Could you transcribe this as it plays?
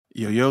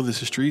Yo,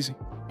 this is Treasy.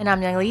 And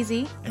I'm Young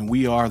Leezy. And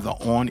we are the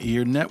On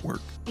Ear Network.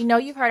 We know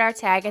you've heard our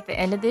tag at the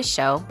end of this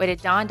show, but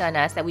it dawned on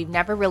us that we've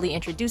never really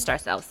introduced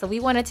ourselves, so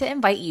we wanted to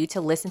invite you to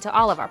listen to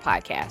all of our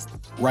podcasts.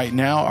 Right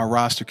now, our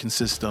roster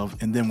consists of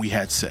And Then We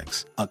Had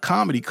Sex, a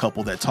comedy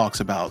couple that talks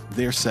about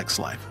their sex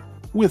life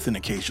with an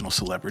occasional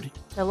celebrity.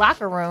 The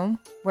Locker Room,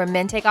 where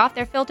men take off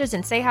their filters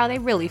and say how they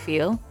really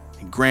feel.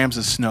 And Grams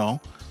of Snow,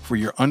 for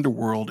your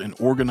underworld and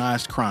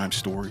organized crime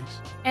stories.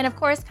 And of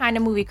course, Kinda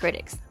Movie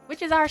Critics,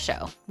 which is our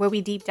show, where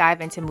we deep dive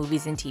into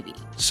movies and TV.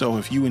 So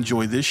if you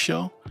enjoy this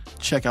show,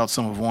 check out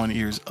some of On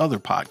Ear's other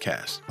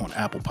podcasts on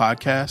Apple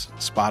Podcasts,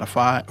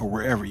 Spotify, or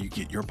wherever you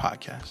get your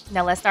podcasts.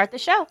 Now let's start the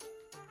show.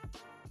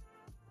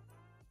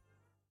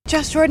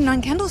 Just Jordan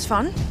on Kendall's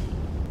phone.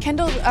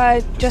 Kendall,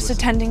 just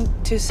attending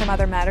to some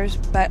other matters,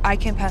 but I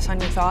can pass on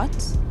your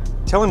thoughts.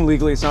 Tell him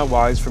legally it's not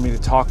wise for me to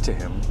talk to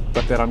him,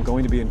 but that I'm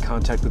going to be in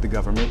contact with the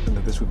government and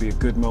that this would be a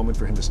good moment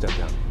for him to step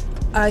down.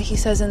 He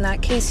says in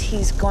that case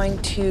he's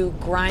going to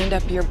grind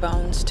up your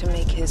bones to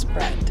make his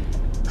bread.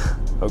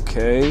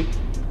 Okay,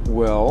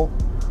 well,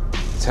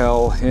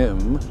 tell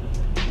him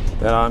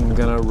that I'm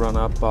gonna run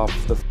up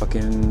off the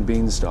fucking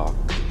beanstalk.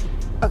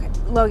 Okay,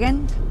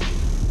 Logan.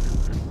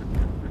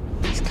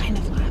 He's kind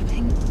of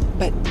laughing,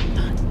 but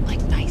not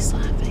like nice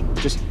laughing.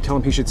 Just tell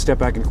him he should step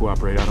back and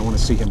cooperate. I don't want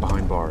to see him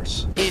behind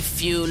bars.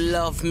 If you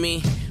love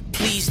me,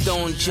 please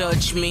don't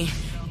judge me.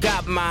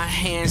 Got my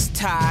hands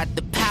tied,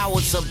 the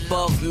power's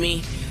above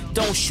me.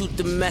 Don't shoot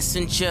the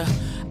messenger,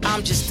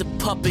 I'm just a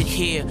puppet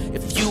here.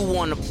 If you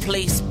wanna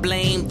place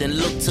blame, then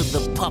look to the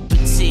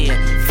puppeteer.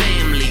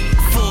 Family,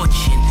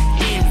 fortune,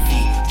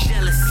 envy,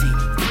 jealousy,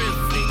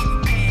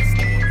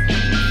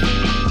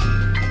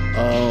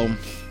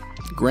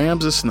 privilege.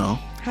 Grams of Snow.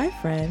 Hi,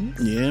 friends.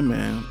 Yeah,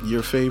 man.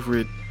 Your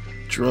favorite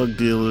drug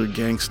dealer,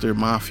 gangster,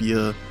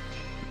 mafia,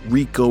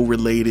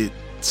 RICO-related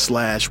 /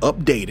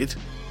 updated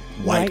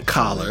white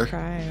collar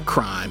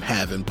crime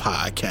having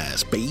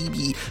podcast,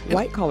 baby.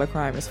 White collar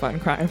crime is fun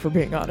crime, for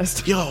being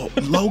honest. Yo,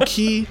 low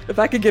key. If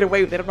I could get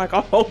away with it, I'm not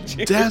gonna hold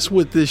you. That's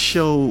what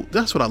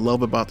I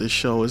love about this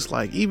show. It's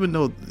like, even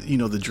though,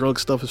 the drug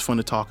stuff is fun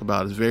to talk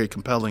about, it's very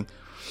compelling.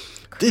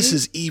 This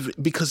is even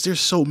because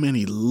there's so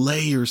many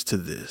layers to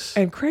this.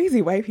 And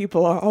crazy white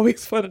people are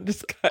always fun to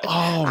discuss.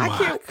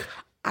 Oh,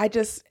 I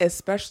just,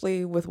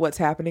 especially with what's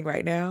happening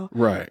right now,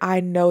 right? I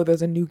know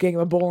there's a new game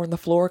of Boar on the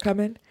Floor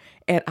coming,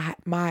 and I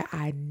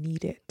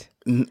need it.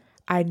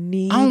 I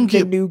need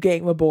the new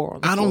game of Boar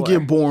on the Floor. I don't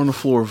get Boar on the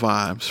Floor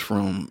vibes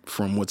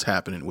from what's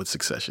happening with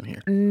Succession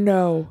here.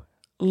 No.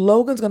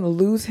 Logan's going to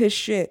lose his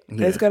shit. Yeah.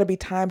 There's going to be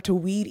time to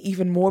weed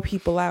even more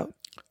people out.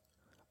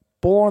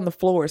 Boar on the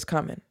Floor is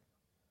coming.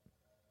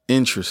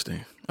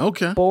 Interesting.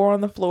 Okay. Boar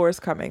on the Floor is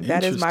coming.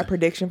 That is my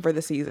prediction for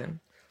the season.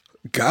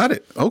 Got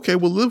it. Okay,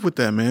 we'll live with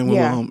that, man. Well,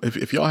 yeah.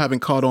 If y'all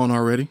haven't caught on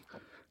already,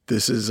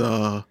 this is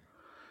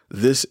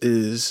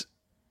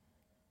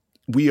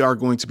we are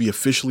going to be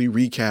officially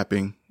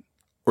recapping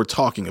or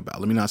talking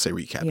about. Let me not say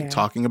recapping. Yeah.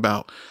 Talking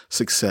about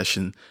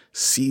Succession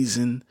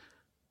season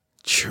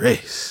 3.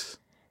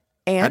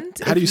 And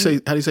how do you say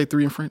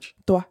 3 in French?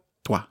 Trois.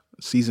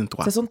 Season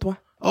 3. Saison 3.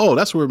 Oh,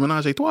 that's where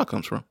Ménage à Trois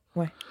comes from.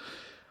 Ouais.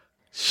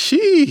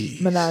 Sheesh.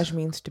 Ménage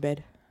means to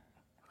bed.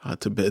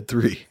 To bed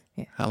 3.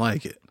 Yeah. I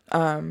like it.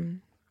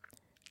 And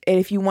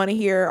if you want to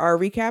hear our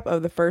recap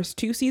of the first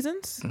 2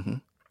 seasons,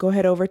 go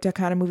head over to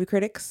Kinda Movie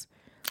Critics.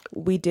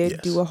 We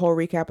did do a whole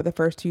recap of the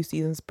first 2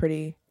 seasons,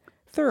 pretty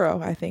thorough,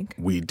 I think.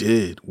 We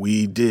did.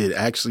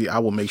 Actually, I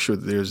will make sure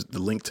that there's the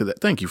link to that.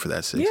 Thank you for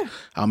that, Sis. Yeah.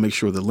 I'll make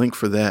sure the link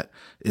for that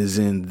is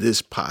in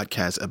this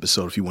podcast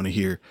episode if you want to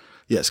hear,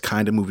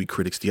 Kinda Movie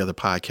Critics, the other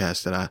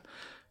podcast that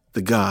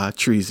the God,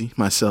 Treasy,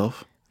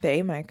 myself. The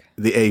A-Mike.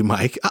 The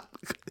A-Mike.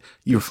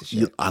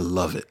 I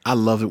love it. I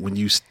love it when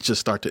you just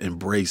start to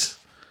embrace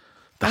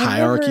the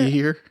hierarchy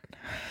here.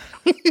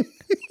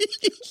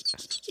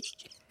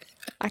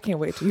 I can't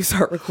wait till you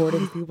start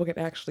recording. People can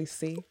actually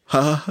see.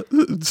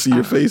 See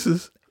your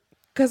faces?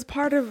 Because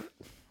part of...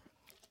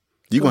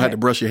 You're going to have to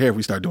brush your hair if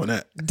we start doing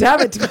that. Damn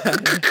it, man.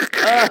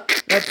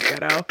 Let's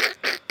get out.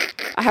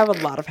 I have a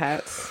lot of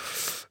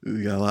hats.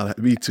 You got a lot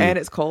of... Me too. And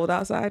it's cold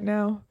outside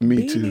now.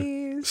 Me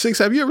too. Six,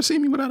 have you ever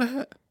seen me without a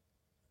hat?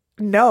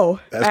 No.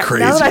 That's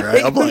crazy,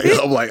 right? I'm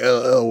like,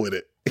 with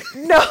it.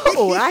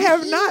 No, I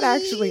have not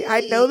actually.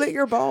 I know that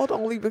you're bald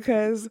only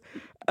because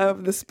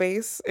of the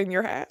space in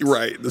your hat.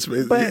 Right, the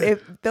space. But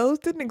if those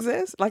didn't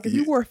exist, like if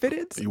you wore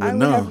fitteds, I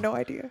would have no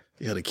idea.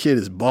 Yeah, the kid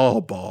is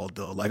bald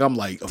though. Like I'm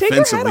like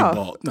offensively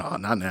bald. No,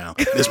 not now.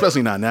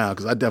 Especially not now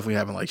because I definitely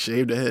haven't like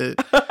shaved the head.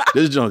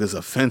 This junk is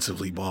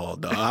offensively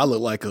bald, dog. I look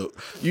like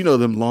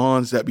them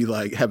lawns that be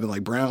like having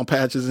like brown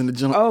patches in the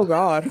junk. Oh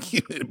God!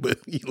 But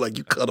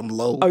you cut them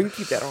low. Oh, you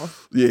keep that on.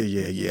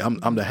 Yeah.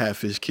 I'm the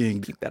Hatfish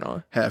King. Keep that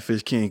on.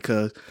 Hatfish King,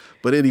 cuz.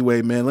 But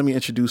anyway, man, let me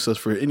introduce us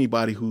for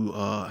anybody who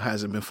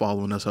hasn't been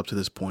following us up to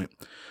this point.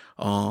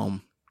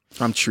 I'm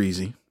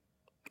Treasy,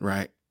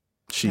 right?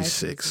 She's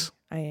 6.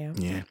 I am.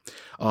 Yeah.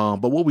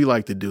 But what we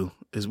like to do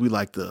is we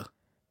like to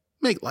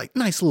make like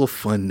nice little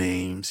fun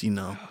names, Oh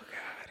God.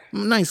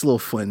 Nice little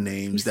fun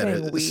names.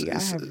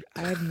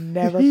 I've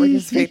never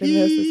participated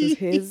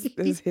in this. This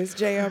is his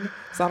jam.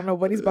 So I don't know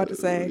what he's about to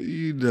say.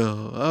 You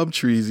know, I'm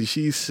Treasy.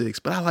 She's 6,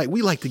 but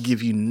we like to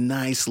give you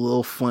nice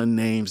little fun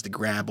names to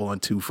grab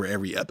onto for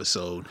every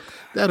episode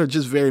that are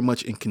just very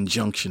much in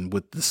conjunction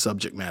with the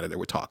subject matter that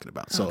we're talking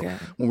about. So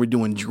when we're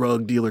doing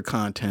drug dealer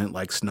content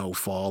like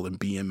Snowfall and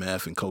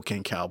BMF and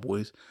Cocaine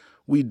Cowboys,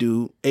 we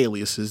do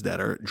aliases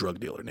that are drug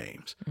dealer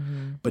names.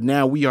 Mm-hmm. But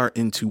now we are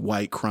into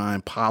white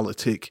crime,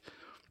 politic,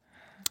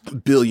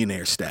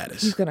 billionaire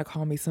status. He's going to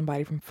call me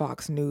somebody from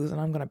Fox News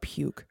and I'm going to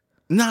puke.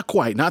 Not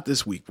quite. Not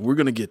this week. We're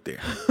going to get there.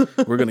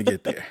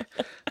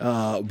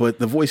 But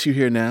the voice you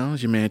hear now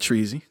is your man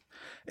Treasy,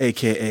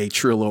 a.k.a.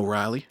 Trill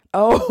O'Reilly.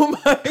 Oh,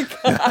 my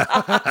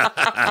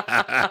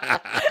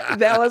God.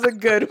 That was a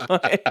good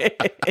one.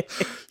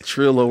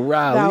 Trill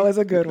O'Reilly. That was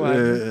a good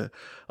one.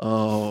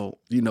 So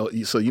you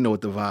know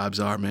what the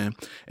vibes are, man.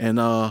 And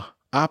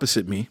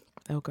opposite me.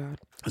 Oh, God.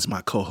 Is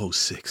my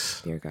co-host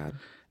 6. Dear God.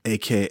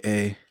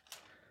 A.k.a.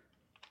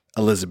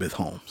 Elizabeth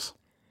Holmes.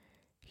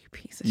 You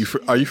piece of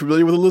shit. Are you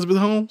familiar with Elizabeth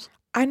Holmes?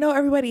 I know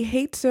everybody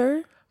hates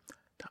her.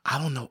 I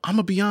don't know. I'm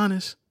going to be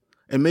honest.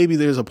 And maybe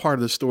there's a part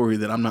of the story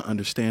that I'm not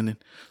understanding.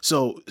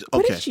 So, okay.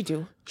 What did she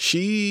do?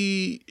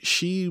 She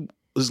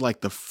was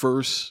like the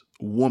first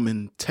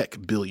woman tech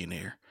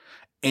billionaire.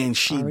 And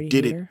she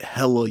did it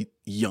hella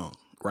young,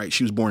 right?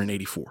 She was born in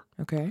 1984.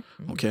 Okay.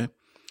 Okay.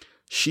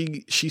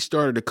 She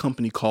started a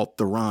company called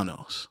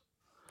Theranos.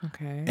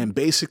 Okay. And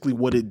basically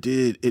what it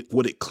did,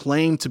 what it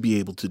claimed to be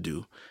able to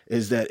do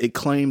is that it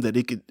claimed that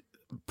it could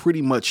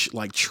pretty much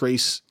like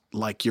trace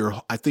like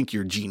your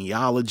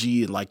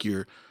genealogy and like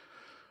it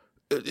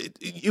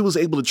was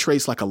able to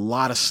trace like a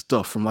lot of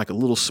stuff from like a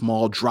little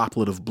small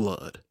droplet of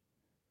blood.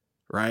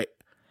 Right?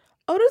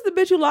 Oh, this the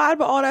bitch who lied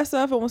about all that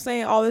stuff and was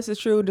saying all this is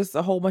true and just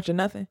a whole bunch of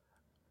nothing.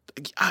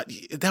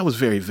 That was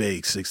very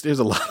vague, 6. There's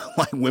a lot of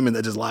like women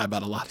that just lie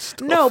about a lot of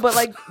stuff. No, but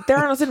like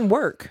Theranos didn't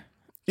work.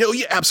 Yeah,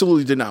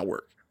 absolutely did not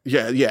work.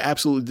 Yeah,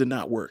 absolutely did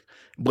not work.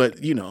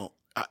 But, you know,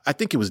 I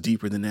think it was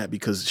deeper than that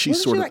because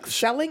she's sort of like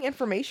selling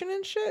information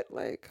and shit.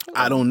 Like,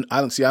 I don't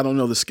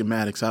know the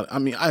schematics. I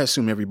mean, I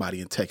assume everybody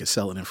in tech is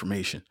selling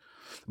information,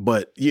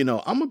 but you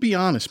know, I'm gonna be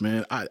honest,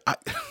 man.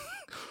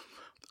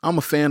 I'm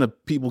a fan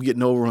of people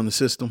getting over on the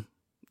system.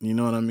 You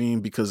know what I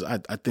mean? Because I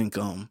think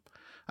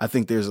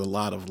there's a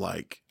lot of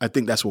like, I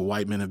think that's what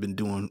white men have been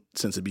doing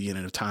since the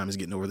beginning of time is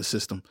getting over the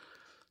system.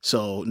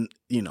 So,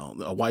 you know,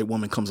 a white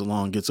woman comes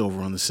along, gets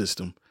over on the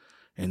system.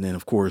 And then,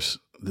 of course,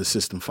 the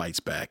system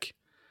fights back.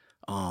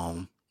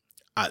 I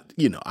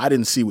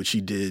didn't see what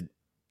she did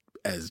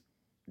as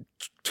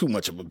too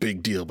much of a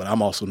big deal, but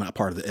I'm also not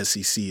part of the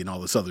SEC and all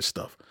this other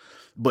stuff.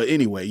 But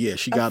anyway, yeah,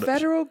 she got a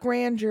federal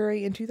grand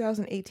jury in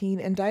 2018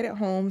 indicted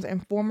Holmes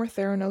and former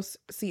Theranos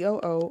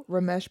COO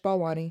Ramesh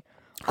Balwani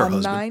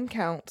on 9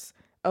 counts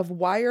of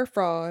wire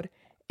fraud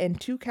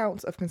and 2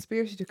 counts of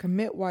conspiracy to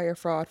commit wire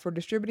fraud for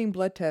distributing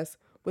blood tests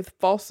with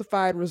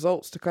falsified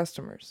results to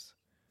customers.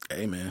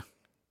 Hey, man.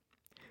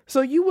 So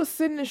you was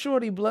sending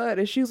Shorty blood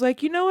and she was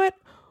like, you know what?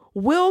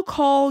 We'll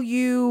call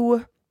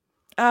you,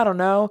 I don't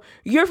know.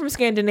 You're from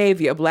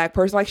Scandinavia, black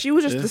person. Like she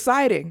was just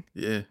deciding.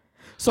 Yeah.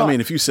 So I mean,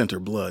 if you sent her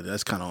blood,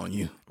 that's kind of on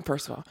you.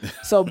 First of all.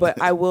 So,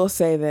 but I will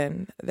say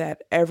then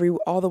that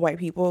all the white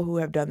people who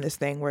have done this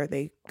thing where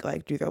they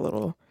like do their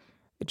little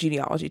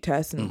genealogy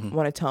test and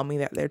want to tell me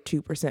that they're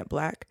 2%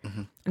 black.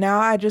 Mm-hmm. Now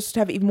I just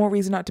have even more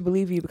reason not to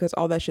believe you because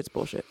all that shit's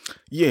bullshit.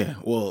 Yeah.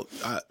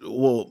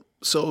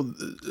 So,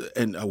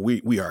 and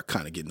we are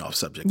kind of getting off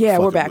subject. Yeah,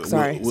 we're back.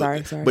 Sorry.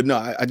 But no,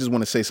 I just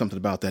want to say something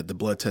about that, the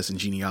blood test and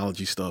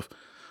genealogy stuff.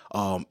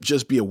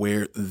 Just be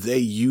aware they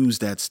use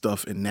that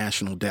stuff in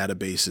national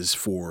databases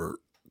for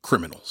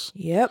criminals.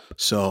 Yep.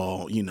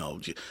 So,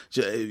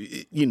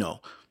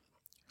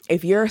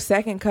 if your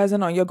second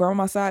cousin on your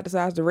grandma's side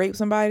decides to rape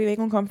somebody, they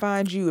gonna come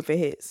find you if it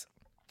hits.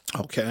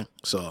 Okay.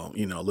 So,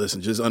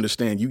 listen, just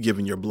understand you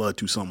giving your blood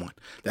to someone.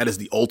 That is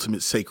the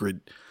ultimate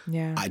sacred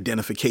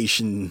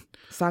identification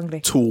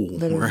tool,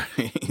 right?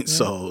 Yeah.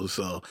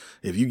 So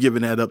if you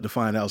giving that up to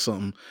find out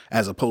something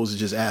as opposed to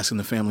just asking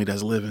the family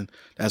that's living,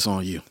 that's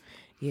on you.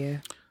 Yeah.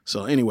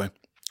 So anyway,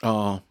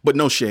 but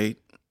no shade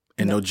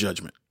and no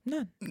judgment.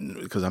 None.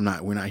 Because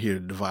we're not here to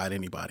divide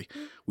anybody.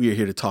 We are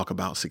here to talk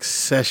about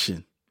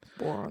Succession.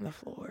 4 on the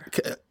floor.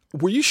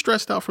 Were you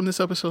stressed out from this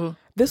episode?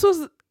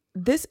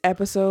 This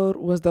episode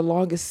was the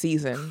longest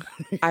season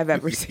I've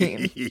ever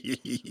seen.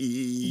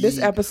 This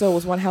episode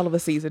was one hell of a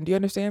season. Do you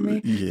understand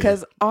me?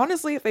 Because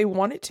honestly, if they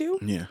wanted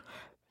to,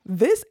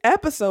 this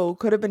episode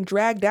could have been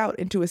dragged out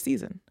into a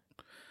season.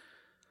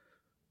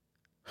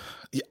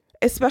 Yeah.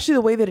 Especially the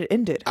way that it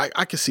ended.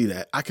 I can see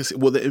that.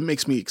 Well, it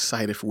makes me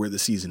excited for where the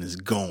season is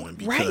going.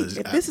 Because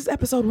this is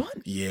episode 1.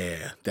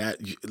 Yeah.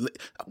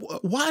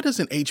 Why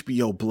doesn't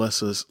HBO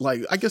bless us?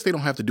 Like, I guess they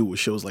don't have to do it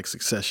with shows like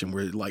Succession,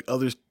 where like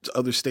other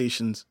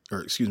stations,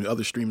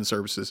 other streaming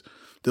services,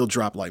 they'll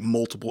drop like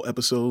multiple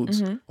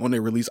episodes on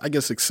their release. I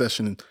guess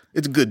Succession,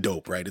 it's good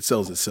dope, right? It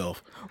sells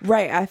itself.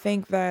 Right. I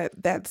think I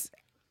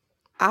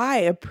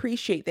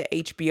appreciate that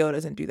HBO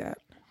doesn't do that.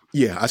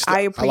 Yeah,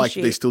 I like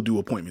appreciate. they still do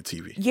appointment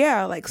TV.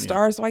 Yeah, like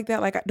stars like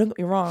that. Like, don't get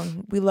me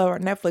wrong, we love our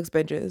Netflix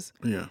binges.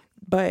 Yeah,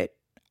 but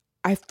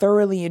I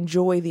thoroughly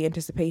enjoy the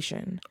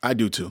anticipation. I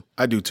do too,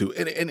 and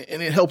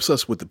it helps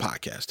us with the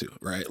podcast too,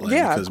 right? Like,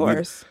 yeah, of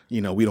course. We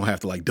don't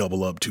have to like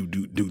double up to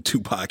do 2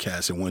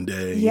 podcasts in one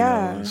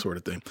day. Sort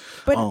of thing.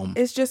 But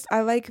it's just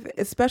I like,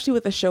 especially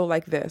with a show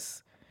like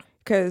this,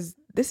 because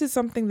this is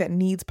something that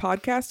needs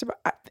podcasts.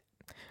 I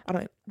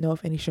don't know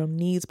if any show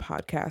needs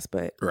podcasts,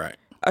 but right.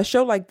 A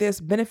show like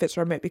this benefits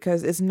from it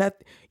because it's not,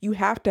 you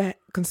have to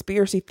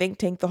conspiracy think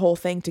tank the whole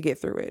thing to get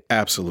through it.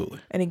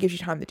 Absolutely. And it gives you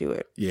time to do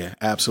it. Yeah,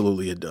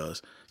 absolutely it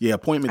does. Yeah,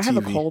 appointment TV. I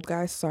have a cold,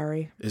 guys.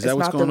 Sorry. Is that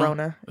what's going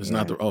on? It's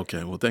not the Rona. It's not the,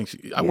 okay, well, thanks.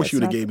 I wish you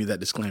would have gave me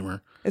that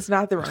disclaimer. It's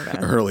not the Rona.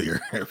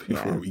 Earlier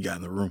before we got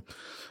in the room.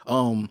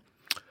 Oh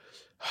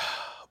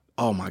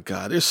my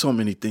God, there's so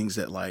many things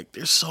that I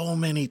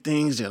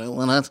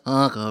want to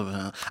talk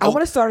about. I want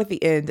to start at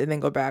the end and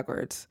then go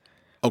backwards.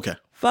 Okay.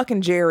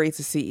 Fucking Jerry's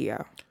the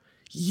CEO.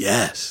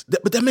 Yes,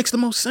 but that makes the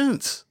most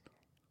sense.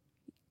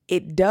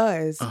 It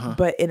does,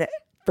 but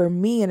for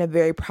me in a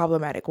very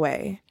problematic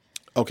way.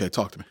 Okay,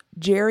 talk to me.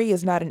 Jerry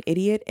is not an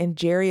idiot, and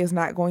Jerry is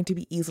not going to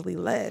be easily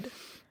led.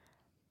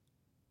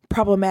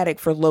 Problematic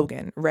for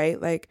Logan,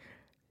 right? Like,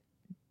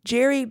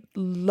 Jerry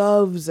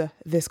loves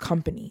this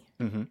company.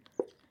 Mm-hmm.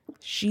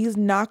 She's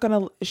not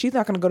gonna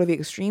go to the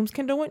extremes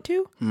Kendall went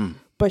to,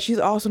 but she's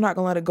also not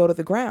gonna let it go to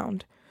the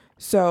ground.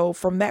 So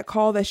from that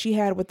call that she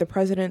had with the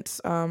president's,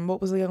 what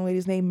was the young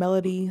lady's name?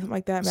 Melody, something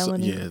like that.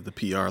 Melanie. Yeah, the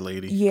PR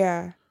lady.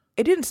 Yeah,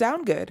 it didn't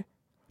sound good.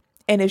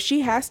 And if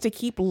she has to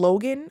keep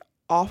Logan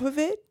off of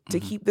it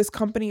to keep this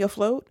company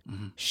afloat,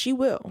 she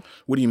will.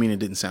 What do you mean it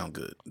didn't sound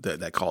good?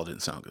 That call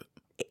didn't sound good.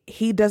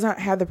 He does not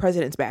have the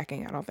president's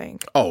backing, I don't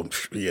think. Oh,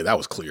 yeah, that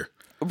was clear.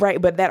 Right,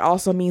 but that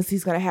also means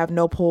he's going to have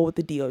no pull with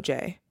the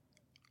DOJ.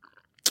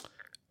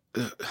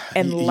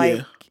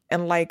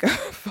 And like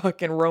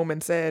fucking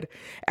Roman said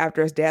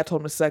after his dad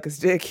told him to suck his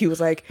dick, he was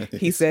like,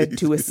 he said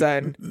to his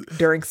son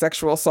during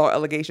sexual assault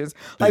allegations,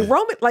 like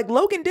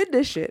Logan did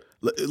this shit.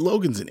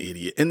 Logan's an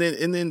idiot. And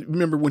then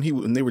remember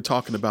when they were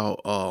talking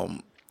about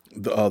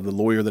the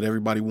lawyer that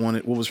everybody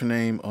wanted, what was her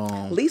name?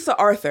 Lisa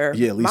Arthur.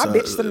 Yeah, Lisa. My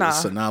bitch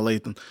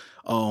Sanaa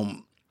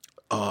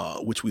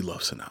Lathan. Which we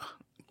love Sanaa,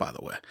 by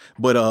the way.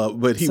 But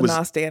he was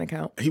Sanaa Stan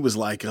account. He was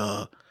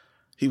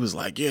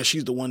like, yeah,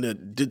 she's the one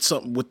that did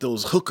something with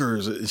those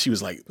hookers. And she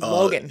was like,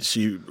 Logan.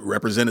 She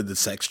represented the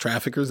sex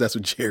traffickers. That's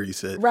what Jerry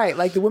said. Right.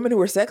 Like the women who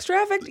were sex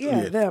trafficked?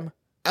 Yeah, them.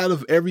 Out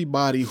of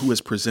everybody who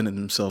has presented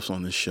themselves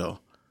on this show,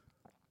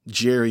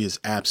 Jerry is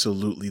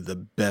absolutely the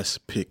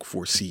best pick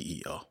for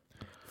CEO.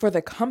 For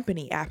the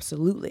company,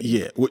 absolutely.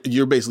 Yeah.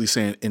 You're basically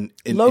saying in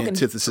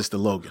antithesis to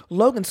Logan.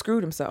 Logan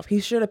screwed himself. He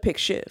should have picked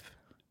Shiv.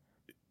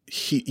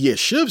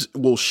 Shiv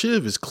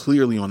is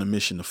clearly on a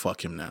mission to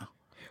fuck him now.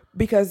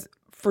 Because...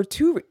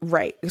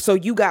 right. So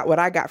you got what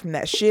I got from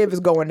that. Shiv is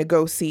going to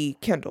go see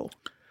Kendall.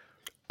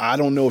 I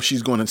don't know if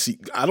she's going to see.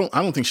 I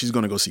don't think she's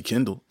going to go see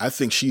Kendall. I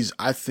think she is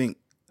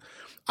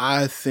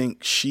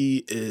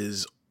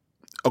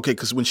okay.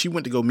 Because when she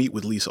went to go meet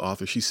with Lisa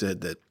Arthur, she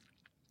said that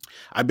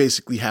I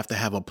basically have to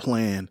have a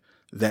plan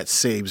that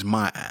saves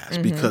my ass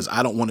because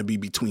I don't want to be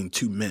between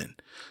two men.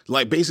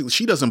 Like basically,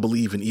 she doesn't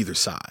believe in either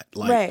side.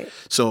 Like, right.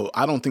 So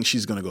I don't think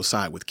she's going to go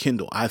side with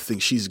Kendall. I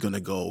think she's going to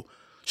go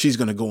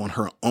on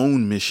her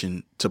own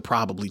mission to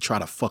probably try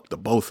to fuck the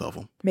both of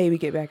them. Maybe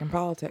get back in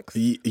politics.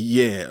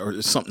 Yeah,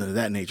 or something of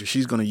that nature.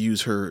 She's going to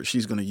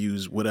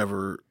use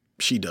whatever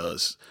she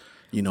does,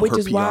 her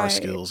PR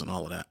skills and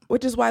all of that.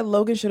 Which is why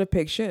Logan should have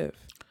picked Shiv.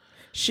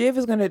 Shiv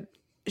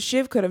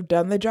could have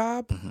done the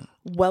job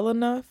well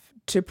enough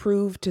to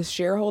prove to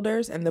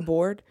shareholders and the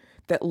board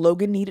that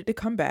Logan needed to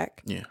come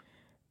back. Yeah.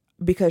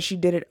 Because she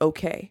did it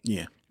okay.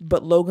 Yeah.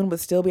 But Logan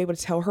would still be able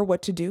to tell her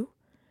what to do.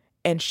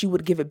 And she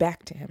would give it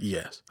back to him.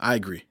 Yes, I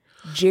agree.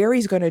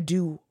 Jerry's going to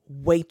do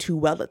way too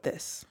well at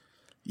this.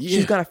 Yeah.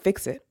 She's going to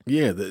fix it.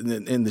 Yeah,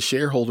 and the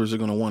shareholders are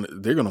going to want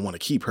to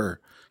keep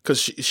her because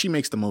she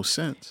makes the most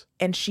sense.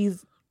 And she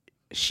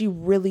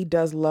really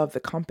does love the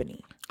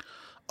company.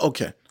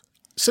 Okay,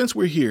 since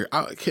we're here,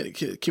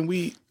 can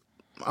we?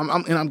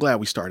 I'm glad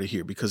we started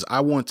here because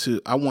I want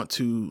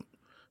to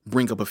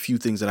bring up a few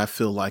things that I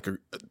feel like are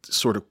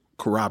sort of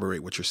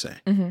corroborate what you're saying.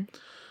 Mm-hmm.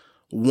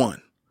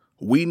 One.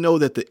 We know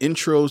that the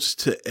intros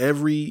to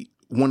every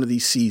one of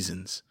these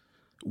seasons,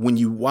 when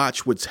you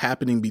watch what's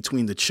happening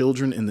between the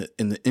children in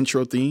the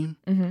intro theme,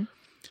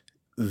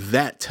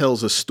 that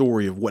tells a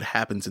story of what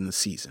happens in the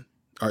season.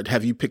 Or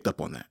have you picked up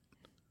on that?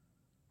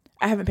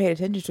 I haven't paid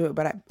attention to it,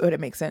 but it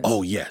makes sense.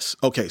 Oh yes.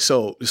 Okay.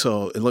 So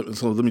let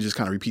me just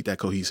kind of repeat that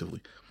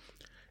cohesively.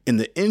 In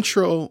the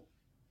intro,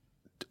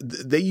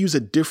 they use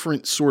a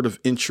different sort of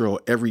intro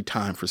every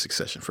time for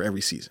Succession for every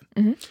season.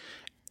 Mm-hmm.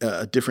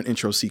 A different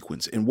intro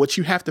sequence. And what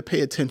you have to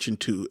pay attention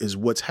to is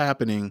what's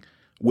happening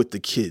with the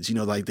kids.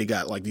 Like they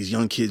got like these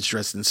young kids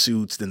dressed in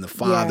suits, then the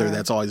father,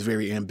 that's always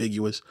very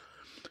ambiguous.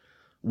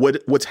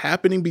 What's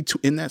happening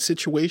in that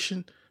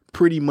situation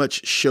pretty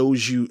much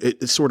shows you,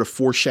 it sort of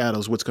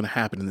foreshadows what's going to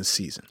happen in this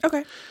season.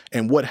 Okay.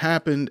 And what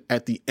happened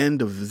at the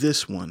end of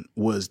this one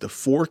was the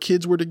 4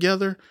 kids were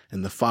together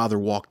and the father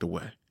walked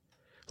away.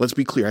 Let's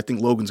be clear. I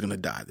think Logan's going to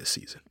die this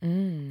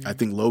season. I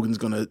think Logan's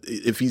going to,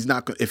 if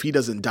he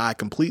doesn't die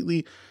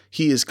completely,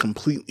 he is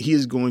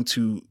going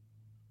to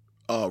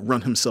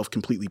run himself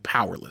completely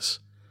powerless.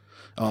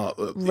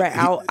 Right.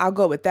 I'll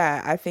go with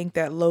that. I think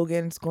that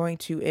Logan's going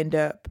to end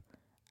up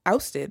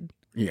ousted.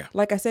 Yeah.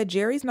 Like I said,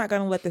 Jerry's not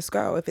going to let this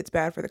go if it's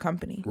bad for the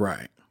company.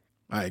 Right.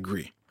 I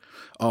agree.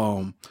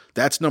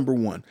 That's number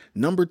 1.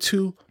 Number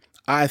 2,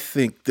 I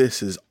think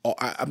this is,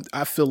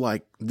 I feel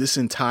like this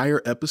entire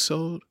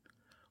episode,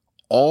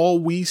 all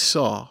we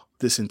saw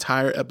this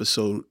entire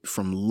episode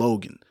from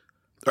Logan.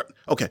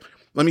 Okay.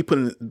 Let me put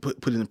it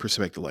in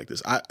perspective like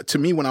this. To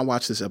me, when I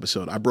watched this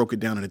episode, I broke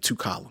it down into 2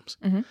 columns.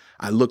 Mm-hmm.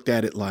 I looked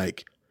at it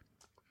like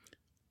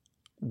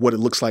what it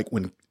looks like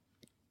when,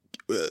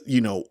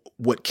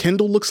 what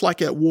Kendall looks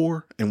like at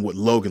war and what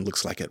Logan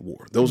looks like at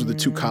war. Those are the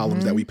 2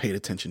 columns that we paid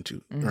attention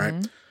to,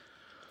 right?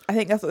 I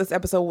think that's what this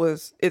episode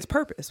was. Its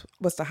purpose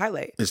was to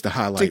highlight. It's to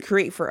highlight. To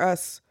create for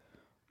us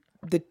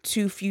the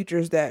 2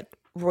 futures that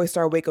Roy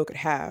Star Waco could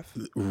have.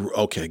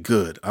 Okay,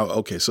 good.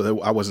 Okay, so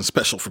I wasn't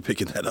special for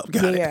picking that up.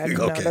 Got it. Yeah,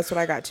 no, okay. That's what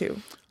I got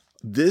too.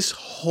 This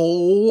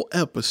whole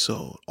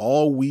episode,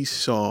 all we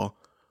saw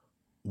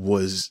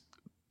was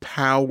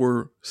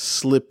power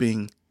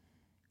slipping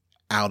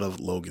out of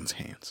Logan's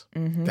hands.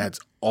 Mm-hmm. That's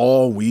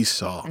all we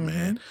saw,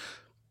 man.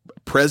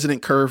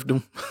 President curved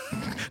him.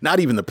 Not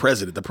even the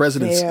president. The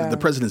president's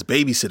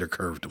babysitter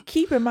curved him.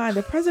 Keep in mind,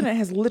 the president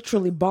has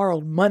literally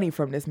borrowed money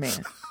from this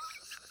man.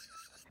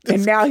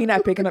 And now he's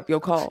not picking up your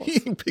calls.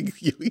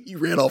 He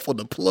ran off on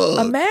the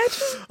plug.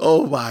 Imagine.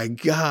 Oh my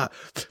God.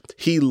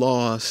 He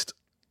lost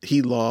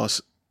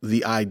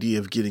the idea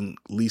of getting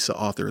Lisa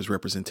Arthur as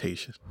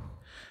representation.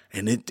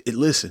 And it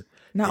listen.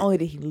 Not only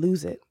did he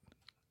lose it.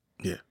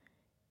 Yeah.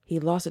 He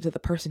lost it to the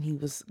person he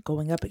was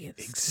going up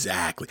against.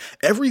 Exactly.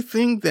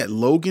 Everything that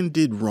Logan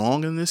did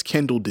wrong in this,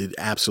 Kendall did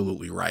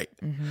absolutely right.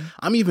 Mm-hmm.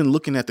 I'm even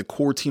looking at the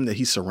core team that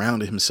he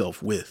surrounded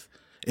himself with.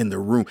 In the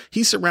room,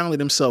 he surrounded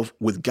himself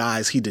with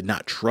guys he did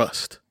not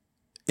trust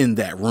in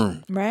that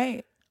room.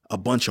 Right. A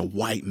bunch of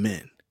white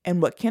men.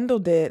 And what Kendall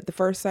did, the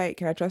first sight,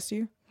 can I trust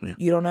you? Yeah.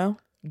 You don't know?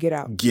 Get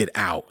out. Get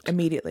out.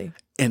 Immediately.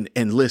 And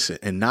listen,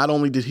 and not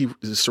only did he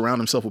surround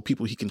himself with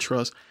people he can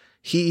trust,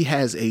 he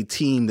has a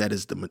team that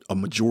is a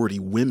majority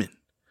women.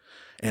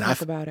 And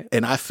Talk about it.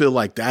 And I feel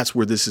like that's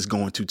where this is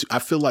going to. I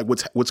feel like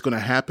what's going to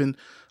happen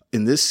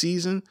in this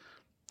season,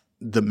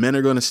 the men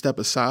are going to step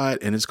aside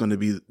and it's going to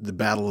be the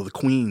battle of the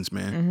queens,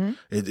 man.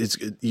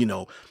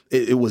 Mm-hmm.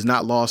 It was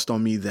not lost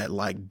on me that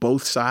like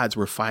both sides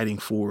were fighting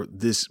for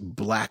this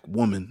black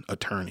woman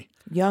attorney.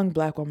 Young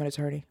black woman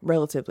attorney,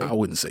 relatively. I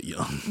wouldn't say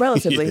young.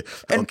 Relatively.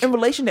 Yeah, okay. In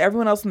relation to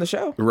everyone else in the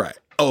show. Right.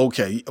 Oh,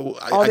 okay. Well,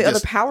 All the other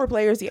power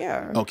players,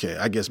 yeah. Okay.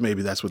 I guess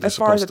maybe that's what as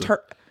far as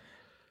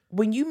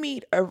when you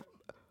meet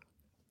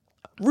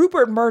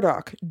Rupert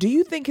Murdoch, do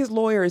you think his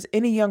lawyer is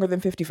any younger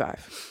than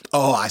 55?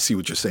 Oh, I see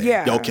what you're saying.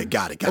 Yeah. Okay,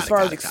 got it. As far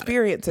as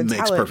experience and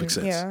makes talent. Makes perfect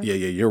sense. Yeah,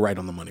 you're right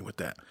on the money with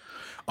that.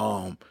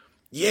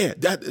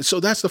 So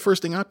that's the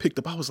first thing I picked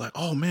up. I was like,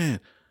 oh man,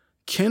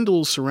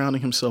 Kendall's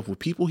surrounding himself with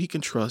people he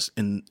can trust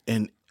and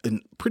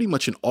pretty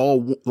much an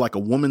all like a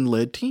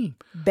woman-led team.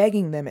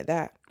 Begging them at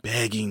that.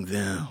 Begging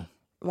them.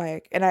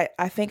 Like, and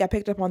I think I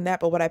picked up on that,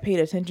 but what I paid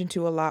attention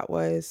to a lot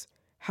was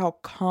how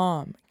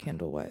calm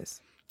Kendall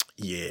was.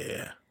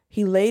 Yeah.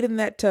 He laid in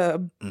that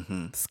tub,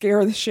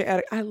 scare the shit out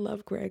of. I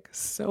love Greg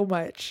so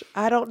much.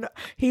 I don't know.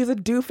 He's a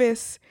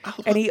doofus,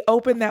 and he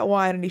opened that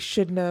wine, and he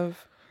shouldn't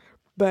have.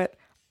 But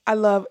I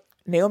love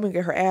Naomi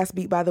get her ass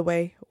beat. By the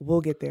way,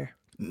 we'll get there.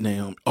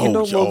 Naomi,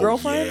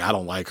 girlfriend? Yeah, I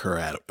don't like her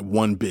at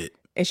one bit.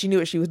 And she knew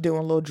what she was doing,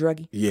 a little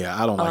druggy. Yeah,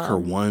 I don't like her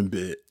one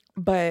bit.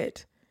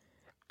 But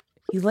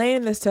he's laying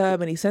in this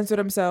tub, and he censored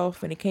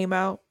himself, and he came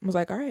out and was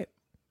like, "All right,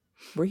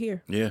 we're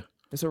here. Yeah,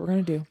 that's what we're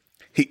gonna do."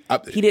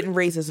 He didn't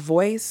raise his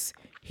voice.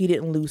 He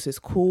didn't lose his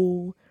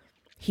cool.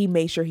 He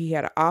made sure he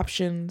had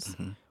options.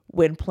 Mm-hmm.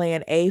 When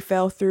plan A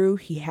fell through,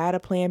 he had a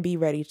plan B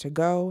ready to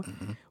go.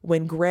 Mm-hmm.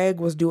 When Greg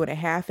was doing a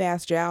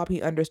half-assed job,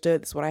 he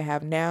understood, this is what I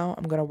have now.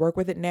 I'm going to work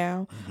with it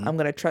now. Mm-hmm. I'm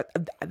going to trust.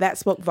 That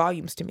spoke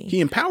volumes to me. He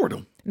empowered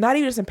him. Not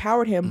even just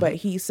empowered him, but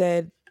he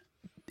said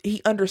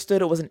he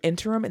understood it was an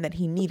interim and that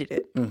he needed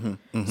it. Mm-hmm.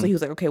 Mm-hmm. So he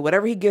was like, okay,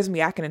 whatever he gives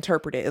me, I can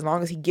interpret it as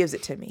long as he gives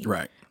it to me.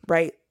 Right.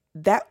 Right.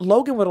 That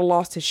Logan would have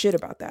lost his shit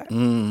about that.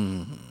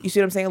 You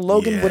see what I'm saying?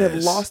 Logan would have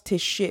lost his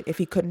shit if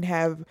he couldn't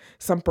have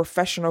some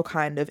professional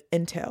kind of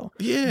intel.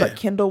 Yeah. But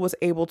Kendall was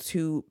able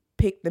to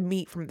pick the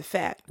meat from the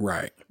fat.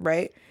 Right.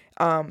 Right.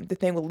 The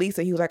thing with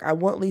Lisa, he was like, I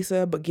want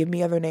Lisa, but give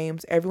me other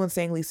names. Everyone's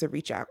saying Lisa,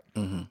 reach out.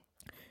 Mm-hmm.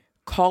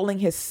 Calling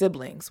his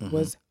siblings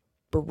was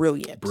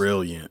brilliant.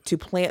 Brilliant. To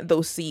plant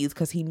those seeds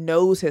because he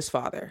knows his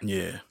father.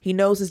 Yeah. He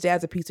knows his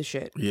dad's a piece of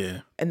shit. Yeah.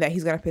 And that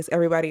he's going to piss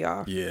everybody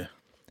off. Yeah.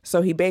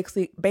 So he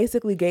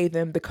basically gave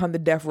them the come to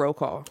death row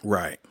call.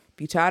 Right.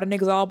 You tired of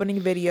niggas opening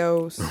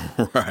videos.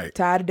 Right.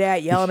 Tired of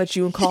dad yelling at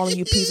you and calling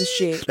you piece of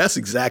shit. That's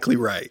exactly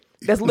right.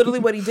 That's literally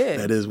what he did.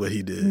 That is what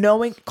he did.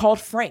 Called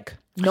Frank.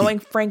 Knowing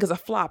Frank is a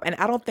flop. And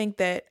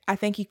I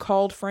think he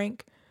called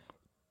Frank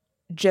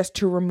just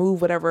to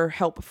remove whatever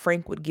help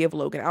Frank would give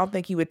Logan. I don't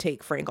think he would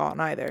take Frank on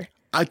either.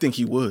 I think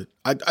he would.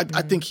 I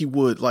think he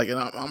would. Like, and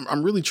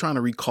I'm really trying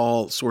to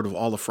recall sort of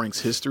all of Frank's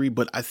history,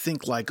 but I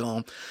think like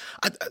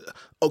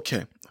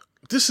okay,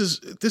 this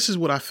is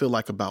what I feel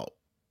like about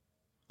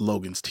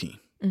Logan's team.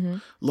 Mm-hmm.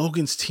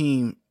 Logan's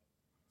team,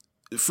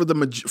 for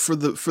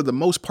the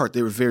most part,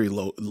 they were very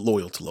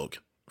loyal to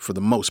Logan. For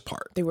the most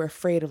part, they were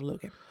afraid of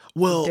Logan.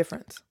 Well,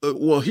 difference.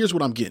 Well, here's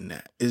what I'm getting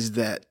at: is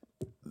that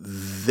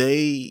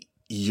they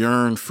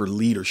yearn for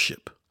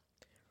leadership.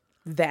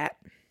 That.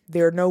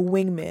 There are no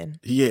wingmen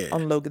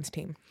on Logan's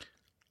team.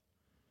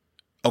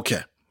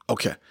 Okay.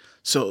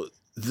 So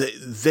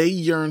they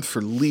yearn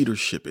for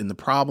leadership, and the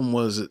problem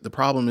is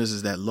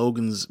that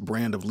Logan's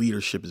brand of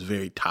leadership is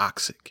very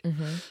toxic.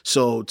 Mm-hmm.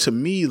 So to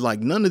me, like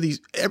none of these,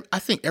 I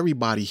think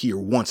everybody here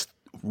wants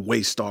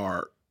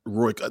Waystar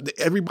Royco.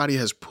 Everybody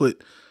has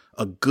put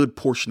a good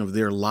portion of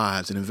their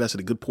lives and invested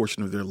a good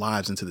portion of their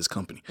lives into this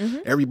company. Mm-hmm.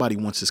 Everybody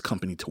wants this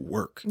company to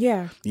work.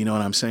 Yeah. You know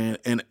what I'm saying?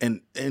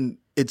 And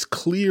it's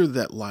clear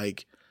that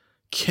like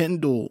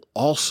Kendall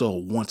also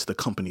wants the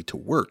company to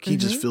work. He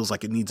just feels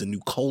like it needs a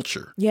new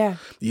culture. Yeah.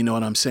 You know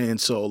what I'm saying?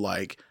 So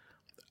like,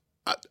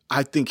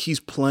 I think he's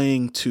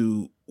playing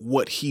to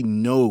what he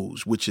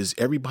knows, which is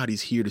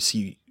everybody's here to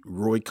see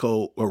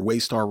Royco or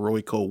Waystar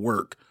Royco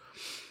work.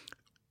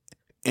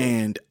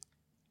 And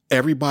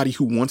everybody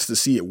who wants to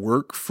see it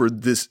work for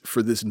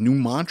this new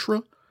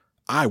mantra,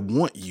 I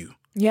want you.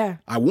 Yeah.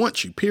 I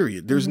want you,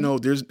 period.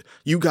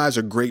 You guys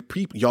are great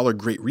people. Y'all are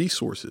great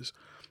resources.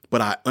 But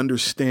I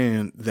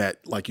understand that,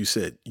 like you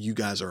said, you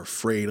guys are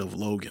afraid of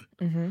Logan.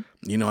 Mm-hmm.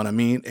 You know what I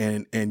mean?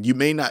 And you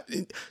may not,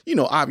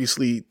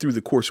 obviously through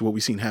the course of what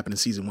we've seen happen in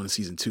season 1 and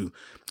season 2,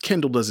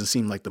 Kendall doesn't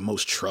seem like the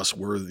most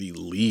trustworthy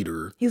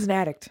leader. He's an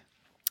addict.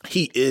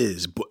 He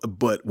is.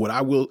 But what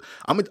I'm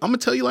going to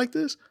tell you like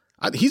this.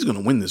 He's going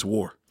to win this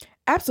war.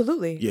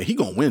 Absolutely. Yeah, he's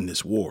going to win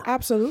this war.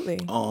 Absolutely.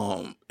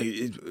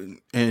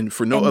 And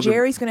for no other.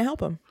 Jerry's going to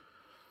help him.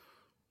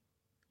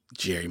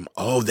 Jerry.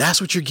 Oh,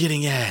 that's what you're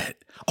getting at.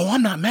 Oh,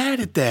 I'm not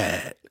mad at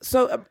that.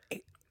 So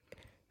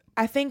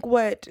I think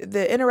what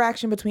the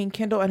interaction between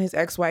Kendall and his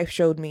ex-wife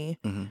showed me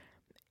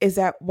is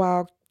that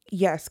while,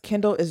 yes,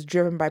 Kendall is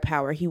driven by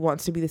power, he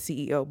wants to be the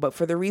CEO, but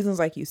for the reasons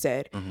like you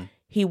said,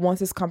 he wants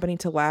his company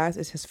to last,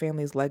 it's his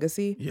family's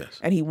legacy, yes,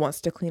 and he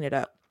wants to clean it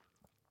up.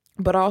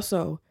 But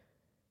also,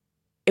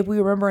 if we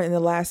remember in the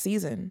last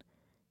season,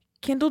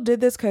 Kendall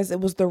did this because it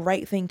was the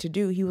right thing to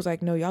do. He was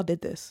like, no, y'all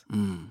did this.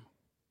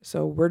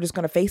 So we're just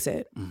going to face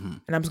it.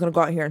 And I'm just going to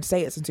go out here and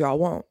say it since y'all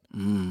won't.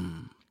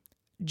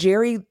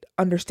 Jerry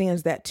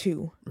understands that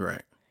too.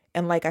 Right.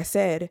 And like I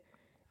said,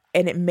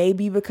 and it may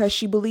be because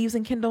she believes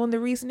in Kendall and the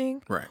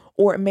reasoning. Right.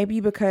 Or it may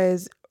be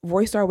because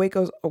Waystar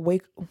Royco's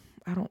awake.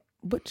 I don't,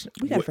 which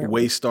we got to figure out.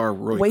 Waystar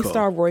Royco.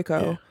 Waystar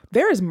Royco. Yeah.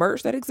 There is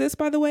merch that exists,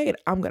 by the way, and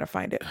I'm going to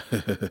find it.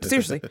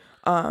 Seriously.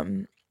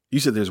 You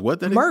said there's what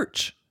that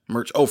merch. Is?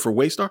 Merch. Oh, for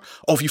Waystar?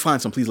 Oh, if you find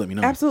some, please let me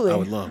know. Absolutely. I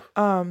would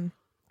love.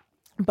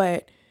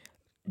 But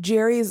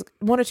Jerry's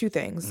one of two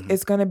things.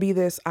 It's going to be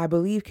this, I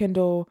believe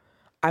Kendall,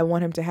 I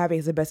want him to have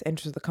his best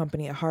interest of the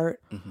company at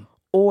heart.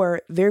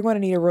 Or they're going to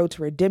need a road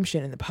to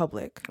redemption in the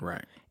public.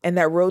 Right. And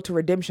that road to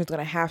redemption is going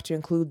to have to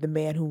include the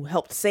man who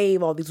helped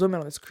save all these women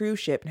on this cruise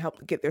ship and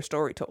help get their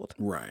story told.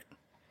 Right.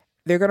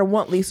 They're going to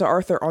want Lisa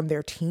Arthur on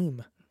their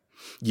team.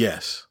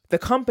 Yes. The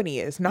company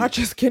is, not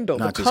just Kendall.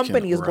 The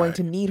company is going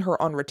to need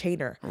her on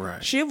retainer.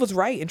 Right. Shiv was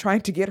right in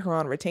trying to get her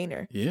on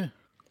retainer. Yeah.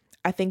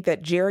 I think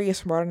that Jerry is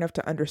smart enough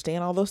to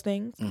understand all those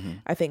things.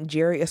 I think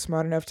Jerry is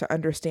smart enough to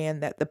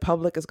understand that the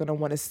public is going to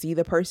want to see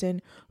the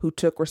person who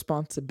took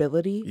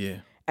responsibility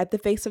at the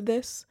face of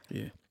this.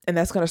 Yeah. And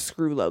that's going to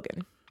screw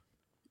Logan.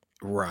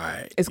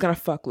 Right. It's going to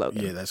fuck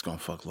Logan. Yeah, that's going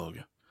to fuck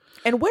Logan.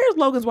 And where's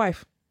Logan's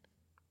wife?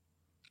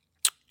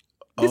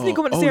 This nigga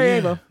went to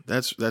Sarajevo.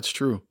 Yeah. That's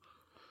true.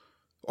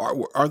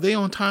 Are they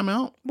on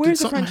timeout? Where's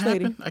the French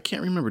lady? I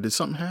can't remember. Did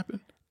something happen?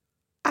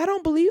 I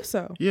don't believe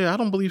so. Yeah, I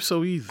don't believe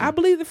so either. I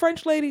believe the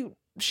French lady,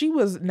 she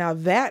was, now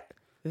that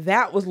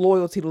was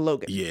loyalty to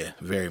Logan. Yeah,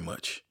 very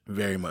much.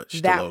 Very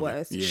much. That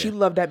was. Yeah. She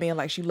loved that man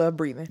like she loved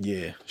breathing.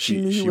 Yeah. She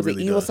knew he was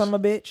really an evil son of a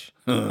bitch,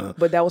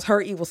 but that was her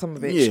evil son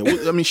of a bitch. Yeah,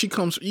 well, I mean, she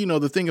comes,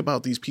 the thing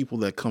about these people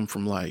that come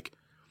from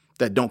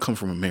that don't come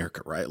from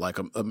America, right? Like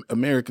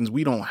Americans,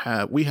 we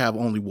have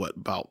only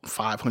about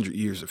 500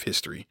 years of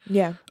history.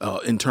 Yeah.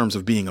 In terms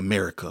of being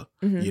America,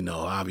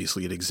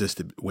 obviously it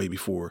existed way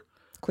before.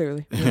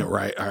 Clearly.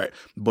 Right. All right.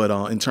 But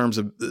in terms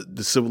of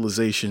the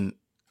civilization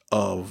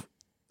of,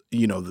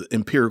 the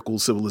empirical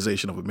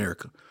civilization of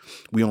America,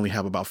 we only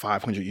have about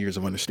 500 years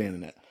of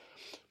understanding that.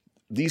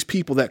 These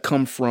people that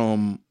come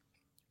from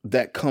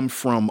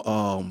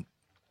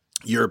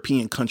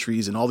European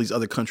countries and all these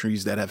other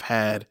countries that have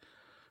had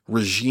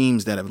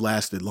regimes that have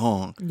lasted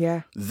long,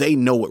 yeah, they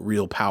know what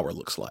real power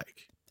looks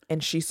like.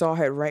 And she saw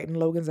it right in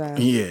Logan's eyes.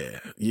 Yeah.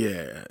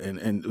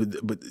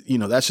 But you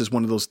know, that's just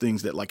one of those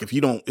things that, like, if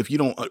you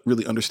don't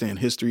really understand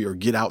history or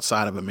get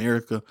outside of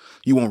America,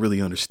 you won't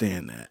really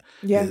understand that.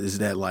 Yeah. Is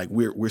that like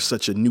we're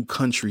such a new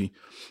country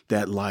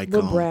that, like,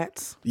 we're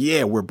brats.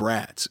 Yeah, we're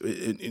brats.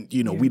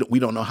 You know, we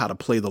don't know how to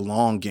play the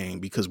long game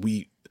because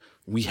we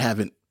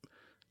haven't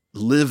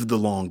lived the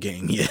long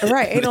game yet.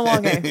 Right, ain't no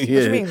long game. What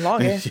you mean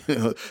long game? You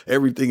know,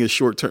 everything is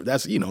short term.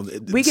 That's, you know,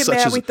 we get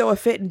mad, we throw a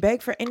fit and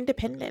beg for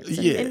independence and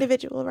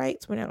individual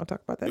rights. We're not gonna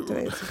talk about that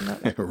today.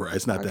 Right,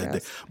 it's not that day.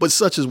 But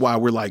such is why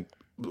we're like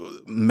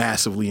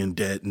massively in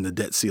debt and the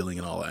debt ceiling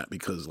and all that,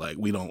 because like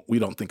we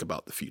don't think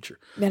about the future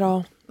at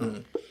all.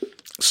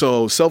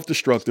 So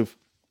self-destructive,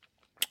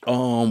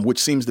 which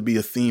seems to be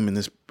a theme in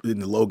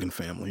the Logan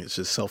family. It's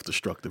just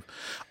self-destructive.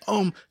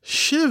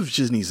 Shiv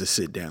just needs to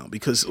sit down,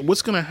 because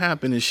what's going to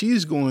happen is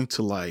she's going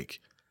to, like,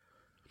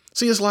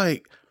 see, it's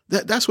like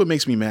that's what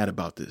makes me mad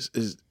about this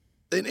is,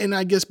 and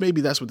I guess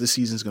maybe that's what this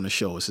season's going to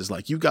show us, is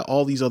like, you've got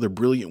all these other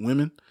brilliant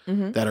women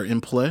that are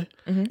in play.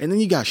 And then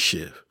you got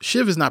Shiv.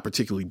 Shiv is not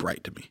particularly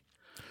bright to me.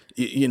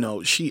 You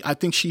know, I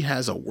think she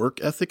has a work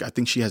ethic. I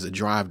think she has a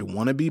drive to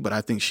want to be, but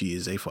I think she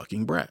is a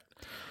fucking brat.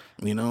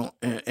 You know,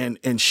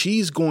 and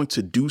she's going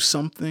to do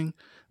something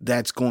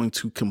that's going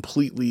to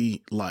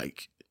completely,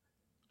 like,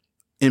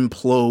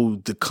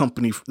 implode the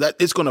company. That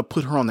it's going to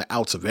put her on the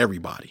outs of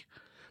everybody,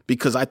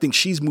 because I think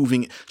she's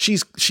moving.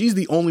 She's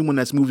the only one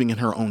that's moving in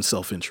her own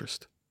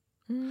self-interest.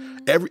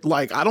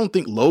 I don't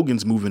think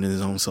Logan's moving in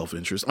his own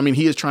self-interest. I mean,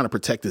 he is trying to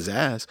protect his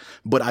ass,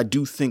 but I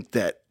do think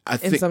that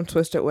in some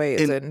twisted way,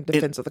 it's in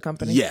defense of the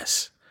company.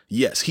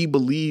 Yes, he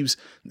believes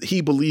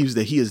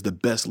that he is the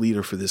best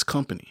leader for this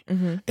company.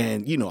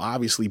 And, you know,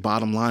 obviously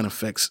bottom line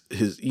affects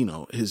his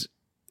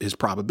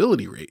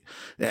probability rate.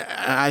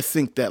 I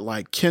think that,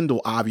 like,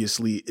 Kendall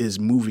obviously is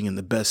moving in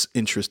the best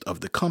interest of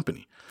the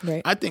company.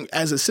 Right. I think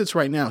as it sits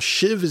right now,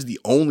 Shiv is the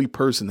only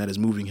person that is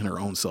moving in her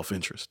own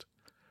self-interest.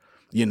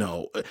 You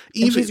know,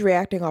 even, and she's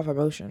reacting off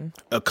emotion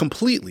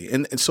completely.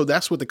 And so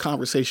that's what the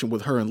conversation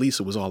with her and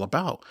Lisa was all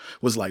about,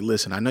 was like,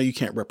 listen, I know you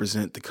can't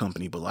represent the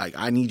company, but, like,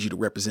 I need you to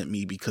represent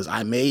me, because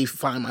I may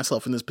find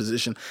myself in this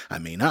position. I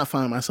may not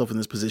find myself in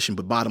this position.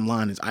 But bottom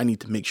line is, I need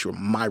to make sure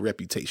my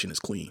reputation is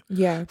clean.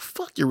 Yeah.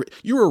 Fuck,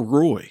 you're a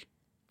Roy.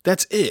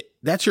 That's it.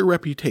 That's your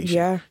reputation.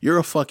 Yeah. You're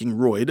a fucking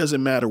Roy. It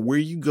doesn't matter where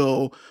you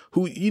go.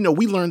 We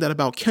learned that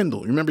about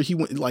Kendall. Remember, he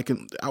went, like,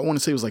 I want to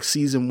say it was like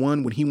season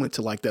 1 when he went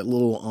to, like, that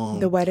little,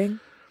 the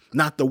wedding?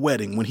 Not the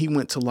wedding. When he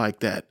went to,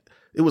 like, that,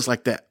 it was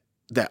like that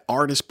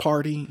artist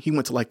party. He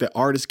went to, like, that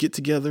artist get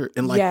together,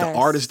 and, like, the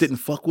artist didn't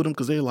fuck with him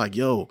because they're like,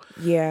 yo,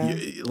 yeah,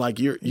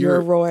 you're a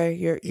Roy.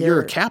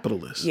 You're a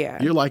capitalist.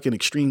 Yeah. You're like an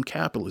extreme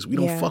capitalist. We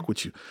don't fuck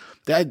with you.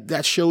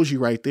 That shows you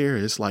right there.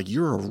 It's like,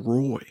 you're a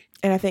Roy.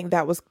 And I think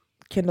that was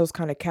Kendall's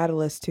kind of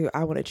catalyst to,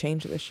 I want to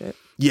change this shit.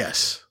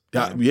 Yes.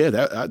 That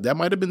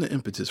might have been the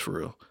impetus for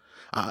real.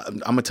 I'm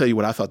gonna tell you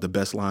what I thought the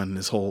best line in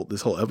this whole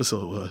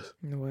episode was.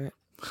 What?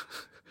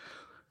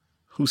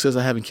 Who says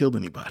I haven't killed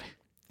anybody?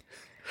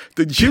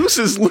 The juice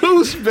is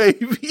loose,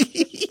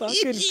 baby.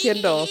 Fucking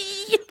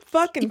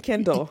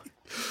Kendall.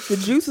 The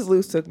juice is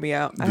loose took me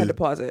out. I had to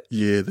pause it.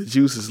 Yeah, the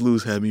juice is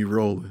loose had me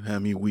rolling,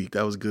 had me weak.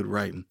 That was good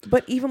writing.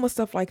 But even with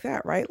stuff like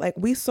that, right? Like,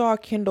 we saw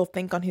Kendall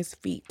think on his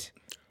feet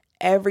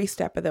every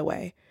step of the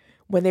way.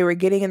 When they were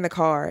getting in the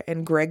car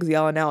and Greg's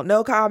yelling out,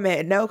 "No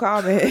comment, no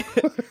comment."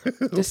 You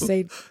don't have to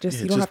say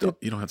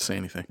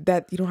anything.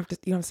 You don't have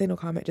to say no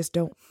comment. Just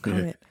don't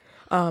comment.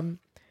 Yeah.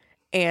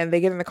 And they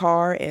get in the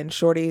car and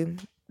Shorty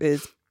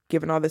is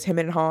giving all this him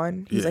and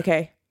Han. He's like,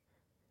 "Hey,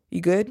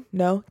 you good?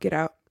 No, get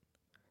out.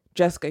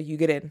 Jessica, you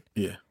get in.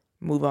 Yeah.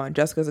 Move on."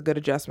 Jessica's a good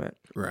adjustment.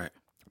 Right.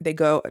 They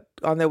go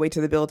on their way to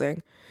the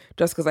building.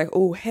 Jessica's like,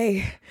 "Oh,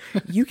 hey,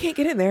 you can't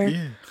get in there."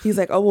 Yeah. He's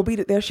like, "Oh, we'll beat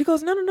it there." She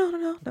goes, No,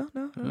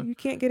 you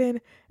can't get in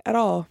at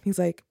all. He's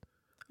like,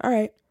 "All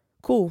right,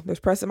 cool.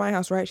 There's press in my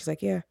house, right?" She's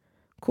like, "Yeah,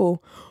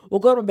 cool. We'll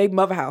go to Big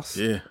Mother house."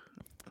 Yeah.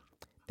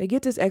 They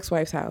get to his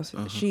ex-wife's house.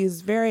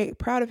 She's very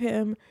proud of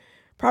him.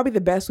 Probably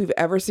the best we've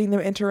ever seen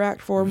them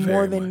interact for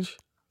more than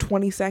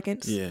 20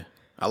 seconds. Yeah.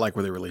 I like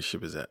where their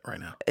relationship is at right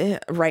now.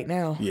 Right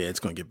now. Yeah, it's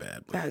going to get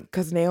bad.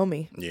 Because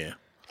Naomi. Yeah.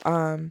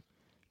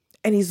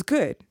 And he's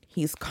good.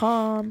 He's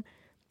calm,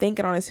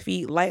 thinking on his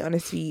feet, light on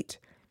his feet.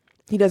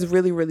 He does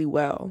really, really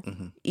well.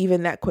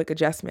 Even that quick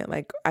adjustment.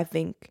 Like, I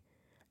think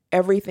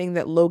everything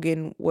that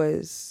Logan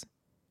was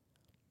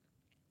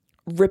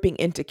ripping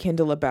into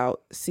Kendall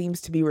about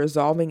seems to be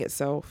resolving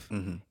itself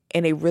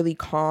in a really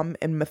calm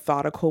and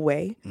methodical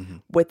way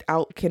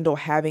without Kendall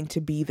having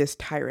to be this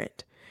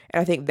tyrant.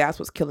 And I think that's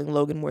what's killing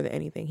Logan more than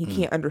anything. He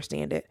can't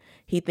understand it.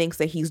 He thinks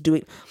that he's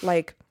doing,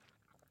 like,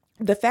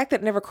 the fact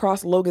that it never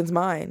crossed Logan's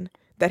mind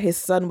that his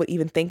son would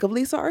even think of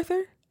Lisa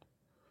Arthur.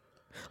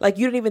 Like,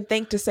 you didn't even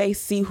think to say,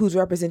 see who's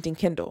representing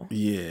Kendall.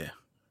 Yeah.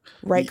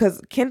 Right?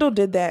 Because Kendall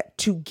did that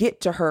to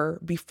get to her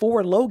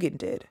before Logan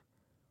did.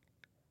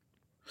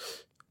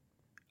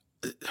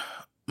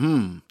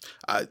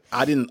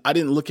 I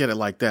didn't look at it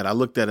like that. I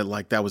looked at it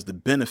like that was the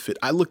benefit.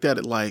 I looked at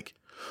it like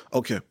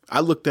Okay. I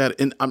looked at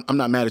it, and I'm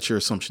not mad at your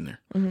assumption there.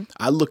 Mm-hmm.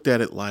 I looked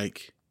at it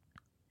like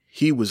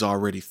he was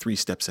already 3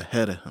 steps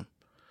ahead of him.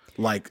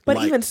 But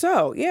even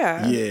so,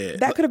 yeah.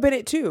 That could have been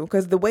it too.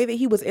 Because the way that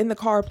he was in the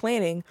car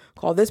planning,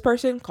 call this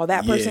person, call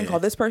that person, call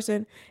this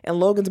person. And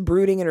Logan's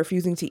brooding and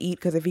refusing to eat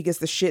because if he gets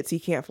the shits, he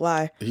can't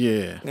fly.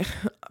 Yeah.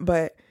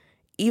 But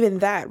even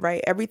that,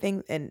 right?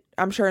 Everything. And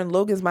I'm sure in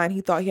Logan's mind,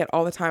 he thought he had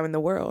all the time in the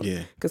world.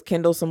 Yeah. Because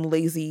Kendall's some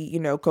lazy,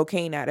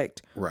 cocaine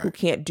addict who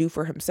can't do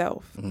for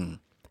himself. Mm.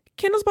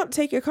 Kendall's about to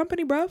take your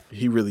company, bruv.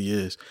 He really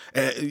is.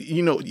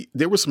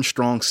 There was some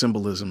strong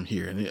symbolism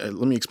here. And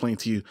let me explain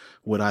to you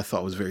what I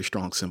thought was very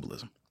strong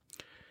symbolism.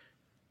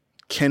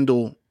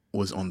 Kendall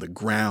was on the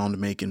ground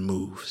making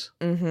moves.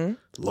 Mm-hmm.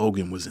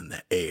 Logan was in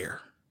the air.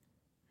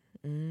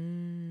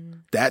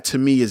 That to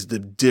me is the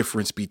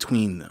difference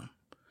between them.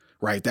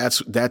 Right? That's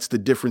the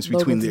difference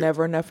between Logan's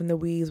never enough in the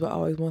weeds, but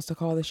always wants to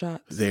call the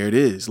shots. There it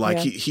is. Like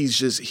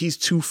he's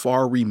too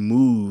far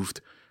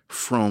removed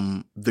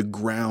from the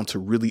ground to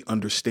really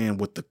understand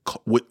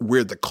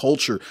where the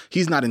culture.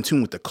 He's not in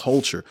tune with the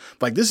culture.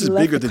 Like this is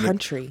bigger than the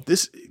country.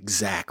 This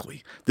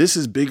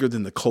is bigger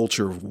than the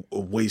culture of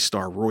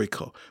Waystar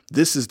Royco.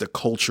 This is the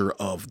culture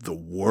of the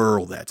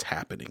world that's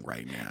happening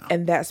right now.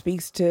 And that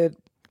speaks to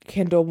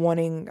Kendall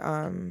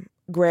wanting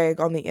Greg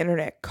on the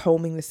internet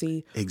combing to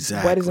see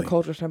exactly what is the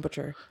cultural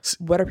temperature.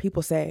 What are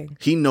people saying?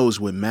 He knows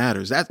what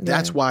matters.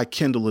 That's why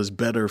Kendall is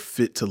better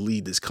fit to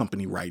lead this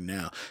company right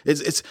now.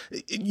 It's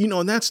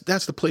and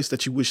that's the place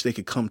that you wish they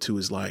could come to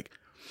is like,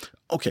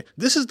 okay,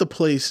 this is the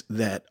place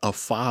that a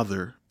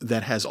father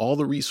that has all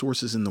the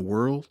resources in the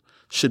world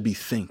should be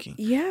thinking.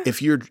 Yeah.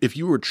 If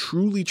you were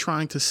truly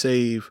trying to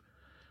save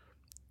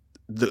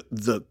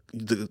the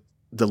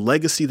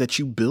legacy that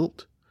you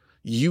built,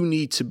 you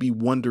need to be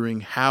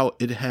wondering how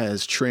it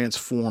has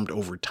transformed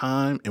over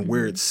time and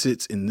where it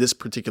sits in this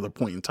particular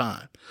point in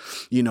time.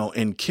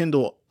 And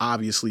Kendall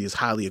obviously is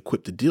highly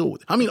equipped to deal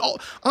with it. I mean,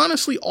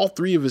 honestly, all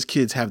 3 of his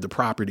kids have the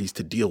properties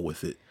to deal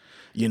with it.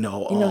 He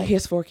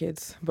has 4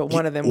 kids, but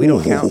one of them we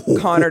don't count.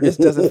 Connor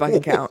just doesn't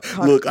fucking count.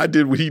 Look, I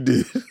did what he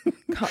did.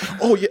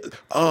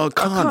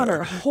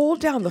 Connor, hold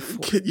down the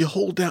fort. Can you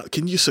hold down?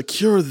 Can you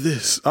secure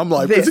this? I'm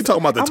like, is he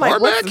talking about the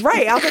tarmac? Like,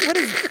 right. I was like, what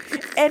is?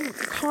 And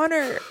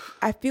Connor,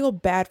 I feel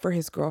bad for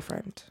his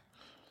girlfriend.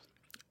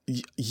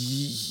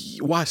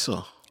 Why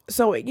so?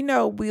 So,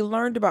 we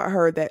learned about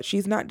her that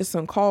she's not just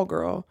some call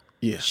girl.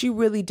 Yeah. She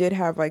really did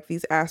have like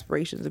these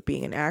aspirations of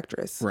being an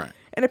actress. Right.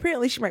 And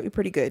apparently she might be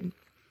pretty good.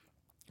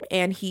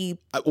 And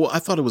I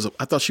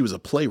thought she was a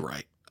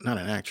playwright, not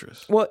an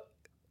actress. Well,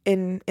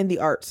 in the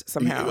arts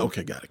somehow. Yeah,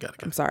 okay, got it.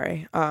 I'm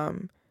sorry.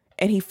 And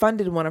he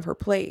funded one of her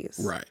plays.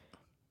 Right.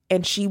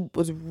 And she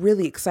was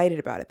really excited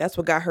about it. That's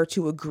what got her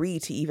to agree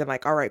to even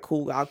like, all right,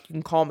 cool. You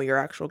can call me your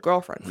actual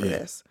girlfriend for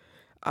this.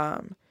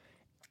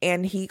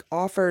 And he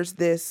offers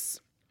this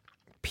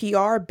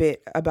PR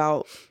bit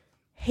about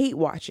hate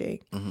watching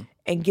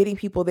and getting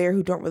people there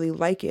who don't really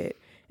like it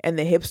and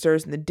the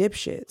hipsters and the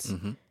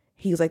dipshits.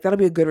 He's like, that'll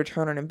be a good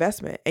return on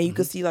investment. And you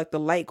could see like the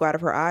light go out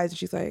of her eyes. And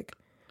she's like,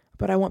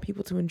 but I want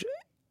people to enjoy.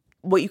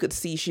 What you could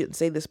see, she didn't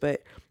say this,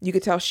 but you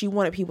could tell she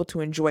wanted people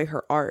to enjoy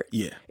her art.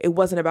 Yeah. It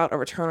wasn't about a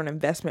return on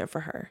investment for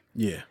her.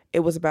 Yeah.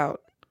 It was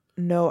about,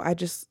 no, I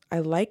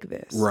like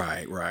this.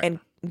 Right. And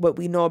what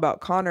we know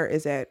about Connor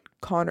is that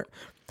Connor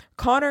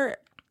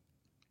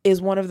is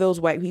one of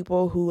those white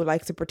people who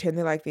like to pretend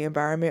they like the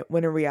environment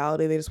when in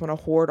reality they just want to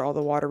hoard all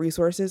the water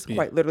resources. Yeah.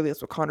 Quite literally,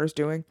 that's what Connor's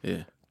doing.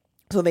 Yeah.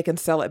 So they can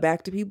sell it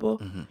back to people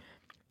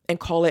and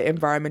call it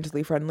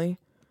environmentally friendly.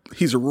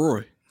 He's a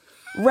Roy.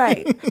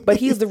 Right. But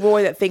he's the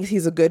Roy that thinks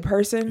he's a good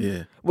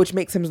person, which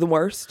makes him the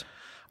worst.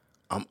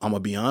 I'm going to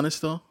be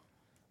honest, though.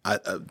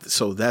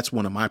 So that's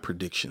one of my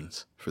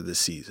predictions for this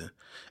season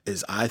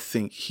is I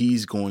think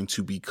he's going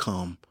to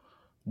become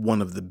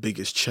one of the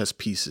biggest chess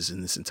pieces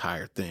in this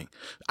entire thing.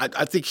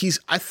 I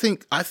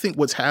think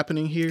what's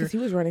happening here. Because he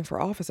was running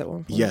for office at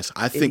one point. Yes,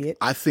 I think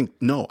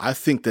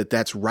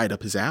that's right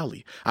up his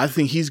alley. I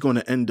think he's going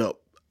to end up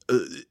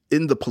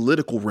in the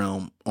political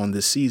realm on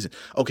this season.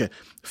 Okay,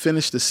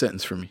 finish the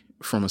sentence for me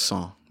from a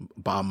song,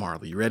 Bob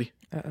Marley. You ready?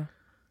 Uh-oh.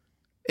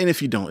 And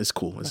if you don't, it's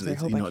cool.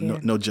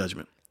 No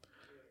judgment.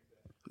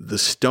 The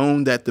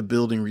stone that the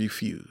building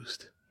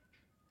refused.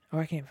 Oh,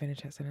 I can't finish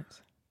that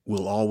sentence.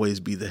 Will always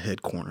be the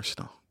head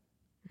cornerstone.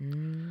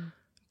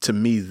 To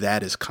me,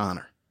 that is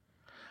Connor.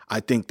 I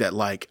think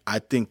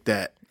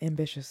that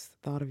ambitious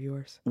thought of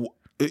yours.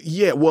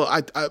 Yeah, well,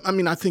 I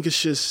mean, I think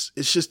it's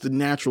just the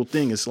natural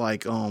thing. It's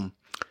like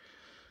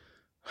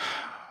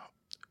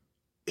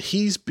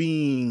he's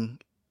being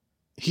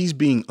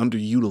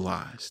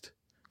underutilized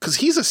because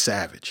he's a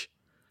savage.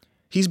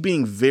 He's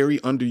being very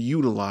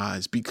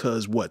underutilized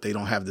because they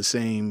don't have the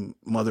same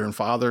mother and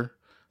father.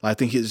 I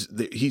think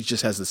he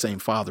just has the same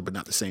father, but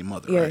not the same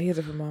mother. Yeah, right? he has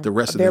a different mom. The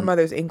rest of their them,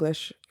 mother's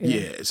English.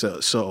 Yeah,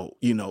 so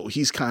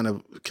he's kind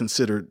of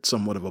considered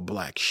somewhat of a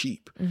black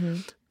sheep,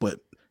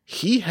 but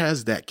he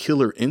has that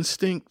killer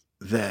instinct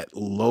that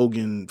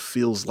Logan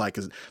feels like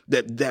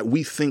that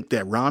we think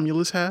that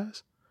Romulus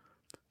has.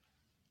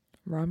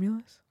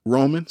 Romulus?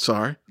 Roman,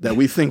 sorry, that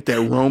we think that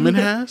Roman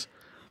has,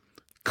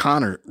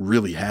 Connor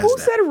really has Who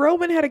that. said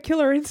Roman had a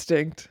killer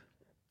instinct?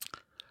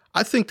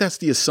 I think that's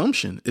the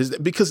assumption, is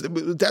that because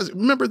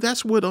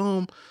that's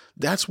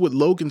what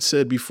Logan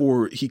said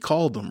before he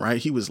called them, right?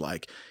 He was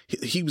like,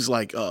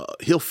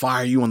 he'll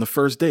fire you on the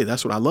first day.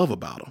 That's what I love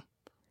about him.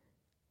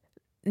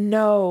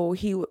 No,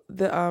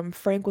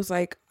 Frank was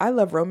like, I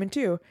love Roman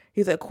too.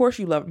 He's like, of course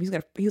you love him.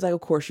 He's like,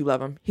 of course you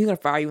love him. He's gonna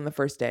fire you on the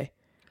first day.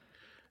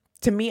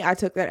 To me, I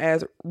took that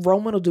as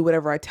Roman will do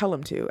whatever I tell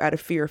him to out of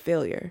fear of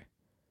failure.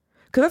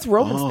 Because that's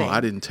Roman's thing. Oh, I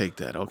didn't take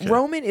that. Okay.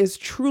 Roman is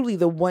truly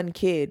the one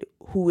kid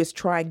who is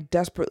trying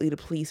desperately to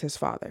please his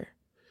father.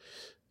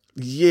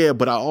 Yeah,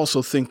 but I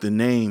also think the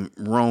name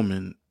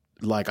Roman,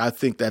 like, I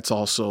think that's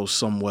also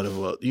somewhat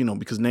of a,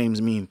 because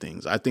names mean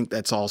things. I think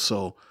that's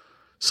also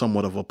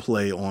somewhat of a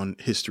play on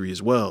history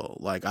as well.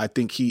 Like, I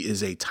think he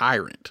is a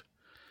tyrant.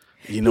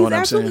 You know what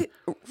I'm saying?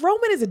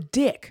 Roman is a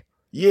dick.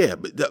 Yeah,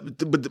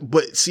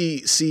 but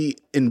see,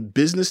 in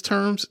business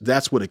terms,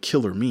 that's what a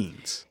killer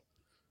means.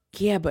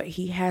 Yeah, but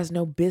he has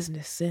no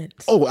business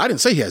sense. Oh, I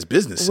didn't say he has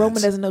business sense.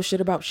 Roman doesn't know shit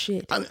about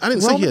shit. I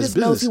didn't say he has business. Roman just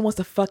knows he wants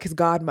to fuck his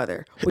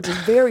godmother, which is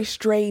very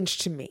strange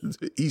to me.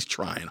 He's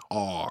trying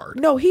hard.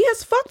 No, he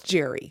has fucked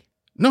Jerry.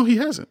 No, he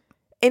hasn't.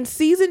 In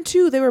season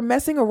 2, they were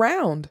messing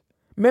around.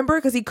 Remember?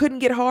 Because he couldn't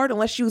get hard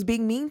unless she was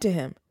being mean to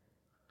him.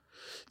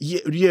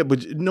 Yeah,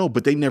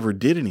 but they never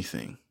did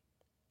anything.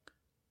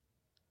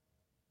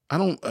 I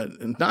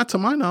don't, not to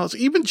my knowledge.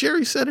 Even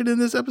Jerry said it in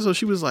this episode.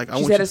 She was like,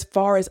 she said, as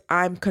far as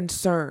I'm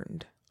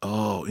concerned.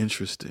 Oh,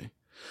 interesting.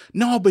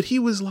 No, but he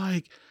was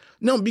like,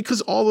 no,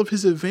 because all of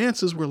his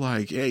advances were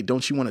like, hey,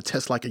 don't you want to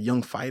test like a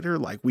young fighter?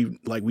 Like we've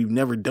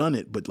never done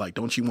it, but like,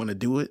 don't you want to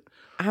do it?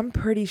 I'm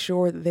pretty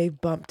sure that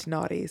they've bumped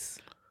naughties.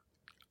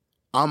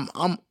 I'm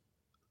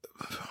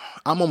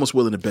almost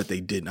willing to bet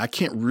they didn't. I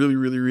can't really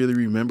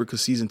remember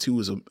because season 2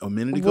 was a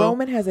minute ago.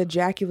 Roman has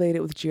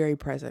ejaculated with Jerry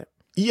present.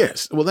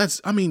 Yes. Well,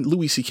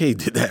 Louis C.K.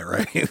 did that,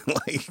 right?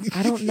 Like,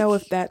 I don't know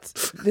if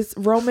this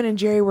Roman and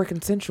Jerry were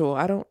consensual.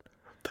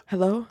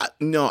 Hello?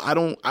 No, I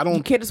don't.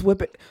 You can't just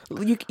whip it.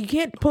 You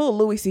can't pull a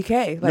Louis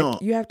C.K. Like, no,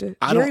 you have to.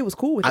 Jerry was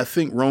cool with it. I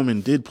think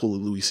Roman did pull a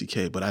Louis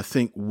C.K., but I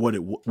think what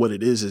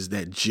it is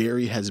that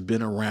Jerry has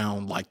been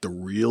around like the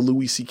real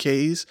Louis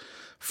C.K.'s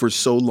for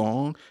so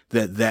long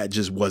that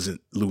just wasn't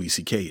Louis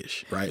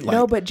C.K.-ish, right? Like,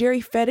 no, but Jerry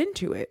fed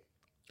into it.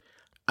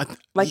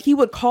 He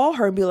would call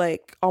her and be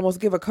like, almost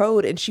give a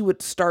code, and she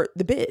would start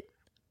the bit.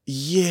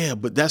 Yeah,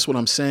 but that's what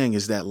I'm saying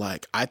is that,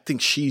 like, I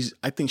think she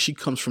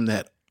comes from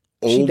that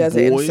old boys. She does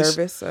it in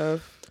service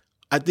of.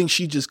 I think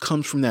she just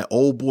comes from that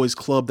old boys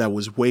club that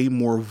was way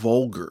more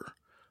vulgar.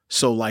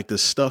 So like the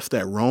stuff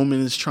that Roman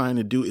is trying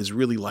to do is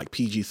really like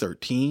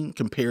PG-13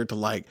 compared to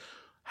like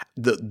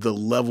the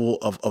level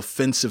of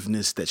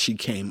offensiveness that she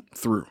came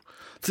through.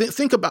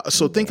 Think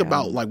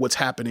about like what's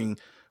happening,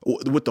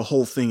 what the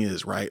whole thing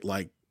is, right?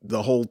 Like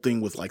the whole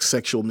thing with like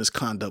sexual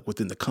misconduct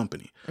within the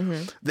company.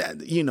 Mm-hmm.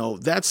 That,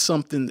 that's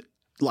something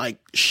like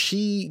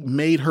she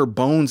made her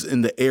bones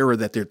in the era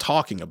that they're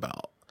talking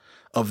about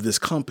of this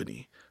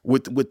company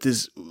with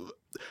this.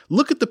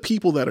 Look at the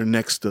people that are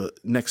next to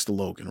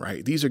Logan,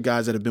 right? These are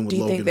guys that have been with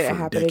Logan for decades. Do you think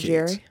that happened to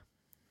Jerry?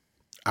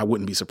 I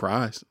wouldn't be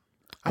surprised.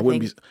 I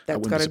think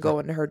that's going to go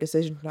into her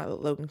decision to not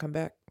let Logan come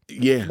back.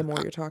 Yeah. The more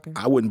you're talking.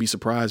 I wouldn't be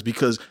surprised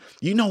because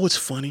you know what's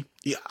funny?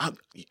 Yeah,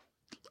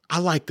 I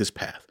like this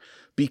path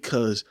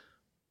because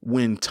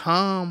when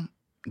Tom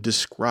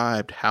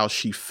described how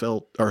she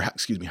felt, or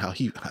excuse me,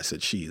 I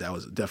said she, that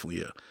was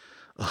definitely a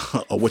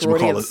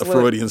whatchamacallit, a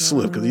Freudian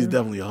slip because he's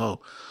definitely a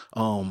hoe.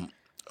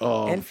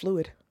 And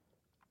fluid.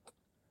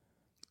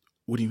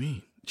 What do you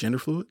mean? Gender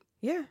fluid?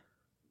 Yeah.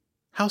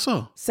 How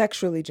so?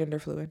 Sexually gender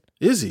fluid.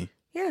 Is he?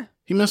 Yeah.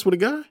 He messed with a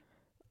guy?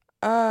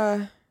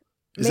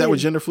 Is that what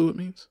gender fluid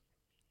means?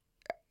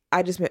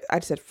 I just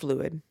said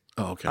fluid.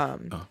 Oh, okay.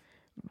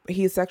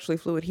 He's sexually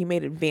fluid. He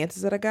made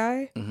advances at a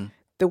guy. Mm-hmm.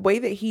 The way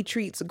that he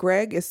treats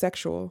Greg is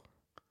sexual.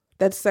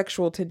 That's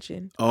sexual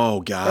tension.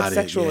 Oh, got it.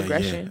 Sexual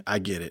aggression. Yeah. I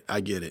get it.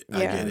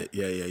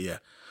 Yeah.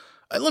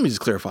 Let me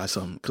just clarify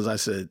something because I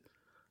said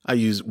I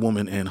use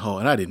woman and hoe,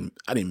 and I didn't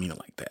mean it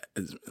like that.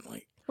 It's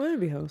like women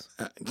be hoes.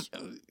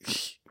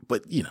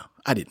 But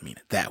I didn't mean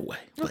it that way.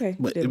 Okay.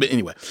 But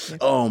anyway,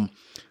 yeah.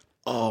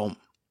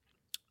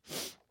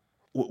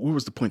 What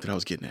was the point that I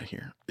was getting at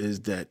here?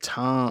 Is that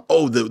Tom?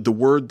 Oh, the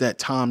word that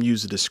Tom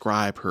used to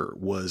describe her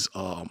was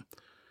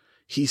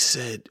he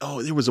said,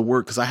 there was a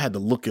word because I had to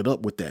look it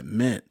up what that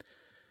meant.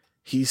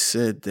 He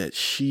said that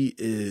she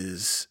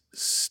is.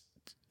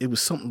 It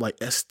was something like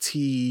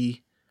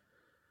ST.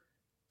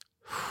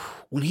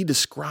 When he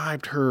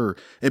described her,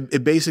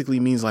 it basically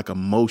means like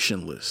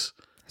emotionless.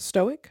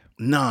 Stoic?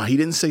 Nah, he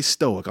didn't say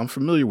stoic. I'm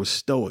familiar with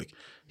stoic.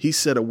 He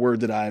said a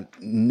word that I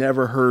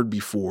never heard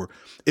before.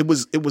 It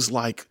was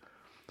like,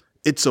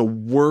 it's a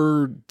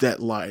word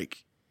that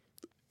like,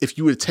 if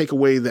you would take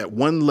away that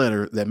one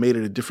letter that made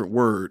it a different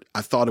word,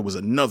 I thought it was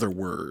another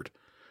word.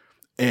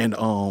 And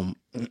I'm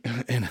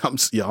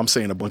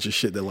saying a bunch of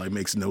shit that like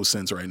makes no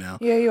sense right now.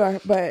 Yeah, you are.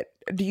 But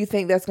do you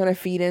think that's going to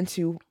feed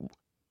into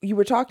you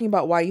were talking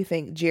about why you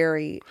think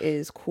Jerry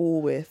is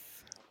cool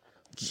with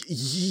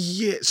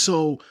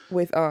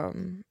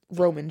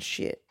Roman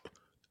shit.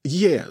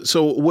 Yeah.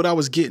 So what I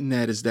was getting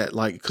at is that,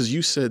 like, because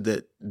you said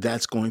that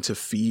that's going to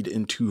feed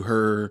into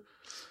her,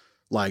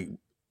 like,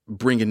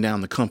 bringing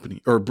down the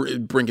company or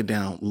bringing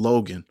down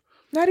Logan.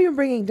 Not even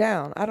bringing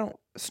down.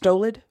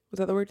 Stolid. Was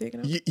that the word taken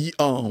out?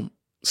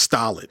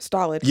 Stolid.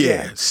 Stolid.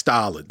 Yeah,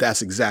 stolid.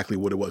 That's exactly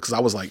what it was. Because I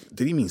was like,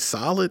 did he mean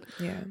solid?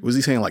 Yeah. Was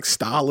he saying like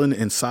Stalin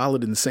and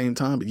solid in the same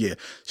time? But yeah,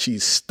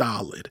 she's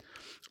stolid.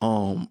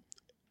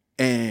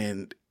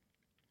 And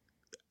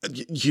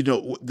you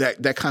know,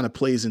 that kind of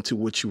plays into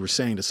what you were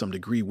saying to some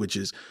degree, which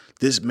is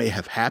this may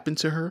have happened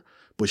to her,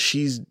 but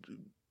she's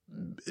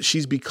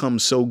become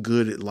so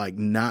good at like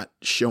not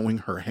showing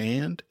her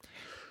hand.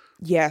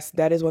 Yes,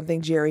 that is one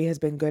thing Jerry has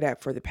been good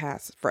at for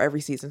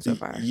every season so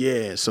far.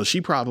 Yeah, so she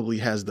probably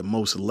has the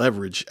most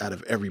leverage out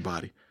of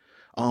everybody.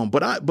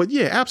 But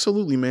yeah,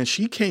 absolutely, man.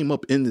 She came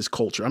up in this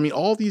culture. I mean,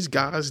 all these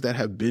guys that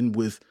have been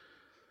with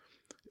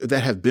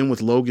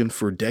Logan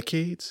for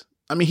decades.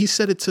 I mean, he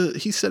said it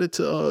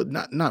to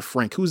not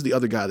Frank. Who's the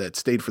other guy that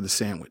stayed for the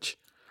sandwich?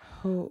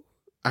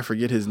 I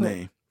forget his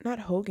name. Not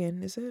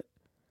Hogan, is it?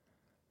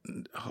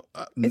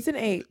 It's an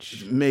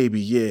H. Maybe,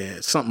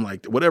 yeah. Something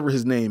like that. Whatever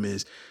his name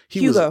is.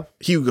 Hugo.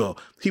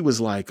 He was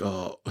like,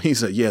 he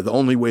said, yeah, the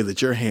only way that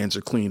your hands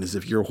are clean is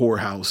if your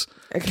whorehouse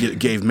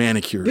gave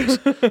manicures.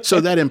 So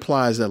that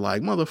implies that,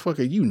 like,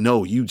 motherfucker,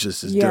 you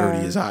just as dirty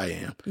as I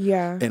am.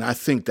 Yeah. And I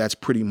think that's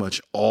pretty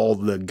much all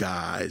the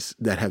guys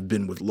that have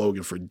been with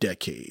Logan for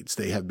decades.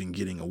 They have been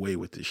getting away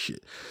with this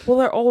shit. Well,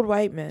 they're old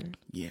white men.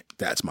 Yeah,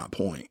 that's my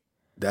point.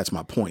 That's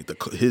my point.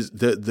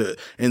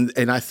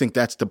 And I think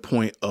that's the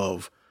point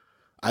of.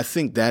 I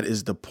think that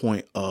is the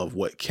point of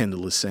what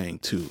Kendall is saying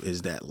too,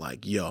 is that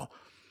like, yo,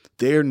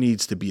 there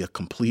needs to be a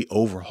complete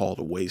overhaul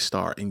to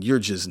Waystar, and you're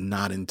just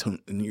not in tune.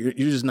 You're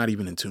just not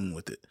even in tune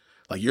with it.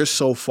 Like you're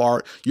so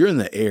far, you're in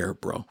the air,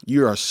 bro.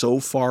 You are so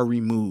far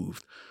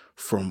removed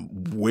from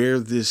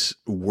where this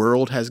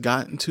world has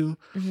gotten to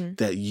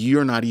that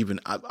you're not even.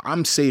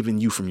 I'm saving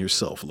you from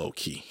yourself, low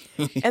key.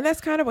 And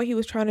that's kind of what he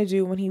was trying to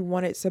do when he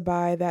wanted to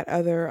buy that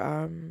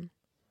other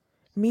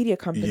media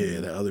company.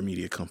 Yeah, that other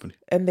media company,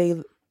 and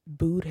they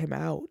booed him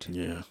out.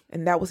 Yeah.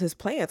 And that was his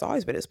plan. It's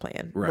always been his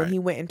plan. Right. When he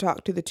went and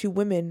talked to the two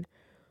women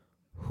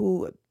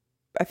who,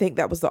 I think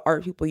that was the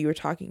art people you were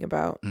talking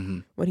about,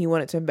 when he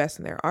wanted to invest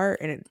in their art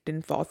and it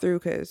didn't fall through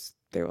because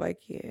they were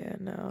like,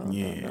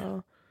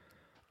 no.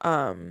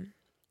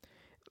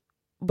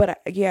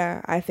 But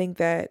yeah, I think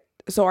that,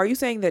 so are you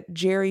saying that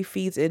Jerry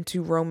feeds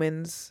into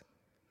Roman's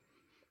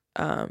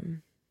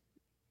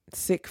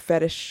sick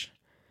fetish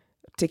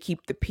to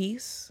keep the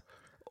peace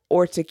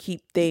or to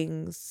keep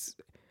things...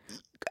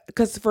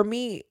 Because for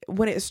me,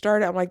 when it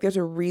started, I'm like, there's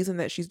a reason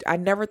that I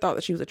never thought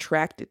that she was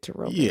attracted to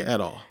Roman. Yeah,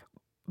 at all.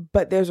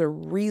 But there's a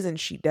reason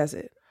she does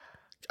it.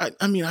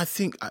 I mean, I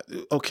think,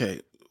 okay,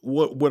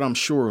 what I'm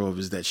sure of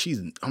is that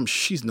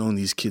she's known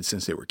these kids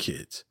since they were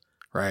kids,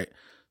 right?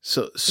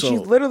 So she's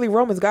literally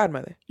Roman's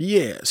godmother.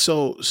 Yeah.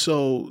 So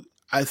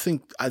I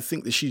think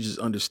that she just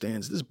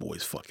understands this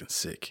boy's fucking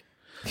sick.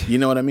 You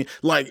know what I mean?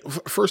 Like,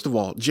 first of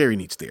all, Jerry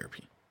needs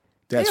therapy.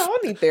 They all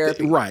need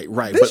therapy.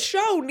 Right. This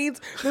show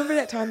needs... Remember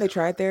that time they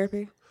tried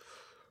therapy?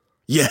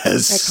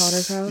 Yes. At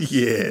Connor's house?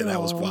 Yeah,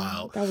 that was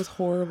wild. That was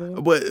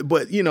horrible.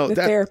 But you know... The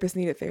therapist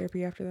needed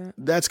therapy after that.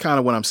 That's kind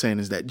of what I'm saying,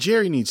 is that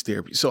Jerry needs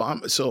therapy.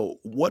 So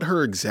what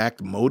her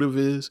exact motive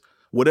is,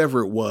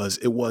 whatever it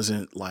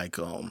wasn't like...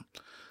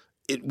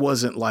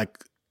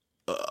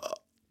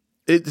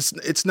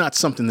 It's not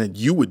something that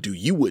you would do.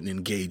 You wouldn't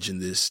engage in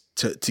this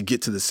to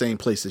get to the same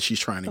place that she's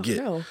trying to get.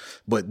 No.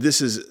 But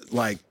this is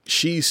like,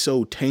 she's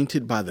so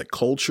tainted by the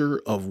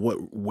culture of what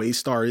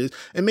Waystar is,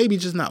 and maybe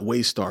just not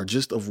Waystar,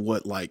 just of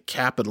what like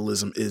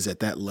capitalism is at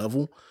that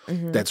level,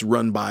 that's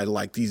run by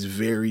like these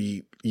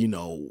very,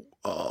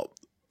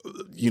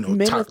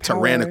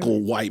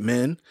 tyrannical white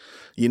men.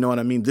 You know what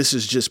I mean? This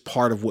is just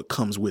part of what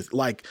comes with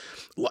when,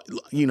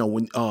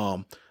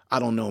 I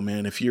don't know,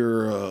 man, if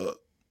you're,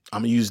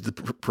 I'm going to use the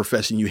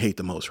profession you hate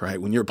the most,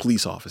 right? When you're a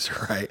police officer,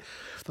 right?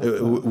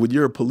 When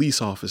you're a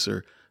police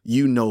officer,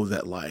 you know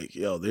that like,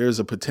 there's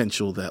a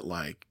potential that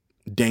like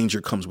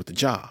danger comes with the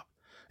job.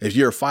 If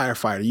you're a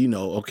firefighter, you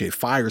know, okay,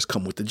 fires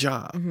come with the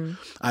job.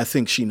 I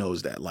think she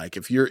knows that. Like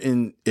if you're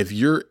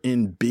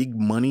in big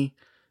money,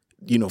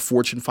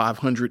 Fortune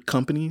 500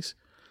 companies,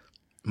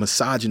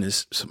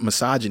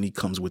 misogyny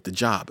comes with the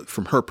job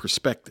from her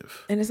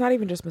perspective. And it's not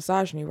even just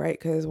misogyny, right?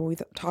 Because when we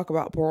talk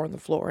about Bore on the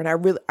Floor, and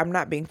I'm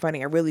not being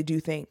funny, I really do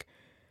think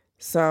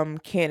some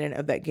canon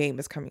of that game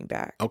is coming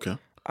back. Okay.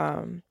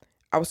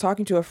 I was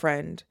talking to a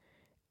friend,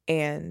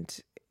 and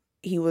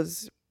we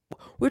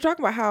were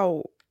talking about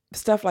how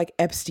stuff like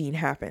Epstein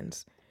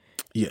happens.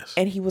 Yes.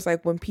 And he was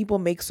like, when people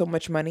make so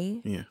much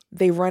money,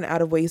 they run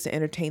out of ways to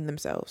entertain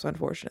themselves,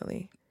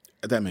 unfortunately.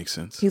 That makes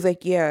sense. He's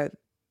like, yeah,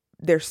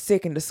 they're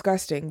sick and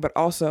disgusting, but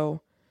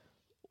also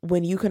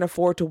when you can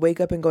afford to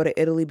wake up and go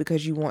to Italy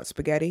because you want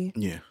spaghetti,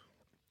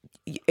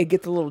 it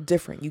gets a little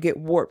different. You get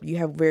warped. You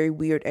have very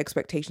weird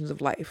expectations of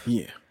life.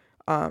 Yeah.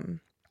 And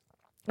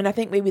I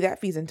think maybe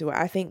that feeds into it.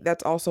 I think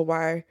that's also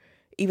why,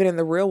 even in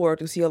the real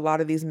world, you see a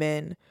lot of these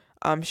men.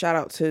 Shout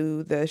out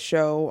to the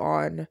show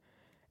on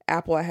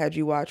Apple I had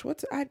you watch.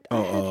 I had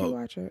you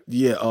watch it.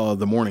 Yeah,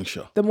 The Morning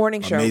Show. The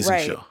Morning Show, Amazing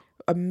right. show.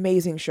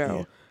 Amazing show.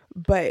 Yeah.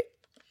 But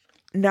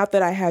not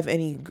that I have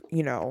any,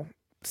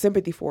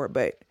 sympathy for it,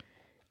 but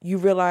you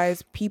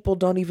realize people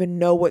don't even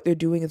know what they're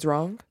doing is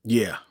wrong.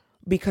 Yeah.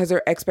 Because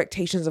their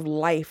expectations of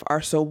life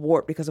are so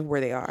warped because of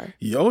where they are.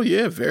 Oh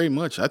yeah, very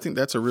much. I think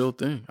that's a real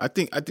thing. I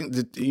think that,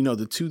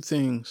 the two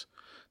things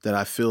that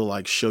I feel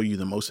like show you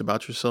the most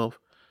about yourself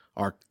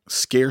are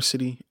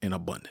scarcity and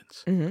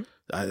abundance. Mm-hmm.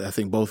 I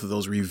think both of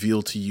those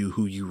reveal to you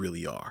who you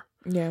really are.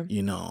 Yeah.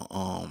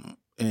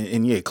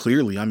 And yeah,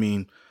 clearly, I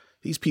mean,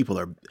 these people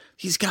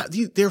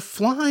they're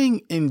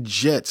flying in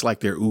jets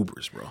like they're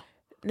Ubers, bro.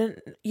 No,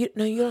 you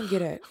don't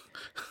get it.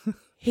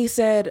 He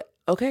said,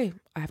 okay,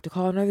 I have to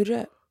call another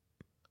jet.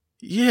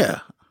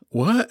 Yeah.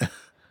 What?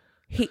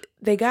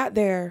 They got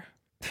there.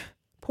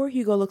 Poor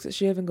Hugo looks at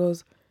Shiv and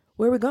goes,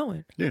 where are we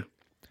going? Yeah.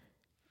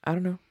 I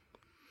don't know.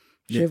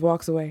 Shiv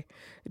walks away.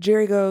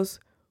 Jerry goes,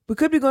 we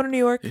could be going to New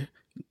York. Yeah.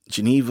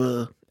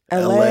 Geneva,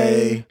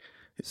 LA,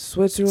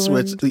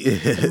 Switzerland,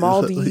 yeah.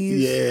 Maldives.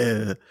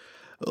 Yeah.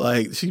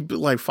 Like she's been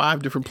like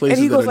 5 different places.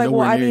 And he goes that are like,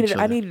 well, I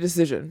nowhere need a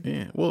decision.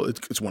 Yeah. Well,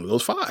 it's one of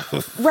those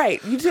 5.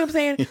 Right. You see what I'm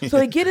saying? So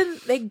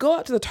they go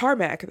out to the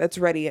tarmac that's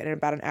ready in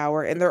about an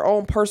hour in their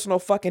own personal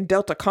fucking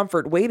Delta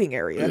Comfort waiting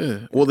area.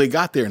 Yeah. Well, they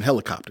got there in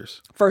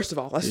helicopters. First of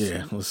all, let's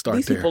start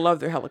these there. People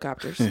love their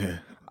helicopters. Yeah.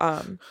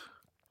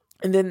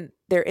 And then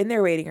they're in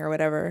their waiting or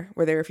whatever,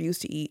 where they refuse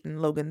to eat, and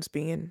Logan's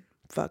being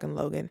fucking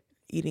Logan,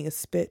 eating a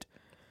spit.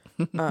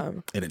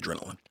 And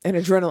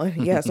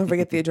adrenaline. Yes, don't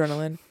forget the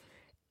adrenaline.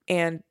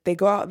 And they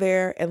go out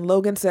there, and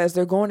Logan says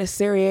they're going to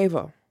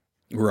Sarajevo.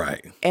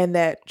 Right. And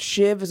that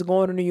Shiv is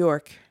going to New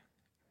York.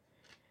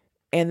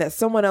 And that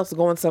someone else is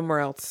going somewhere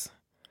else.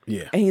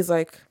 Yeah. And he's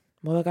like,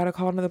 well, I got to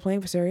call another plane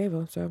for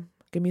Sarajevo, so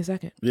give me a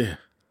second. Yeah.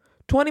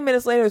 20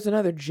 minutes later, it's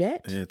another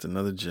jet. Yeah, it's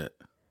another jet.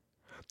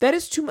 That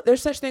is too much.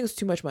 There's such thing as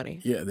too much money.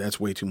 Yeah, that's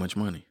way too much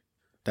money.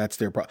 That's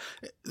their problem.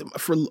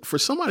 For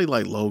somebody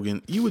like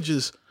Logan, you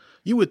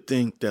would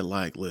think that,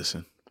 like,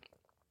 listen,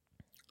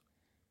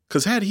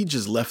 because had he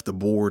just left the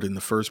board in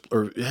the first,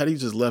 or had he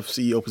just left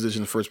CEO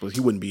position in the first place,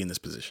 he wouldn't be in this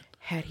position.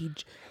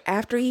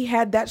 After he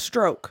had that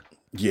stroke,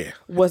 yeah,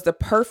 was the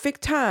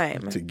perfect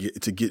time to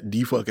get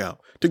the fuck out,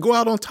 to go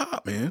out on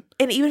top, man.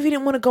 And even if he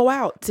didn't want to go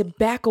out, to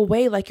back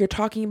away like you're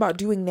talking about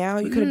doing now,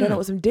 you could have done it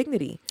with some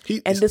dignity,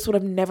 and this would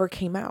have never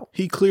came out.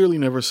 He clearly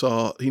never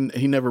saw.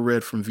 He never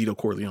read from Vito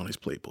Corleone's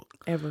playbook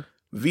ever.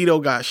 Vito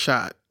got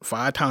shot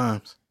 5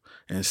 times.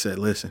 And said,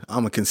 "Listen,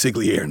 I'm a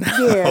consigliere now.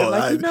 Yeah,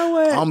 like, you know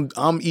what?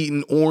 I'm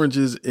eating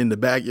oranges in the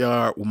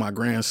backyard with my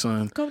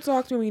grandson. Come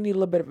talk to me when you need a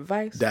little bit of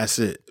advice. That's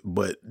it.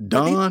 But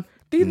Don,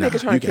 these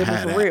niggas trying to kill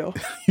me for real.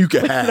 You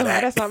can have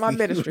that. That's not my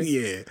ministry.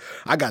 Yeah,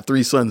 I got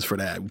 3 sons for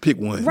that. Pick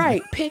one.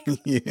 Right. Pick one.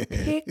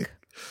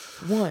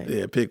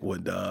 Yeah, pick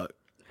one, dog.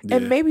 Yeah.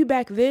 And maybe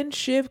back then,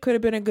 Shiv could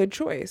have been a good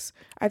choice.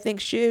 I think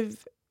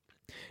Shiv,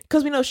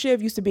 because we know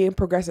Shiv used to be in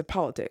progressive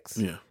politics.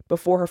 Yeah.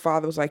 Before her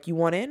father was like, you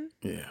want in?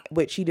 Yeah.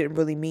 Which he didn't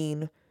really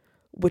mean,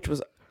 which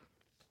was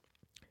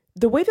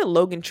the way that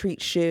Logan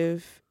treats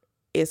Shiv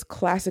is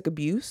classic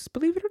abuse,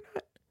 believe it or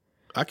not.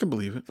 I can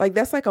believe it. Like,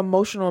 that's like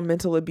emotional and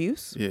mental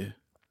abuse. Yeah.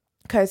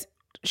 Because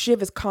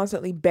Shiv is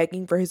constantly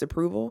begging for his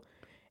approval,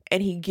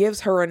 and he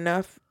gives her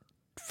enough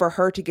for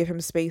her to give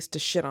him space to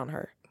shit on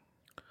her.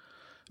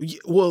 Yeah,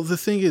 well, the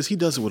thing is, he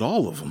does it with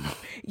all of them.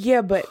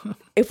 Yeah, but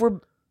if we're...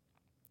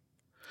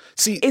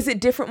 See, is it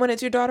different when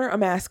it's your daughter?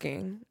 I'm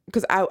asking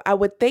because I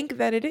would think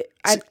that it is.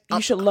 You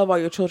should love all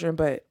your children,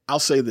 but I'll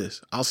say this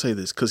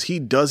because he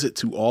does it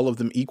to all of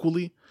them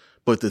equally.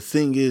 But the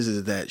thing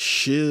is that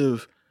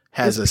Shiv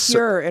has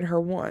pure in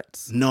her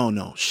wants.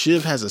 No,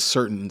 Shiv has a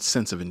certain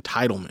sense of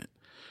entitlement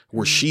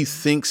where she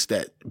thinks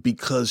that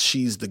because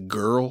she's the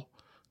girl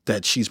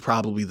that she's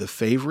probably the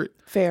favorite.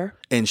 Fair.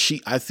 And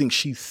I think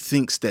she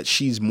thinks that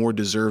she's more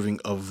deserving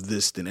of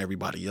this than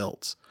everybody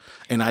else.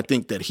 And I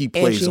think that he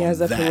plays on that. And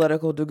she has a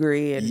political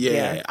degree. And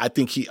yeah. I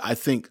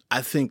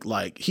think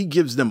like he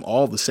gives them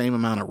all the same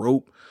amount of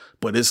rope,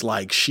 but it's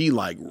like she's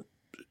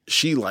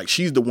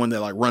the one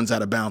that like runs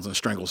out of bounds and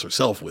strangles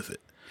herself with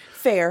it.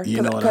 Fair.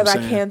 You know what I'm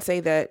saying? I can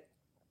say that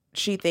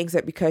she thinks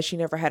that because she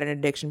never had an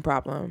addiction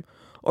problem,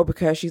 or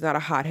because she's not a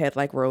hothead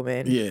like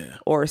Roman,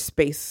 or a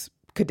space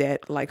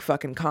cadet like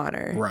fucking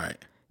Connor, right?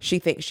 She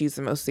thinks she's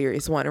the most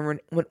serious one, and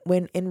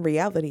when in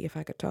reality, if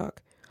I could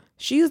talk,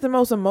 she is the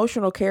most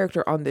emotional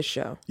character on this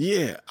show.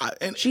 Yeah,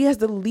 and she has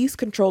the least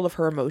control of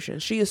her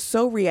emotions. She is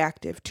so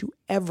reactive to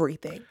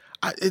everything.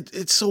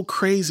 It's so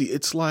crazy.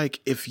 It's like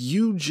if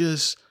you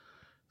just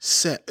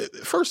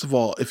first of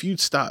all, if you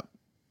stop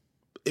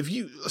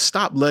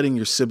letting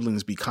your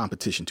siblings be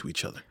competition to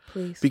each other.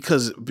 Please.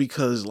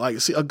 Because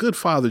like, see, a good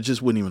father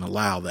just wouldn't even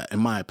allow that, in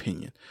my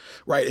opinion.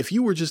 Right? If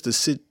you were just to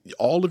sit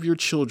all of your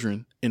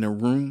children in a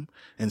room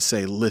and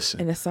say,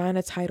 listen. And assign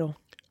a title.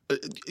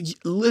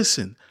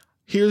 Listen,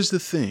 here's the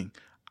thing.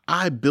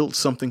 I built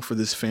something for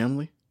this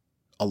family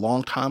a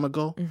long time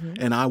ago,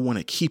 and I want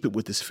to keep it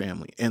with this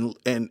family. And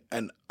I'm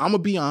gonna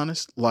be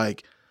honest,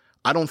 like,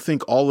 I don't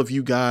think all of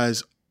you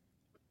guys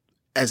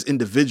as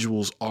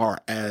individuals are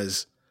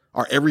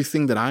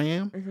everything that I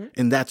am,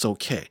 and that's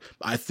okay.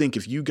 I think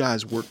if you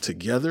guys work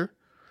together,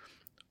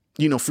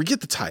 you know,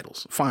 forget the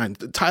titles. Fine,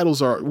 the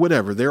titles are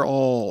whatever. They're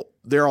all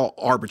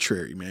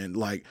arbitrary, man.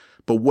 Like,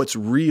 but what's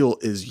real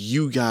is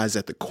you guys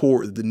at the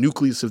core, the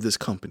nucleus of this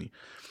company.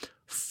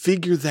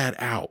 Figure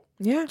that out.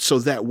 Yeah. So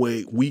that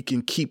way we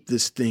can keep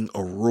this thing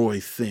a Roy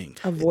thing.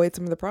 Avoid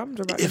some of the problems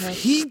we're about to have. If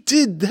he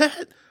did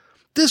that,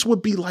 this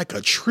would be like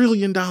 $1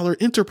 trillion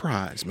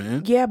enterprise,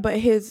 man. Yeah, but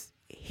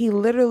he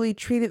literally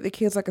treated the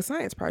kids like a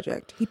science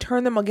project. He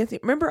turned them against him.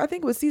 Remember, I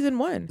think it was season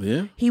 1.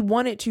 Yeah. He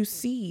wanted to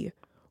see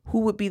who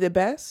would be the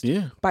best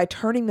by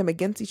turning them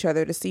against each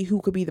other to see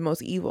who could be the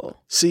most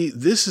evil. See,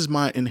 this is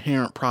my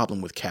inherent problem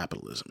with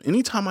capitalism.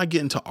 Anytime I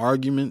get into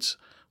arguments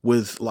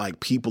with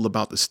like people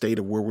about the state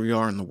of where we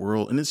are in the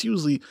world, and it's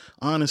usually,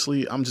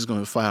 honestly, I'm just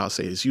going to flat out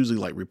say it's usually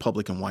like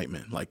Republican white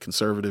men, like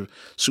conservative,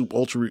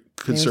 ultra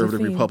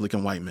conservative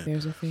Republican white men.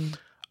 There's a theme.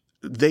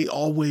 They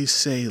always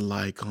say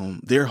like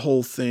their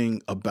whole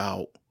thing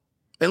about,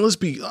 and let's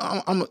be,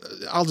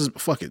 I'll just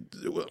fuck it.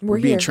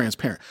 We're being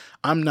transparent.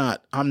 I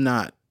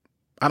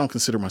don't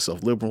consider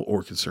myself liberal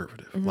or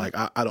conservative. Like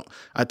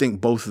I think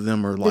both of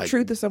them are like, the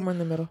truth is somewhere in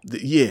the middle.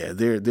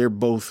 They're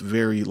both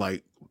very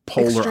like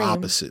polar extreme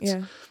opposites.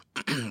 Yeah.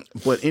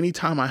 But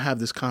anytime I have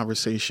this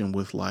conversation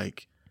with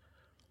like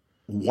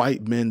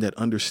white men that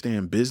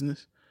understand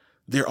business,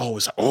 they're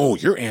always like, oh,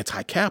 you're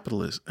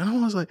anti-capitalist. And I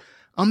was like,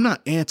 I'm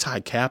not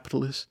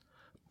anti-capitalist.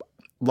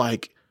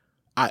 Like,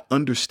 I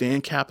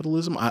understand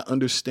capitalism. I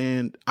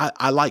understand,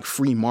 I like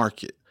free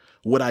market.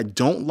 What I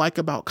don't like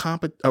about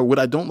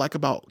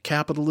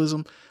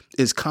capitalism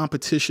is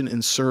competition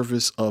in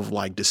service of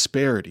like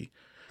disparity.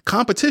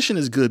 Competition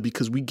is good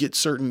because we get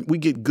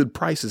good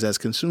prices as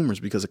consumers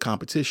because of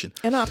competition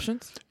and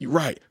options.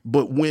 Right.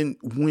 But when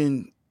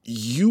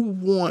you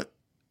want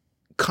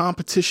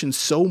competition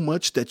so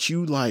much that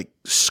you like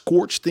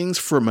scorch things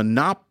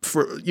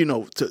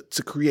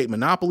to create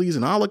monopolies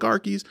and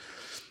oligarchies,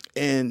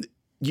 and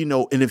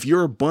and if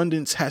your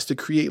abundance has to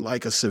create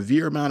like a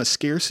severe amount of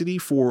scarcity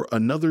for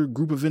another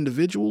group of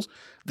individuals,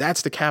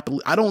 that's the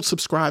capital. I don't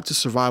subscribe to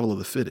survival of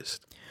the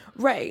fittest.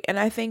 Right. And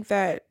I think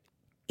that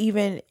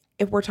even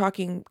if we're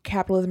talking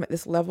capitalism at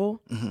this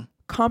level,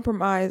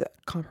 competition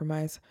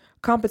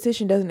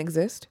doesn't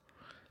exist.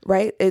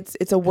 Right.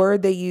 It's a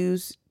word they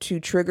use to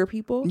trigger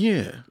people.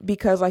 Yeah.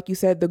 Because like you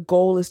said, the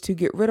goal is to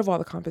get rid of all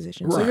the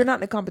competition. Right. So you're not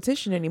in the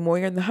competition anymore.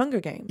 You're in the Hunger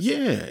Games.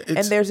 Yeah.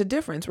 And there's a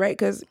difference, right?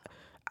 Because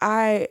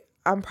I'm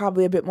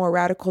probably a bit more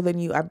radical than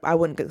you. I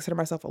wouldn't consider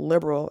myself a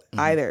liberal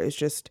either. It's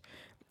just,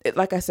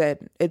 like I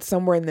said, it's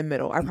somewhere in the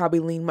middle. I probably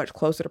lean much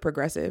closer to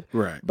progressive.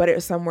 Right. But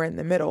it's somewhere in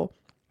the middle.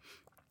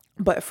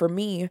 But for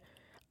me,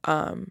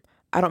 I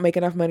don't make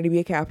enough money to be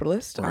a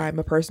capitalist. Right. I'm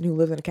a person who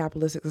lives in a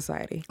capitalistic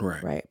society.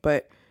 Right. Right.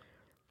 But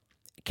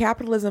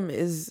capitalism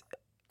is,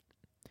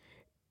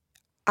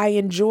 I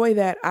enjoy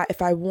that.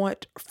 If I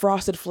want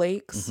Frosted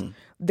Flakes,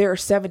 there are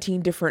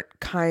 17 different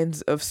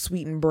kinds of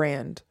sweetened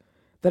brand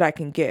that I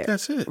can get.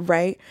 That's it.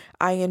 Right.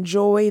 I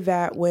enjoy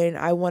that when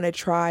I want to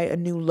try a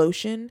new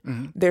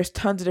lotion, there's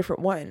tons of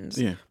different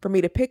ones for me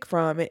to pick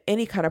from at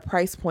any kind of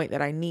price point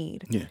that I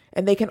need. Yeah.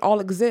 And they can all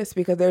exist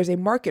because there's a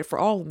market for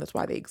all of them. That's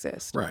why they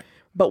exist. Right.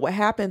 But what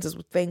happens is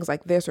with things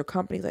like this or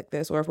companies like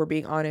this, or if we're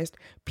being honest,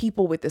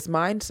 people with this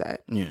mindset,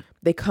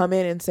 they come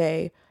in and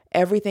say,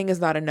 everything is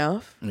not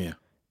enough. Yeah.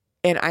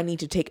 And I need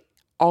to take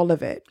all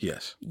of it.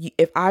 Yes.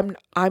 If I'm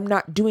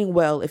not doing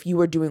well, if you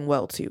are doing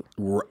well too.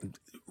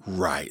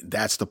 Right.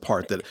 That's the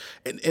part that,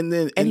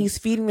 and he's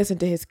feeding this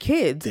into his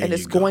kids, and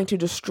it's going to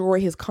destroy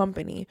his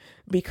company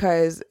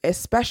because,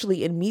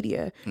 especially in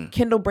media,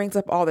 Kendall brings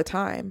up all the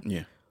time.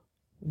 Yeah.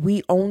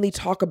 We only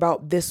talk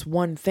about this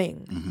one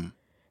thing.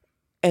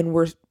 And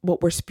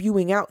what we're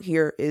spewing out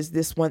here is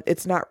this one.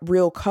 It's not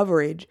real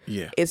coverage.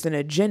 Yeah. It's an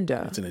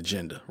agenda. It's an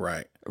agenda.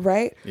 Right.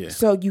 Right. Yeah.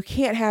 So you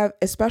can't have,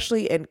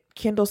 especially, and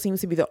Kendall seems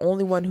to be the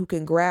only one who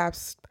can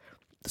grasp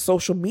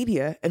social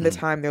media in the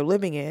time they're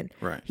living in.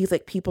 Right. He's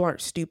like, people aren't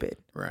stupid.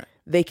 Right.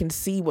 They can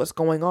see what's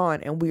going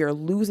on, and we are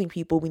losing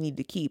people we need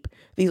to keep.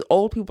 These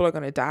old people are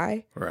going to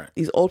die. Right.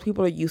 These old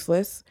people are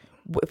useless.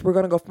 If we're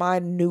going to go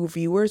find new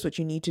viewers, which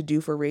you need to do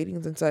for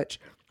ratings and such,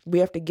 we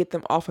have to get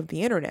them off of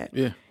the internet.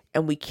 Yeah.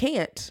 And we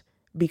can't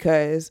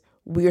because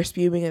we are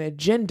spewing an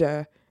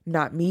agenda,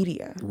 not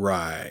media.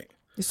 Right.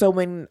 So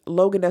when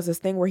Logan does this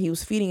thing where he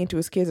was feeding into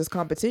his kids as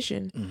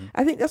competition,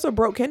 I think that's what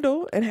broke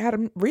Kendall and had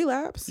him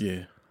relapse.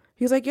 Yeah.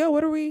 He was like, yo,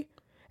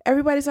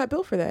 everybody's not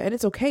built for that. And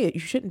it's okay. You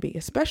shouldn't be,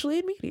 especially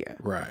in media.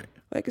 Right.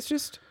 Like, it's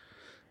just.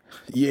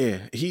 Yeah.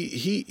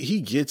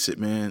 He gets it,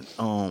 man.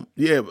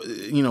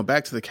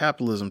 Back to the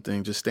capitalism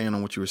thing, just staying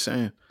on what you were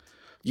saying.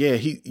 Yeah.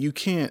 You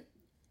can't,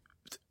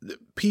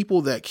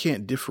 people that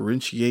can't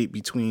differentiate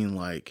between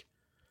like,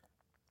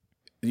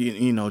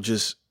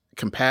 just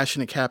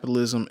compassionate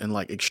capitalism and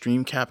like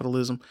extreme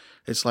capitalism.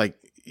 It's like,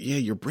 yeah,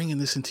 you're bringing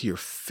this into your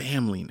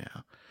family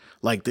now.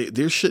 Like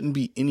there shouldn't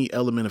be any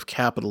element of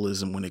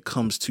capitalism when it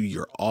comes to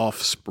your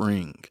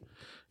offspring.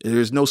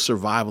 There's no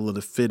survival of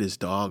the fittest,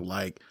 dog.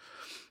 Like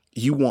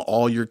you want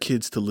all your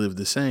kids to live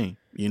the same,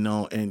 you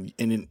know, and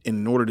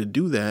in order to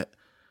do that,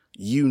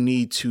 you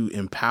need to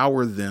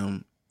empower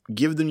them,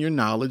 give them your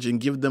knowledge, and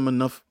give them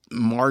enough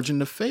margin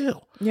to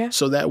fail. Yeah.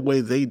 So that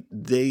way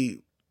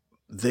they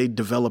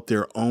develop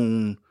their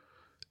own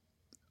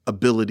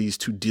abilities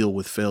to deal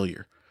with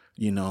failure,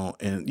 you know.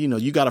 And you know,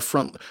 you got a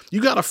front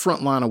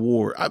line of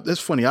war. That's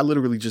funny. I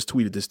literally just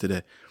tweeted this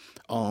today.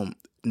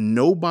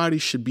 Nobody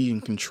should be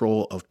in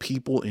control of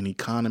people and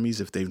economies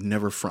if they've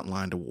never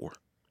frontlined a war.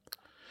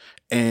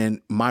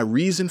 And my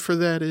reason for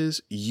that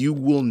is you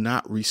will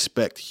not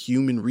respect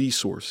human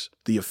resource,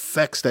 the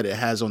effects that it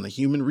has on the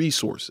human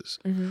resources,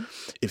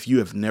 if you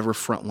have never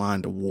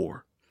frontlined a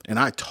war. And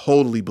I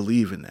totally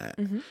believe in that.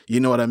 You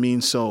know what I mean?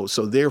 So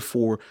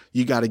therefore,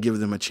 you got to give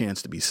them a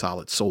chance to be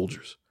solid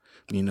soldiers.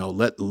 You know,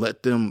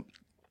 let them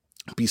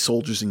be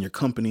soldiers in your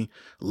company.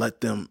 Let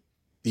them,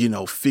 you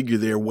know, figure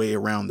their way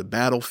around the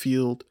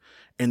battlefield.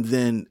 And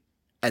then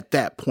at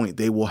that point,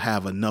 they will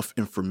have enough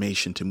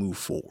information to move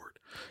forward.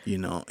 You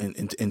know,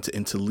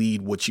 and to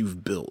lead what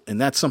you've built. And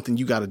that's something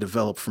you got to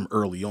develop from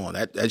early on.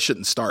 That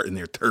shouldn't start in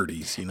their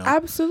 30s, you know?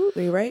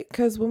 Absolutely, right?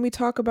 Because when we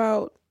talk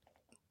about,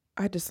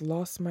 I just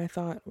lost my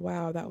thought.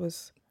 Wow,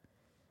 that's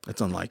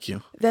unlike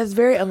you. That's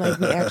very unlike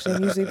me, actually.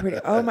 I'm usually pretty,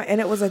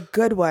 and it was a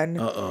good one.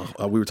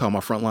 We were talking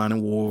about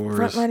frontlining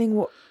wars.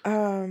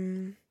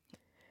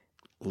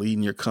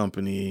 Leading your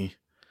company.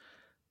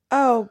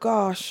 Oh,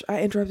 gosh.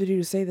 I interrupted you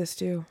to say this,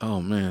 too. Oh,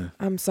 man.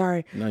 I'm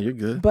sorry. No, you're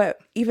good. But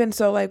even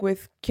so, like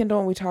with Kendall,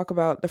 when we talk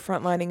about the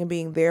frontlining and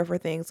being there for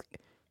things,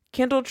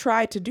 Kendall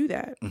tried to do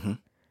that.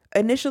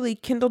 Initially,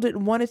 Kendall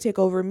didn't want to take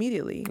over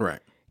immediately. Right.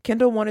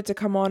 Kendall wanted to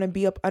come on and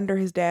be up under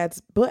his dad's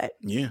butt.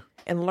 Yeah.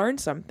 And learn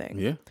something.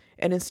 Yeah.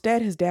 And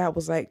instead, his dad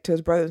was like to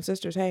his brothers and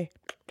sisters, hey,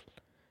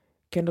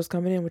 Kendall's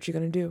coming in. What you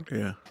going to do?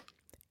 Yeah.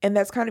 And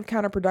that's kind of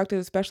counterproductive,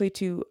 especially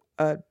to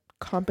a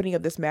company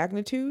of this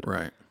magnitude.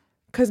 Right.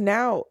 Because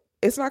now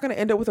it's not going to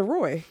end up with a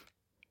Roy.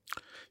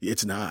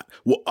 It's not.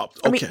 Well, okay.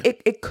 I mean,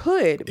 it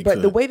could,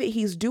 but the way that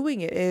he's doing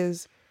it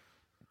is,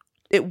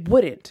 it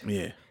wouldn't.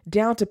 Yeah.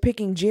 Down to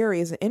picking Jerry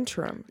as an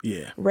interim.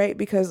 Yeah. Right?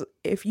 Because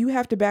if you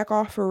have to back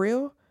off for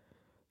real,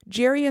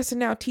 Jerry has to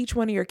now teach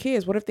one of your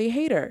kids. What if they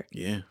hate her?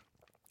 Yeah.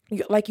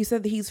 Like you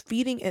said, that he's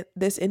feeding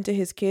this into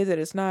his kids, that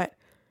it's not.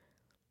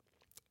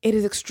 It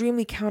is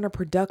extremely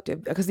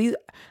counterproductive because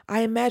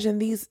I imagine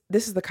this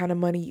is the kind of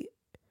money.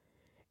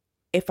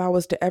 If I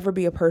was to ever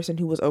be a person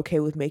who was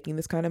okay with making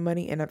this kind of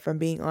money, and if I'm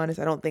being honest,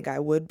 I don't think I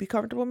would be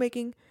comfortable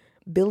making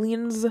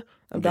billions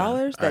of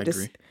dollars. I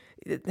agree.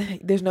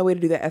 There's no way to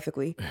do that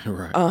ethically.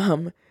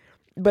 Right.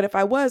 But if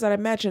I was, I'd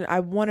imagine I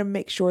want to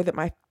make sure that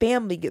my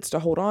family gets to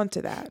hold on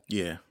to that.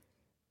 Yeah.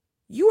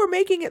 You are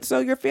making it so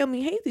your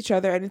family hates each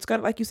other, and it's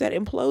gonna, like you said,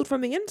 implode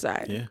from the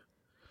inside. Yeah.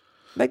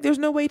 Like there's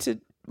no way to.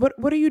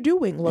 What are you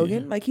doing,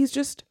 Logan? Yeah. Like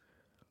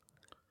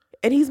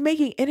and he's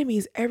making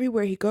enemies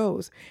everywhere he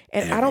goes.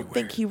 And I don't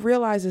think he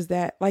realizes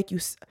that,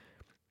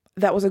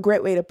 that was a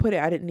great way to put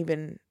it. I didn't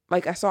even,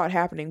 I saw it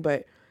happening,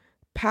 but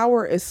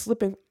power is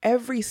slipping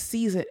every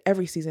scene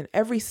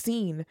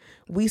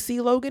we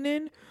see Logan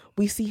in,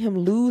 we see him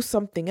lose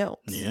something else.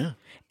 Yeah.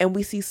 And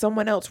we see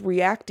someone else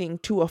reacting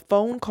to a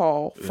phone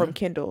call from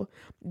Kendall,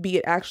 be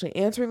it actually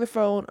answering the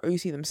phone, or you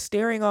see them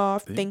staring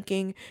off,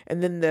 thinking,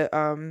 and then they're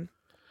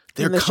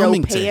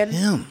coming to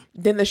him.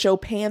 Then the show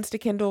pans to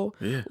Kendall.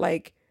 Yeah.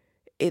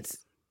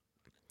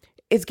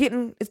 It's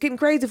getting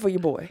crazy for your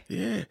boy.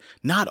 Yeah.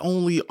 Not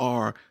only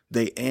are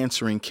they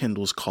answering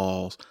Kendall's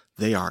calls,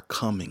 they are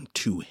coming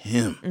to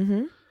him.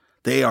 Mm-hmm.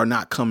 They are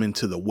not coming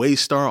to the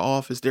Waystar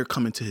office. They're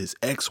coming to his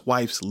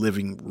ex-wife's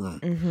living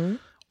room. Mm-hmm.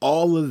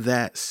 All of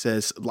that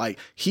says,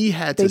 he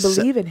had to. They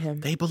believe in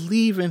him. They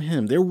believe in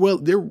him. They're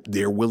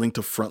willing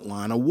to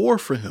frontline a war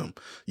for him.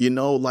 You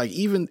know,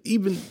 even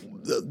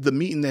the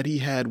meeting that he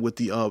had with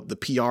the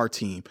PR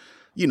team.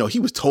 You know, he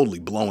was totally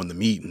blowing the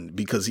meeting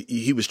because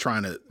he was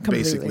trying to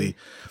basically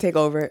take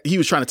over it. He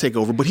was trying to take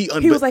over, but he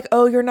was like,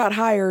 "Oh, you're not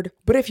hired,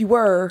 but if you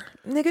were,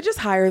 nigga, just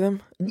hire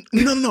them."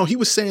 No. He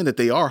was saying that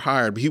they are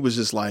hired, but he was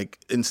just like,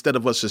 instead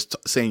of us just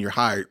saying you're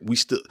hired,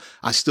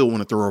 I still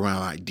want to throw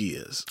around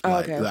ideas.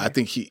 Okay. I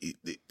think he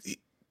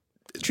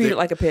treat it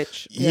like a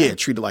pitch. Yeah,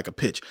 treat it like a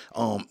pitch.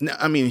 Now,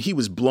 I mean, he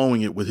was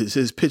blowing it with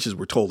his pitches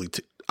were totally.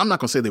 I'm not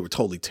gonna say they were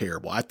totally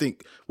terrible. I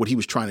think what he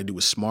was trying to do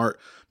was smart,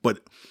 but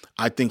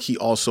I think he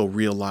also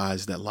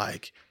realized that,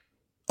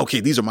 okay,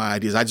 these are my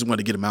ideas. I just want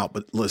to get them out.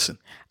 But listen,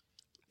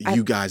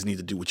 you guys need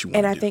to do what you want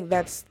to do. And I think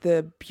that's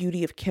the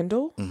beauty of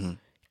Kendall. Mm-hmm.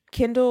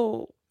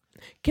 Kendall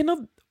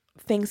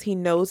thinks he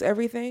knows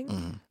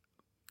everything,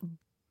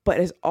 but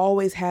has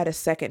always had a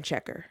second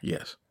checker.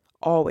 Yes.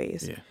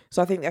 Always. Yeah.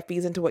 So I think that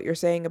feeds into what you're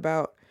saying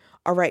about,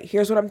 all right,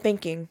 here's what I'm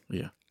thinking.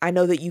 Yeah. I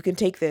know that you can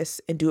take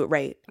this and do it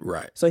right.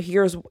 Right. So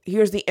here's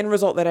the end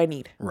result that I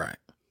need. Right.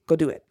 Go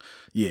do it.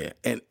 Yeah.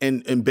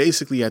 And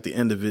basically at the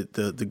end of it,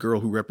 the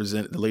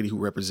lady who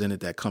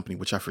represented that company,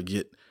 which I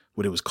forget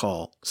what it was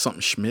called,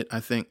 something Schmidt, I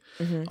think.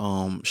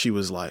 She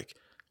was like,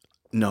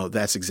 no,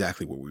 that's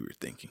exactly what we were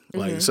thinking.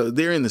 Like, so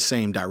they're in the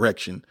same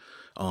direction.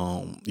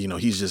 You know,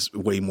 he's just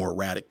way more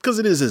erratic because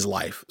it is his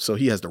life. So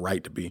he has the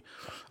right to be.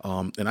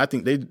 And I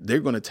think they're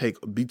going to take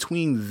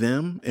between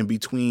them and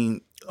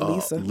between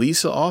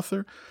Lisa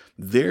Arthur,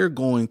 they're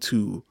going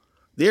to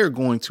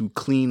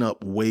clean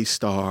up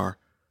Waystar.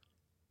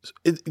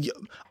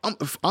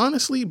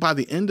 Honestly, by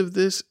the end of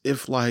this,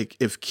 if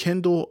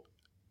Kendall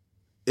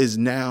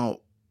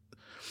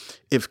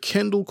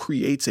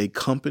creates a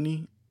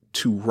company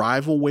to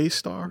rival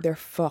Waystar, they're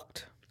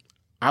fucked.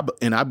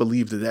 I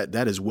believe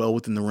that is well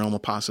within the realm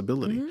of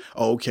possibility.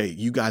 Oh, okay,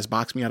 you guys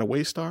box me out of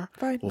Waystar?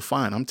 Fine. Well,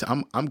 fine.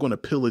 I'm going to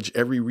pillage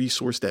every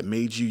resource that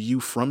made you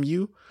from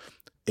you,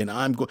 and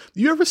I'm going.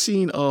 You ever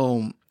seen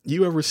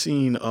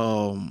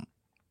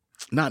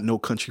not No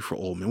Country for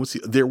Old Men?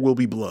 There Will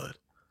Be Blood?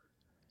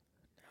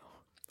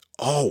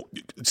 Oh,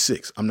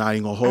 6. I'm not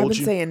even gonna hold you. I've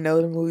been saying no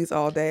to movies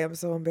all day. I'm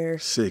so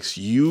embarrassed. 6.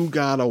 You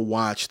gotta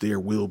watch There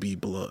Will Be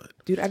Blood.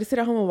 Dude, I just sit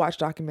at home and watch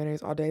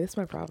documentaries all day. That's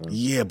my problem.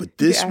 Yeah, but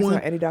this one,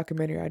 any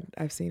documentary,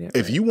 I've seen it.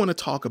 If you want to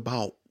talk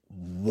about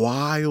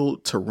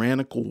wild,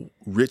 tyrannical,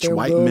 rich There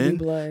white Will Be men,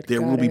 Blood. There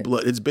Got Will Be it.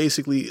 Blood. It's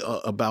basically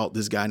about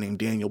this guy named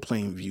Daniel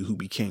Plainview who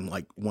became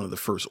like one of the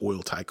first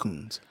oil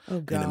tycoons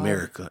in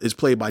America. It's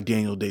played by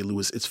Daniel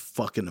Day-Lewis. It's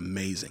fucking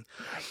amazing.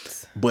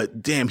 Right.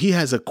 But damn, he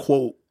has a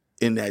quote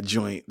in that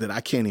joint that I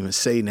can't even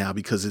say now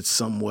because it's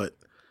somewhat,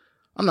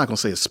 I'm not gonna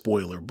say a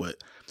spoiler, but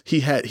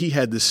he had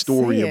this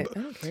story I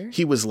don't care.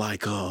 he was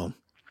like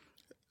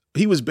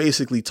he was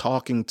basically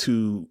talking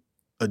to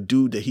a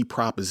dude that he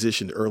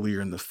propositioned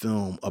earlier in the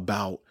film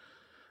about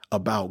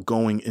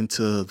going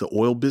into the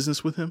oil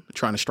business with him,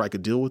 trying to strike a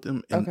deal with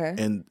him,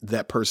 and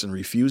that person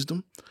refused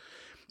him.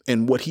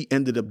 And what he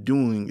ended up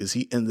doing is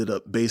he ended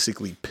up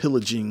basically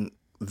pillaging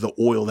the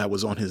oil that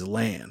was on his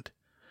land.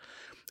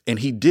 And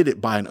he did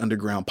it by an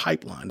underground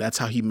pipeline. That's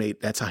how he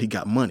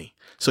got money.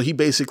 So he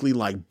basically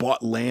like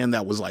bought land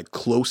that was like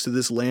close to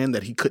this land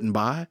that he couldn't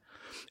buy.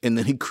 And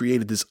then he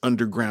created this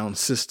underground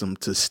system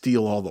to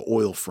steal all the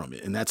oil from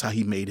it. And that's how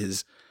he made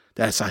his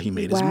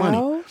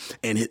money.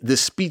 And this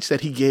speech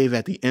that he gave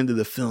at the end of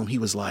the film, he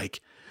was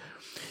like,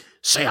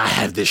 say I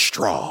have this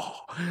straw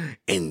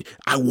and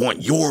I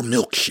want your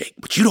milkshake,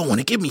 but you don't want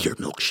to give me your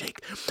milkshake.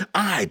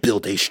 I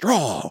built a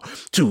straw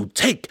to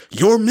take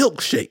your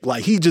milkshake.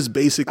 Like he just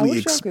basically. I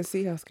wish y'all could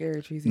see how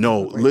scary cheesy.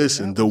 No,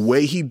 listen, the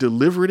way he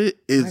delivered it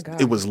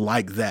was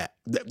like that.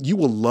 You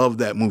will love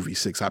that movie,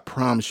 6. I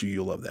promise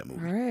you'll love that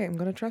movie. All right, I'm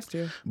gonna trust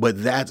you.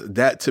 But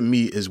that to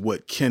me is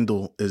what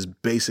Kendall is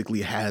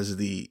basically has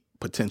the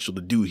potential to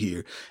do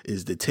here,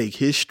 is to take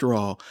his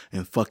straw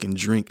and fucking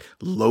drink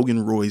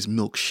Logan Roy's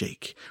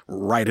milkshake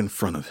right in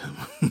front of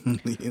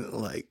him. You know,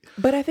 like.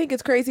 But I think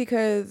it's crazy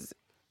because,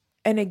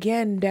 and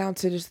again, down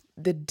to just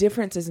the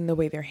differences in the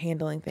way they're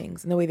handling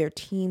things and the way their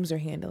teams are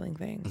handling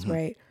things,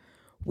 right?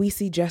 We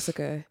see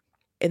Jessica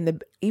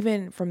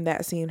even from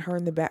that scene, her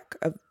in the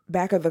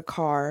back of the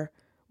car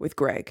with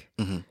Greg.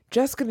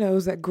 Jessica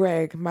knows that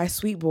Greg, my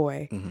sweet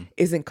boy,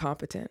 is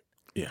incompetent.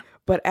 Yeah.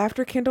 But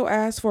after Kendall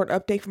asked for an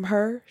update from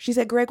her, she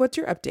said, Greg, what's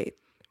your update?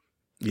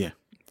 Yeah.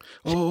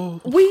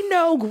 Oh. We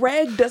know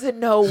Greg doesn't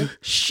know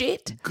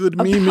shit. Good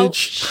about memeage.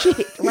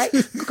 Shit, right?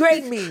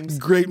 Great memes.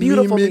 Great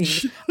beautiful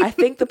memeage. memes. I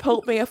think the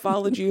Pope may have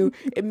followed you.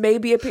 It may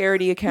be a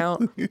parody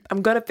account.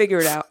 I'm going to figure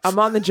it out. I'm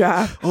on the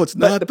job. Oh, it's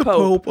not the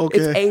Pope. Okay.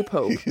 It's a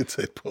Pope. It's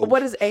a Pope.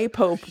 What is a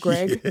Pope,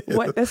 Greg? Yeah.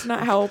 What? That's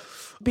not how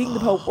being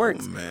the Pope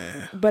works.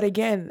 Man. But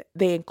again,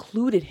 they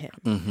included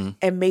him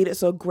and made it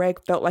so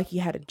Greg felt like he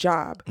had a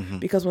job.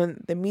 Because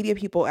when the media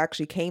people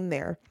actually came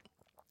there,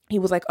 he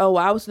was like, oh,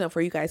 I was know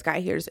before you guys got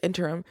here, just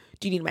interim.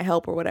 Do you need my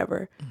help or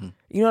whatever?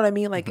 You know what I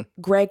mean? Like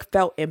Greg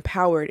felt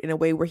empowered in a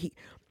way where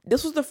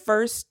this was the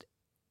first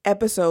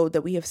episode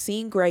that we have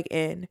seen Greg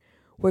in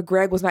where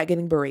Greg was not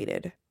getting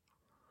berated.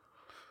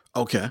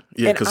 Okay.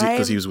 Yeah,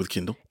 because he was with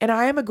Kendall. And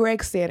I am a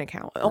Greg Stan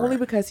account only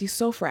because he's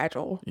so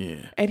fragile.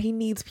 Yeah. And he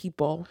needs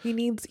people. He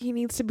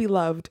needs to be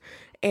loved.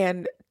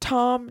 And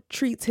Tom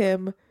treats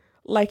him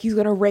like he's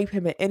gonna rape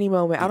him at any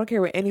moment. I don't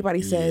care what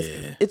anybody says.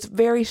 Yeah. It's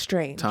very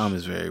strange. Tom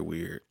is very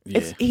weird.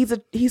 Yeah.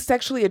 He's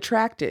sexually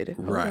attracted.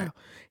 Right. Oh,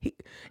 wow.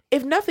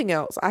 If nothing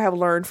else, I have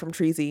learned from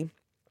Treasy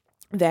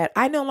that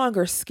I no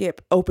longer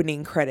skip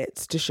opening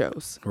credits to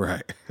shows.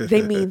 Right.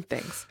 They mean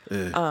things.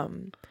 Yeah.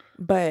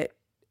 But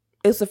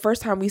it's the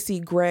first time we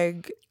see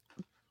Greg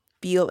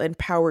feel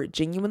empowered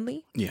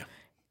genuinely. Yeah.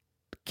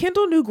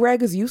 Kendall knew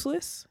Greg is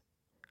useless.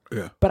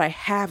 Yeah. But I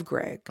have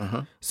Greg.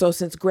 So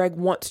since Greg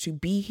wants to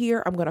be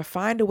here, I'm going to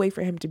find a way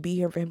for him to be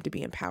here, for him to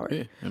be empowered.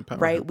 Yeah,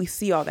 empowered. Right? We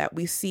see all that.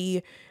 We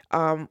see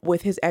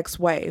with his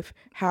ex-wife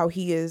how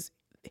he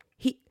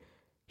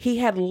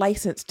had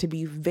license to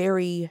be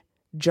very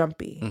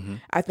jumpy.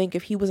 I think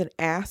if he was an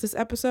ass this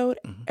episode,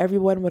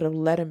 everyone would have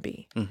let him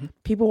be.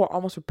 People were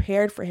almost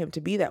prepared for him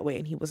to be that way,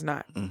 and he was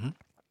not.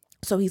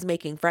 So he's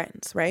making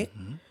friends, right?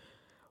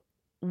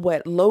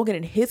 What Logan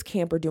and his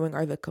camp are doing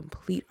are the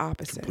complete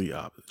opposite.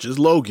 Just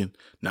Logan,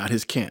 not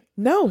his camp.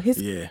 No,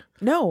 Yeah.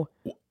 no.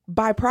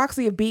 by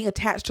proxy of being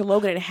attached to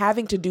Logan and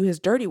having to do his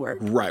dirty work.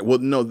 Right. Well,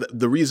 no,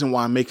 the reason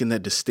why I'm making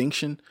that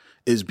distinction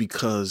is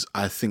because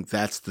I think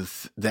that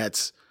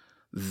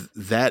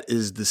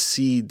is the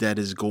seed that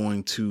is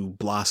going to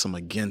blossom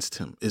against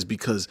him, is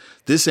because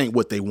this ain't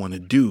what they want to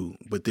do,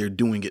 but they're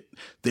doing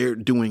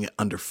it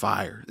under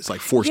fire. It's like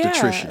forced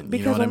attrition.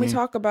 Because you know when we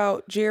talk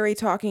about Jerry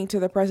talking to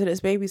the president's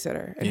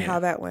babysitter and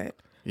how that went,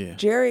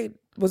 Jerry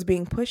was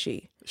being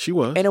pushy. She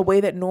was. In a way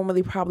that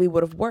normally probably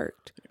would have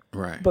worked.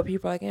 Right. But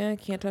people are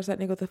like, can't touch that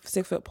nigga with a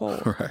 6-foot pole.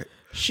 Right.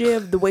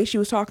 Shiv, the way she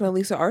was talking to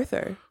Lisa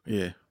Arthur.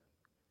 Yeah.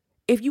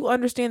 If you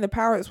understand the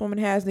power this woman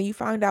has, and then you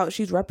find out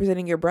she's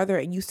representing your brother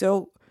and you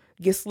still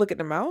get slick in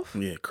the mouth.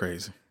 Yeah,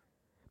 crazy.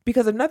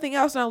 Because if nothing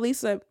else, now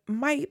Lisa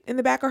might, in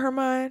the back of her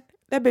mind,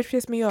 that bitch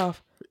pissed me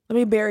off. Let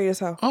me bury this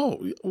hoe.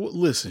 Oh, well,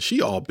 listen,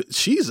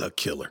 she's a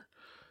killer.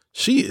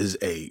 She is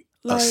a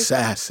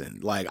assassin.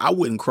 Like, I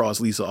wouldn't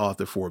cross Lisa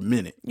Arthur for a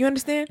minute. You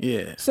understand?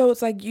 Yeah. So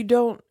it's like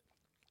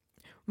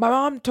my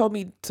mom told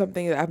me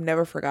something that I've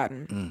never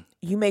forgotten.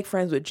 You make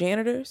friends with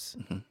janitors,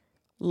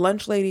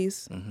 lunch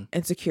ladies,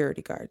 and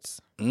security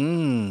guards.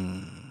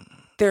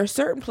 There are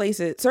certain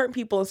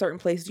people in certain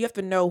places, you have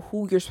to know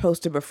who you're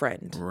supposed to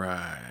befriend.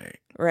 Right.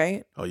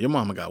 Right? Oh, your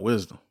mama got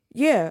wisdom.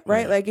 Yeah,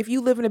 right? Like, if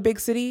you live in a big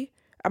city,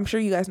 I'm sure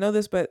you guys know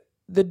this, but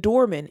the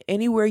doorman,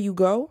 anywhere you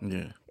go,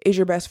 is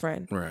your best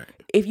friend. Right.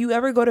 If you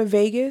ever go to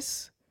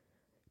Vegas,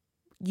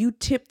 you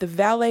tip the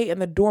valet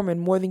and the doorman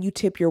more than you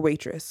tip your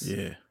waitress.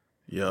 Yeah.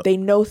 Yep. They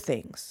know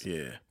things.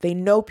 Yeah. They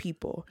know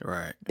people.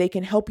 Right. They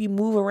can help you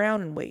move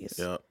around in ways.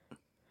 Yep.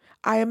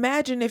 I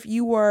imagine if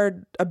you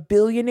are a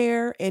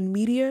billionaire in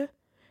media,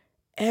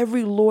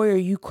 every lawyer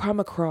you come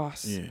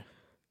across,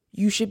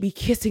 you should be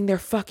kissing their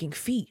fucking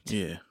feet.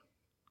 Yeah.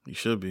 You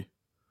should be.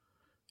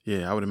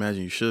 Yeah, I would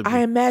imagine you should be. I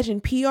imagine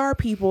PR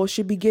people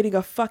should be getting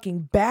a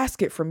fucking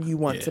basket from you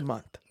once a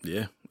month.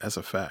 Yeah, that's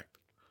a fact.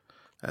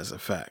 That's a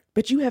fact.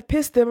 But you have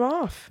pissed them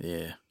off.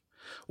 Yeah.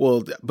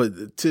 Well,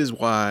 but tis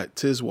why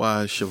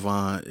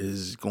Siobhan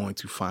is going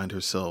to find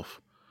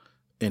herself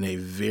in a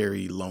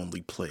very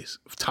lonely place.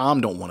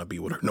 Tom don't want to be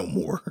with her no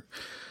more,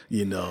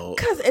 you know.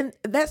 And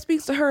that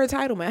speaks to her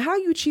entitlement. How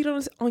you cheat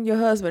on your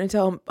husband and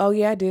tell him, oh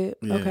yeah, I did.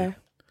 Yeah. Okay.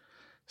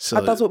 So I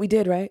thought that's what we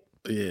did, right?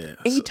 Yeah.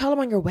 And you tell him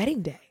on your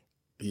wedding day.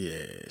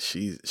 Yeah,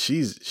 she's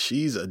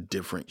a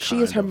different kind. She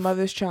is her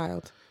mother's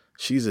child.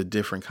 She's a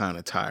different kind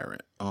of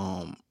tyrant.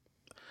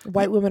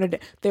 White women are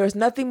there is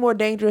nothing more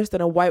dangerous than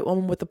a white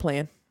woman with a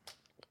plan.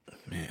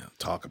 Man,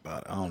 talk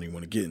about it. I don't even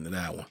want to get into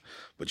that one,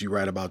 but you're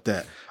right about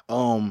that.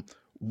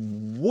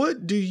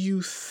 What do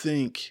you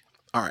think?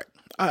 All right,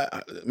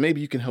 I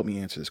maybe you can help me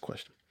answer this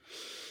question.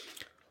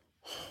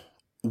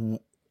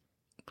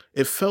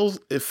 It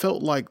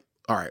felt like,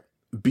 all right,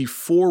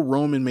 before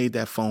Roman made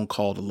that phone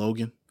call to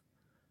Logan,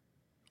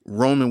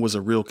 Roman was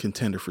a real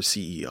contender for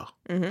CEO.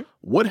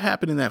 What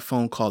happened in that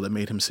phone call that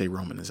made him say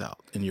Roman is out,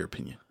 in your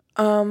opinion?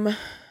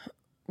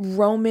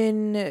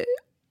 Roman,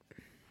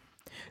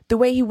 the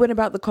way he went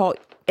about the call,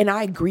 and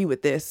I agree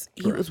with this,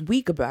 he was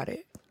weak about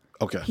it.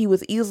 Okay. He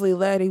was easily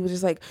led. He was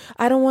just like,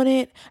 I don't want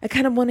it. I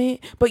kind of want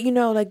it. But,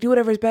 like, do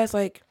whatever's best.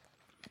 Like,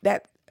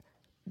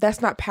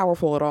 that's not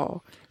powerful at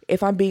all.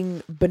 If I'm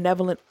being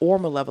benevolent or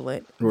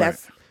malevolent,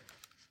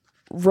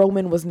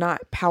 Roman was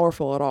not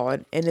powerful at all.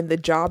 And in the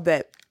job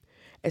that,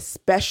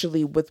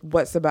 especially with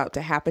what's about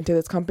to happen to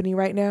this company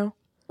right now,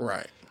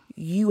 right,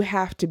 you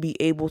have to be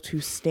able to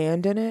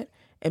stand in it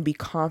and be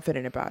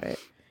confident about it.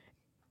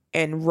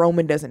 And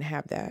Roman doesn't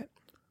have that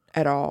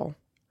at all.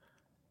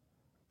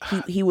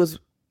 He was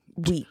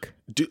weak.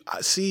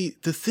 See,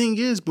 the thing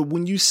is, but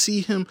when you see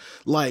him,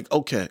 like,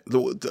 okay,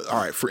 all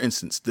right, for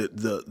instance,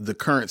 the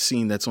current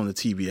scene that's on the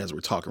TV as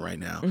we're talking right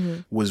now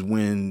was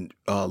when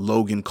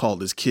Logan called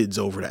his kids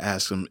over to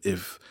ask them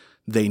if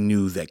they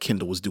knew that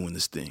Kendall was doing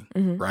this thing,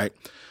 right?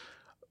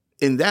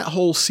 In that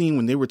whole scene,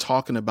 when they were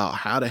talking about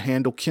how to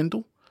handle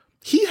Kendall,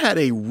 he had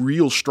a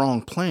real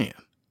strong plan.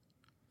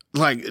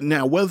 Like,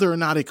 now, whether or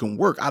not it can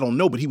work, I don't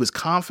know, but he was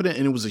confident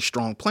and it was a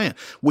strong plan,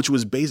 which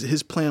was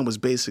his plan was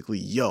basically,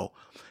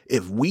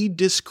 if we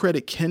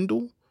discredit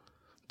Kendall,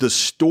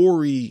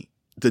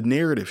 the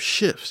narrative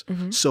shifts.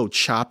 So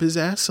chop his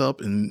ass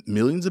up in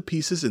millions of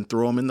pieces and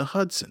throw him in the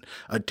Hudson.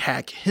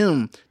 Attack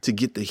him to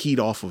get the heat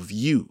off of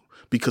you,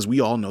 because we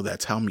all know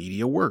that's how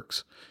media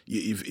works.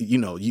 If you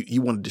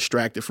want to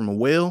distract it from a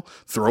whale,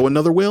 throw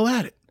another whale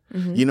at it.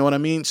 You know what I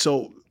mean?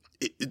 So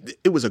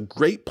it was a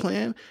great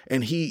plan,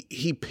 and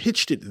he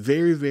pitched it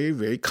very, very,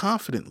 very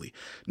confidently.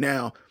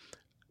 Now,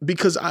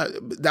 because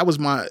that was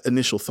my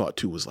initial thought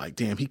too, was like,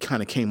 damn, he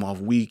kind of came off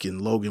weak,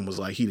 and Logan was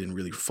like, he didn't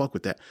really fuck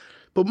with that.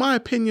 But my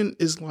opinion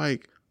is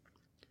like,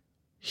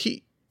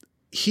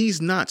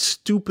 he's not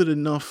stupid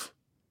enough.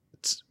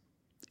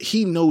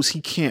 He knows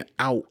he can't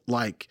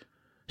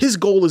his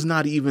goal is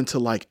not even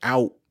to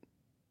out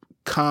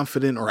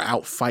confident or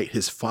outfight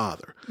his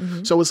father.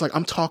 So it's like,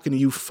 I'm talking to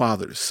you,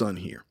 father to son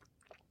here,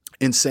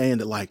 and saying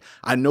that,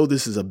 I know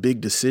this is a big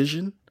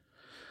decision,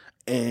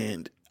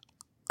 and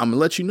I'm gonna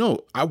let you know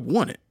I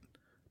want it,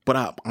 but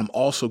I'm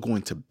also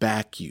going to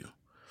back you.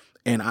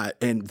 And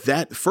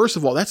that, first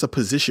of all, that's a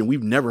position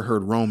we've never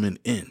heard Roman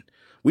in.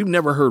 We've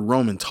never heard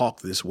Roman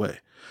talk this way.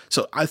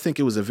 So I think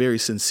it was a very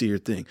sincere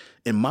thing.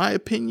 In my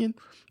opinion,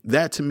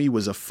 that to me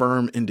was a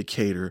firm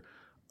indicator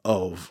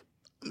of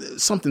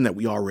something that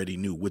we already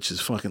knew, which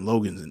is fucking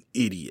Logan's an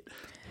idiot.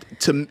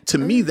 To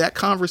me, that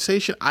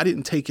conversation, I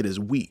didn't take it as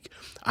weak.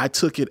 I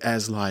took it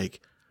as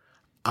like,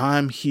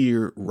 I'm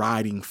here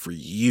riding for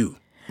you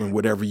and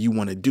whatever you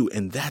want to do.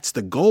 And that's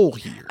the goal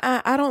here.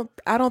 I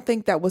don't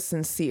think that was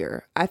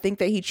sincere. I think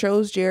that he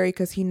chose Jerry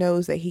because he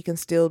knows that he can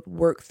still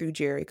work through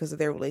Jerry because of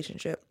their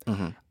relationship.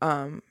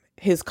 Mm-hmm.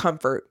 His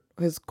comfort,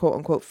 his quote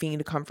unquote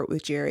fiend comfort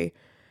with Jerry.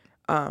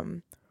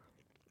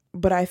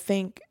 But I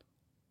think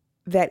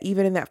that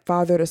even in that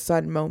father to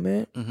son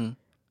moment, mm-hmm.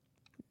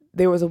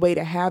 there was a way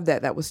to have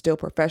that was still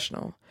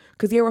professional.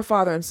 Because they were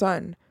father and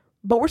son,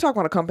 but we're talking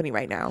about a company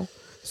right now.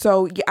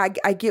 So yeah,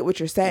 I get what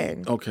you're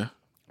saying. Okay.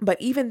 But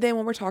even then,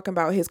 when we're talking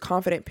about his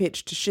confident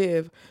pitch to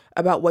Shiv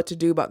about what to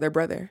do about their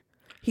brother,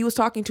 he was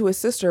talking to his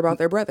sister about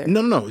their brother.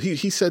 No.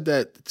 He said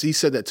that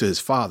to his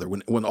father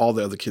when all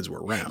the other kids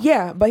were around.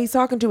 Yeah, but he's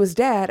talking to his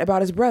dad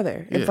about his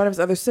brother in front of his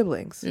other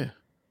siblings. Yeah.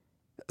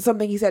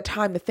 Something he's had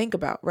time to think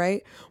about,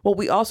 right? What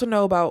we also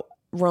know about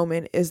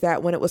Roman is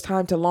that when it was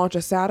time to launch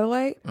a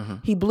satellite,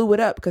 he blew it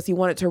up because he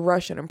wanted to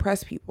rush and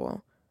impress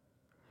people.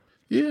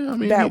 Yeah, I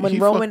mean, that when he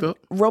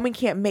Roman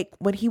can't make,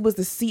 when he was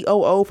the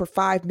COO for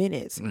 5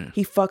 minutes,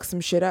 he fucked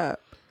some shit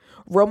up.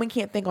 Roman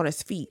can't think on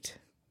his feet.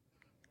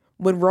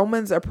 When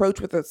Roman's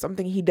approached with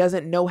something he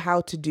doesn't know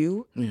how to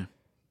do,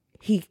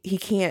 he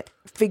can't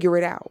figure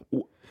it out.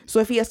 So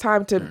if he has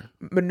time to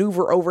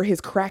maneuver over his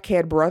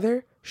crackhead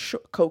brother,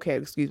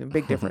 cokehead, excuse me,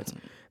 big difference.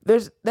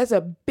 That's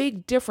a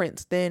big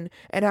difference than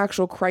an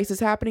actual crisis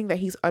happening that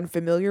he's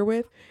unfamiliar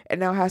with and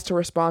now has to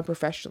respond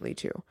professionally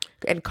to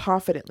and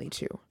confidently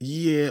to.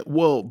 Yeah,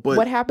 well, but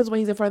what happens when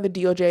he's in front of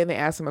the DOJ and they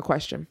ask him a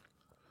question?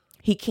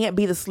 He can't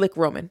be the slick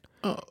Roman.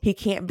 Oh. He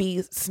can't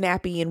be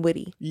snappy and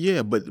witty.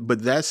 Yeah, but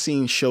that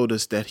scene showed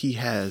us that he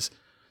has.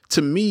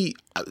 To me,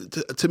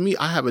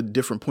 I have a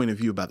different point of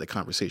view about the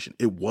conversation.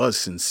 It was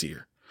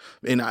sincere,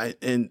 and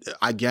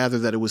I gather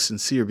that it was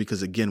sincere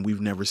because again, we've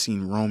never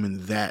seen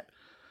Roman that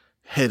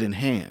head in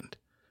hand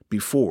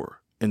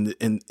before, and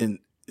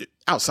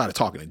outside of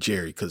talking to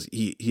Jerry because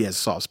he has a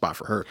soft spot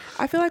for her.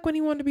 I feel like when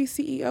he wanted to be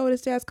CEO at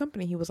his dad's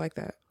company, he was like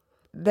that.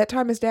 That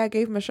time his dad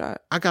gave him a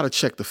shot. I gotta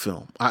check the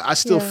film. I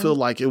still feel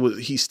like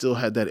he still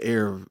had that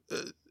air of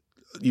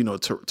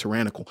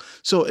tyrannical.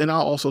 So, and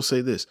I'll also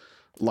say this: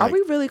 like, are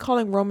we really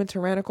calling Roman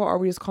tyrannical, or are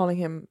we just calling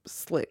him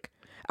slick?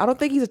 I don't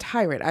think he's a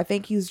tyrant. I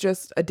think he's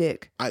just a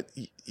dick.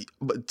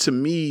 But to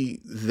me,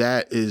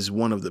 that is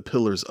one of the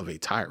pillars of a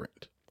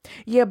tyrant.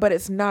 Yeah, but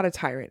it's not a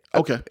tyrant.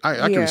 Okay,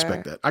 I can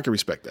respect that. I can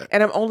respect that.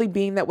 And I'm only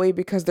being that way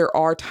because there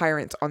are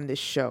tyrants on this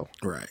show.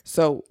 Right.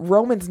 So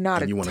Roman's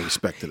not and you want to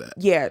respect to that.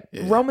 Yeah,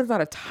 Roman's not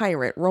a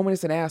tyrant. Roman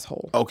is an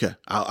asshole. Okay,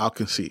 I'll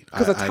concede.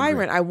 Because a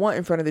tyrant I want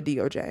in front of the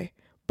DOJ.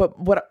 But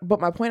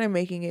my point I'm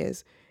making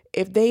is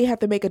if they have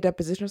to make a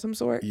deposition of some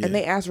sort and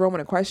they ask Roman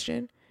a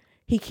question,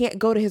 he can't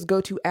go to his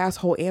go-to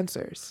asshole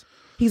answers.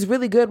 He's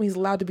really good when he's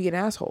allowed to be an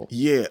asshole.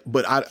 Yeah,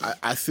 but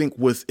I think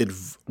with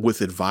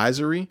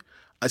advisory,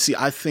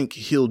 I think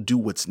he'll do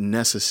what's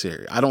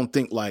necessary. I don't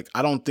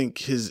think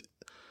his.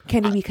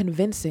 Can he be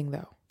convincing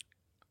though?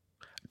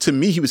 To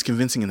me, he was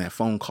convincing in that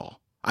phone call.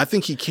 I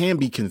think he can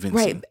be convincing.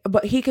 Right,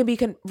 but he can be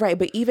right.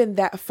 But even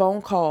that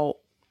phone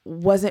call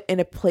wasn't in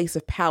a place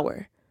of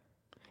power.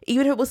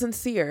 Even if it was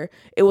sincere,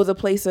 it was a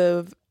place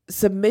of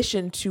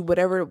submission to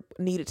whatever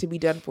needed to be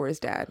done for his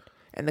dad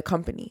and the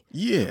company.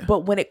 Yeah.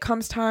 But when it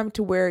comes time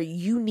to where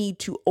you need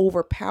to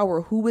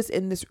overpower who is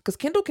in this, because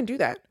Kendall can do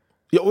that.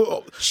 Yeah,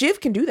 well, Shiv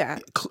can do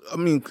that. I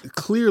mean,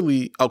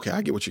 clearly, okay,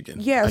 I get what you're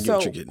getting. Yeah, I get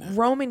what you're getting at.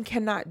 Roman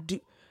cannot do.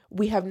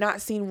 We have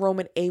not seen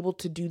Roman able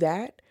to do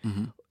that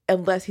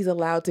unless he's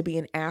allowed to be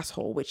an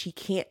asshole, which he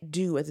can't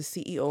do as a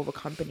CEO of a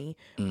company.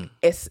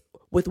 It's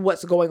with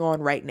what's going on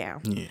right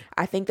now. Yeah.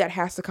 I think that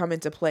has to come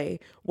into play.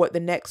 What the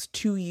next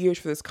 2 years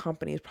for this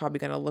company is probably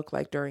going to look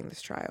like during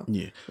this trial.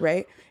 Yeah.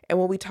 Right. And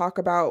when we talk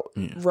about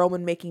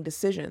Roman making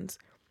decisions,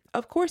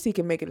 of course he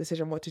can make a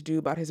decision what to do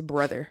about his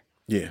brother.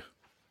 Yeah.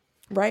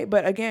 Right.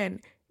 But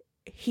again,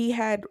 he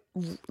had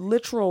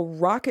literal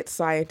rocket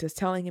scientists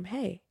telling him,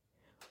 hey,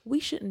 we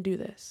shouldn't do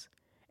this.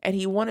 And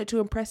he wanted to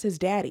impress his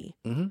daddy.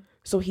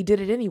 So he did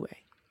it anyway.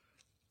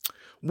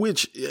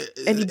 Which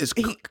and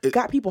he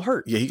got people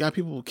hurt. Yeah, he got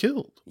people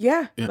killed.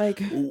 Yeah.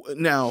 Like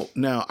now,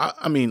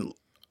 I mean,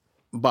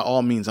 by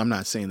all means, I'm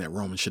not saying that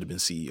Roman should have been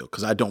CEO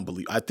because I don't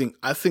believe. I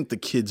think the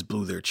kids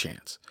blew their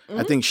chance.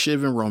 I think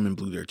Shiv and Roman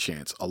blew their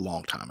chance a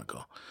long time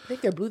ago. I think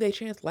they blew their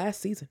chance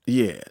last season.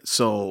 Yeah.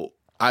 So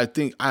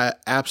I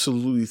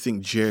absolutely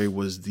think Jerry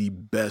was the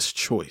best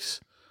choice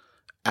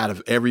out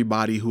of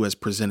everybody who has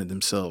presented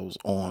themselves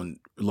on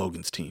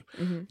Logan's team.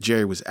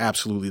 Jerry was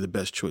absolutely the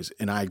best choice.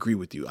 And I agree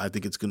with you. I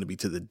think it's going to be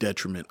to the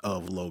detriment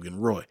of Logan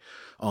Roy.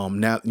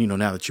 Now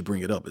that you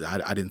bring it up,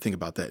 I didn't think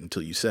about that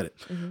until you said it.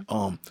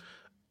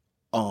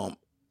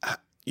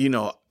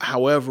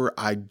 However,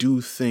 I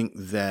do think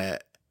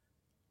that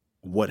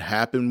what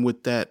happened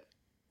with that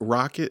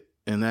rocket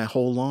and that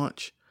whole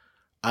launch,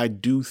 I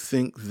do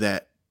think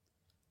that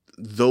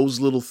those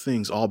little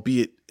things,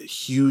 albeit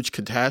huge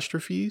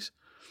catastrophes,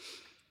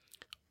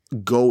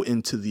 go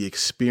into the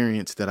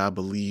experience that I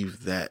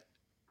believe that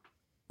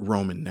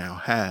Roman now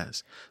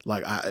has.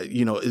 Like,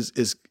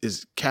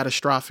 as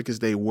catastrophic as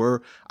they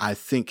were, I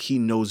think he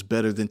knows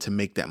better than to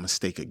make that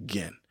mistake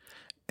again.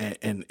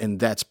 And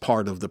that's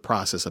part of the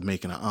process of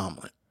making an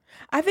omelet.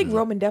 I think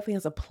Roman definitely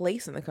has a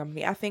place in the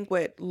company. I think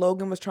what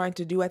Logan was trying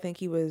to do, I think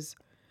he was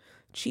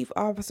chief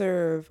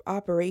officer of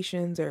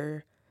operations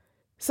or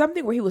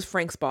something where he was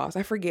Frank's boss.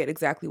 I forget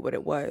exactly what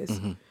it was.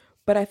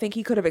 But I think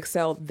he could have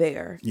excelled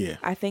there. Yeah.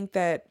 I think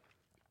that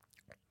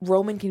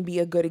Roman can be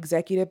a good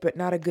executive, but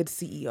not a good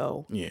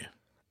CEO. Yeah.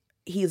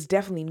 He is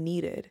definitely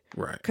needed.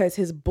 Right. Because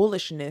his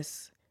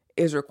bullishness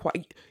is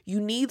required. You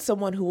need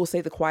someone who will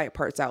say the quiet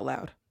parts out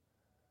loud.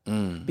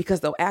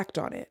 Because they'll act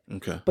on it.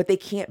 Okay. But they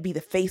can't be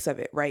the face of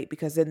it, right?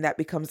 Because then that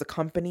becomes the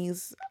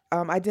company's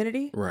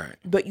identity. Right.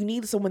 But you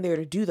need someone there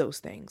to do those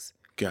things.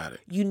 Got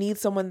it. You need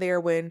someone there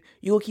when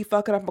you'll keep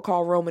fucking up and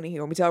call Roman in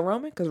here. When we tell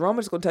Roman, because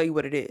Roman's going to tell you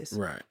what it is.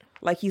 Right.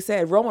 Like he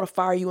said, Roman will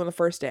fire you on the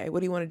first day.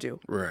 What do you want to do?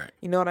 Right.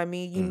 You know what I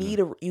mean?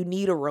 You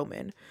need a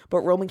Roman,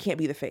 but Roman can't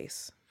be the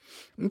face.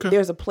 Okay.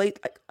 There's a plate.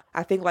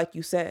 I think, like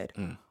you said,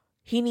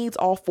 he needs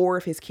all 4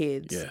 of his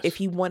kids. Yes. If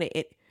he wanted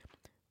it.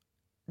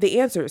 The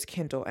answer is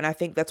Kendall, and I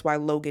think that's why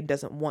Logan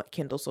doesn't want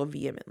Kendall so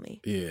vehemently.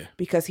 Yeah.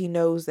 Because he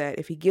knows that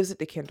if he gives it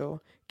to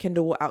Kendall,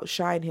 Kendall will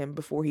outshine him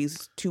before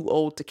he's too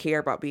old to care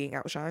about being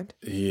outshined.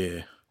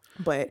 Yeah.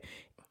 But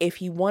if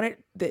he wanted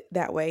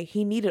that way,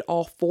 he needed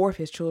all 4 of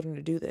his children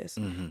to do this.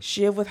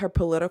 Shiv, with her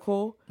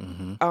political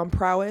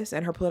prowess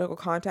and her political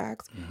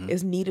contacts,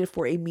 is needed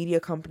for a media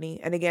company.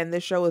 And again,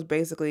 this show is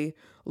basically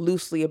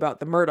loosely about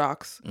the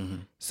Murdochs.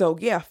 So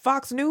yeah,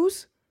 Fox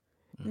News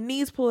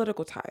needs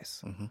political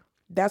ties.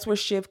 That's where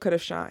Shiv could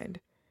have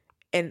shined.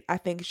 And I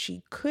think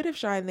she could have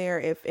shined there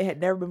if it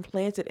had never been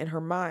planted in her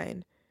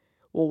mind.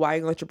 Well, why are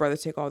you going to let your brother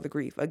take all the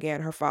grief?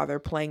 Again, her father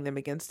playing them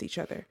against each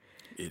other.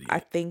 Idiot. I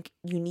think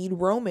you need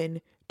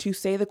Roman to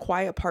say the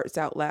quiet parts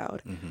out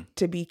loud,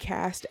 to be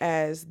cast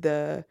as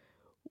the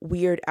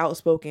weird,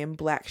 outspoken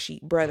black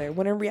sheep brother,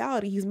 when in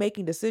reality, he's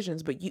making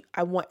decisions. But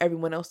I want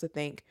everyone else to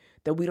think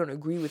that we don't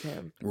agree with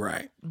him.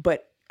 Right.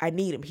 But I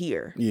need him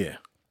here. Yeah.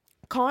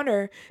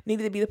 Connor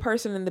needed to be the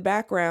person in the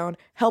background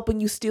helping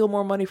you steal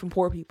more money from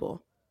poor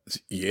people.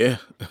 Yeah.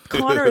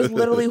 Connor is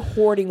literally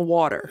hoarding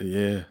water.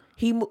 Yeah.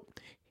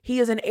 He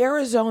is in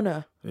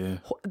Arizona,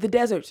 the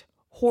desert,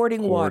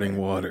 hoarding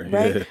water.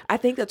 Right? Yeah. I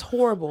think that's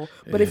horrible.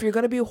 But if you're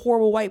going to be a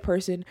horrible white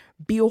person,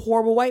 be a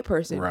horrible white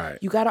person. Right.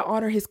 You got to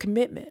honor his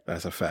commitment.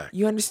 That's a fact.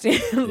 You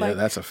understand? Yeah,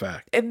 that's a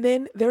fact. And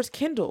then there's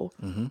Kendall,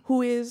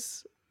 who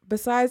is,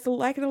 besides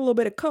liking a little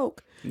bit of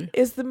coke,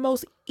 is the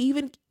most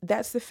even.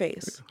 That's the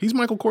face. He's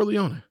Michael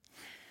Corleone,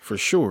 for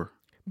sure.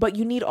 But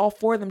you need all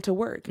 4 of them to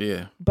work.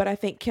 Yeah. But I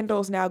think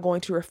Kendall's now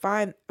going to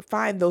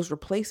find those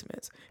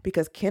replacements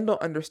because Kendall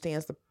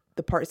understands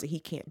the parts that he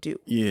can't do.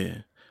 Yeah.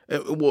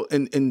 Well,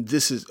 and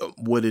this is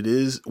what it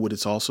is. What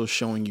it's also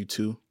showing you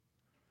too.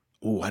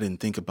 Oh, I didn't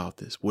think about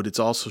this. What it's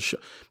also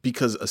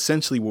because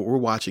essentially what we're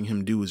watching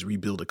him do is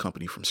rebuild a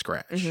company from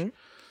scratch.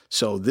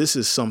 So this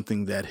is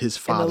something that his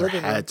father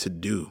had to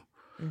do.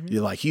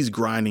 You're like, he's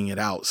grinding it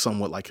out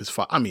somewhat like his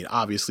father. I mean,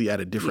 obviously at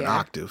a different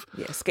octave.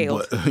 Yeah,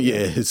 scaled. But,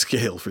 his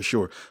scale for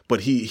sure.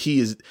 But he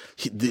is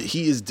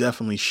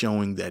definitely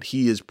showing that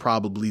he is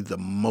probably the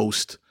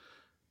most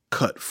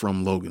cut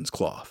from Logan's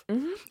cloth.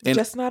 And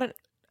just not an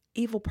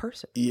evil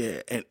person.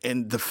 Yeah,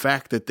 and the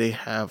fact that they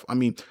have, I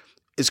mean,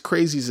 as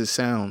crazy as it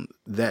sounds,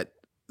 that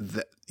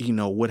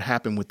what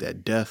happened with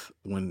that death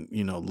when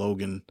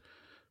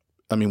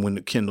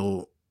when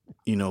Kendall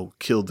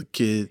killed the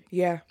kid.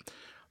 Yeah.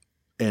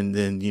 And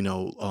then,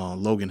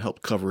 Logan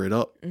helped cover it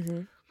up.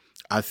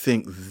 I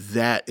think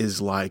that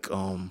is like,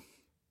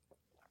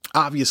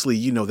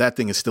 obviously, that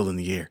thing is still in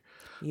the air.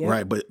 Yeah.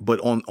 Right. But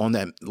on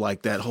that,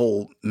 like that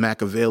whole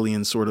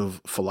Machiavellian sort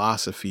of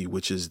philosophy,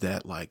 which is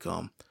that like,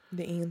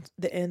 the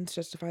ends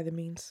justify the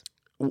means.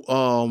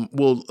 Well,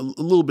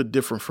 a little bit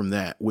different from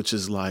that, which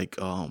is like,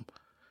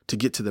 to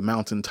get to the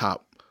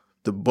mountaintop,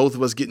 both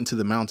of us getting to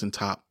the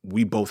mountaintop,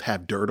 we both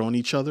have dirt on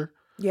each other.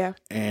 Yeah.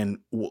 And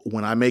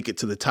when I make it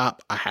to the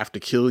top, I have to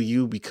kill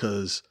you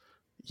because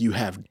you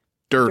have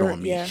dirt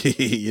on me. Yeah.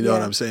 You know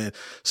what I'm saying?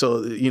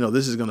 So,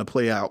 this is going to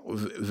play out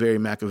very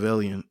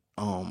Machiavellian,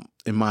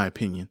 in my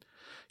opinion,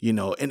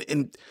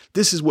 and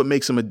this is what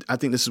makes I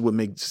think this is what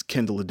makes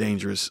Kendall a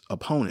dangerous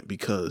opponent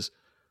because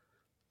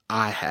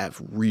I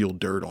have real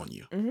dirt on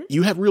you.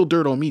 You have real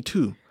dirt on me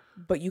too.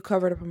 But you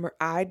covered up a murder.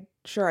 I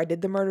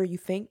did the murder. You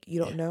think you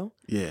don't know?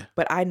 Yeah.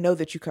 But I know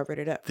that you covered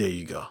it up. There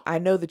you go. I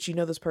know that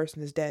this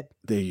person is dead.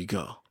 There you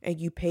go. And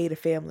you paid a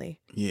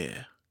family.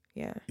 Yeah.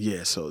 Yeah.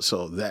 Yeah. So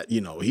that,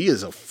 he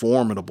is a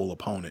formidable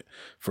opponent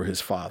for his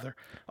father.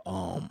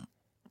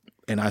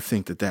 And I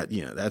think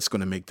that's going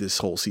to make this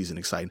whole season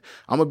exciting.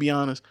 I'm going to be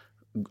honest.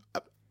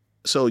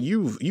 So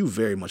you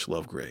very much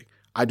love Greg.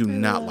 I do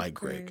not like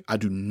Greg. I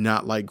do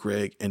not like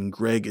Greg, and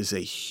Greg is a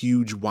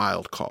huge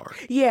wild card.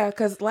 Yeah,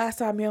 because last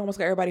time he almost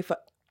got everybody.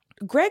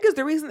 Greg is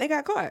the reason they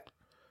got caught.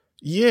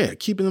 Yeah,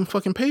 keeping them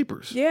fucking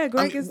papers. Yeah,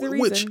 Greg is the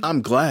reason. Which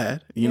I'm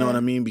glad, you know what I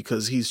mean,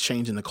 because he's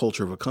changing the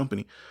culture of a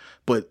company.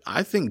 But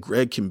I think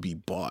Greg can be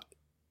bought.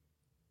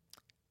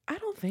 I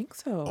don't think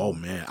so. Oh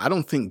man, I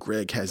don't think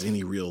Greg has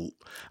any real.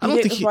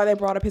 That's why they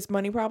brought up his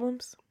money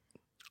problems.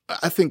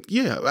 I think,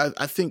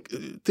 I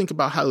think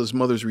about how his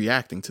mother's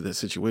reacting to that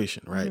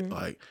situation, right? Mm-hmm.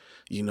 Like,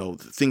 you know,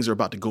 things are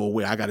about to go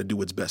away. I got to do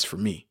what's best for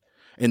me.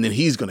 And then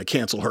he's going to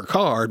cancel her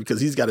card because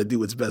he's got to do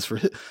what's best for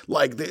him.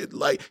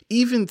 Like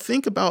even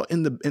think about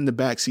in the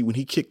backseat when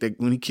he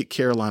kicked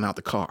Caroline out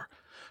the car.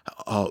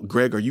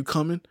 Greg, are you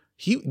coming?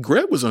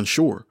 Greg was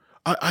unsure.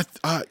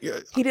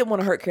 He didn't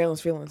want to hurt Caroline's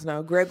feelings.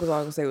 No, Greg was all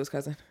going to say it was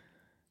cousin.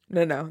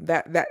 No,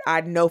 that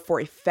I know for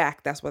a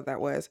fact that's what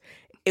that was.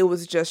 It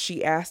was just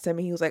she asked him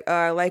and he was like,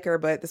 I like her,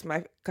 but this is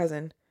my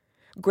cousin.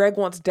 Greg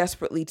wants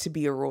desperately to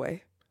be a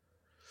Roy.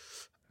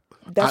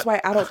 That's why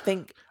I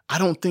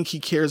don't think he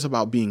cares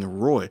about being a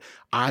Roy.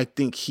 I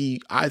think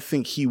he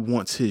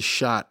wants his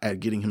shot at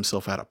getting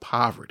himself out of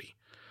poverty.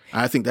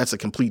 I think that's a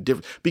complete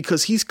difference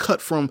because he's cut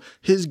from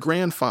his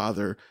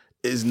grandfather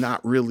is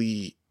not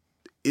really.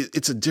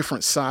 It's a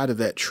different side of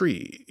that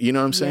tree. You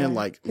know what I'm saying?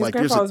 Yeah. His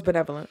grandfather's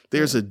benevolent.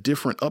 There's a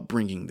different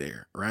upbringing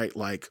there, right?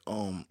 Like,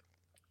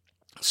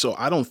 so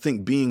I don't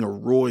think being a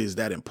Roy is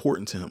that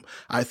important to him.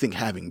 I think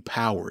having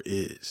power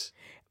is.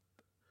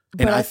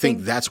 And I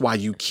think that's why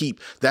you keep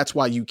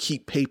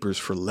papers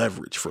for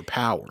leverage, for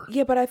power.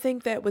 Yeah, but I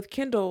think that with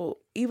Kendall,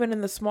 even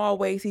in the small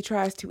ways, he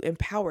tries to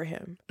empower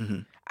him. Mm-hmm.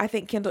 I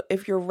think Kendall,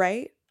 if you're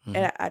right,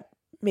 and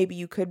maybe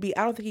you could be,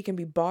 I don't think he can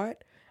be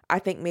bought. I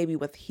think maybe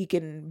he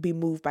can be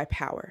moved by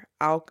power.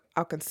 I'll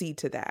concede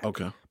to that.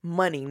 Okay.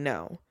 Money,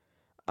 no.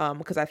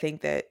 Because I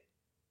think that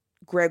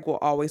Greg will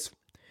always,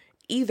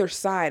 either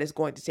side is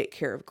going to take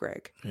care of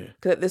Greg.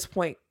 Because at this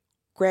point,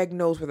 Greg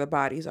knows where the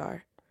bodies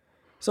are.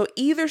 So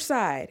either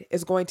side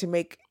is going to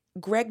make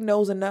Greg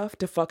knows enough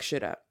to fuck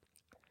shit up.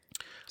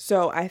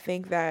 So I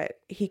think that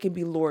he can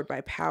be lured by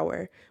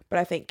power, but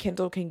I think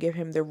Kendall can give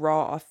him the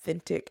raw,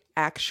 authentic,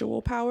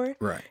 actual power.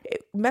 Right.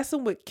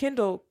 Messing with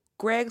Kendall,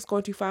 Greg's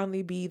going to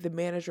finally be the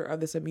manager of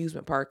this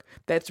amusement park.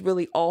 That's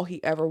really all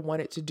he ever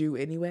wanted to do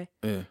anyway.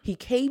 Yeah. He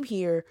came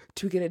here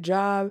to get a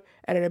job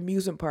at an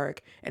amusement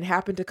park and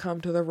happened to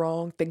come to the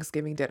wrong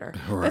Thanksgiving dinner.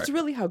 Right. That's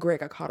really how Greg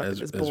got caught up in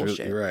this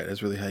bullshit. You're right.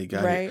 That's really how he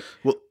got here.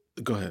 Well,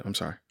 go ahead. I'm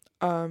sorry.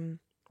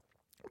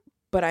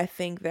 But I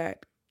think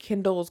that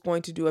Kendall is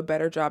going to do a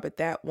better job at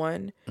that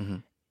one. Mm-hmm.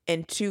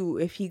 And two,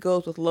 if he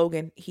goes with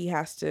Logan, he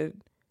has to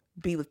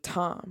be with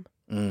Tom.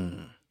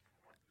 Mm.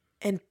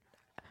 And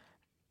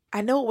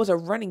I know it was a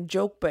running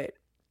joke, but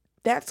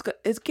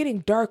it's getting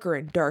darker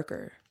and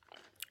darker.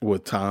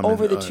 With Tom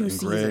over the two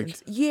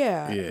seasons.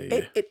 Yeah.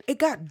 It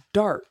got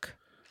dark.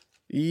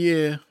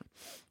 Yeah.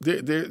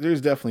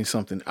 There's definitely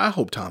something. I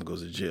hope Tom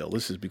goes to jail.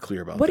 Let's just be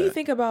clear about that. What do you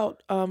think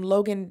about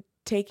Logan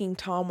taking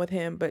Tom with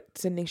him, but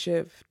sending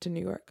Shiv to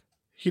New York?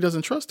 He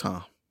doesn't trust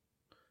Tom.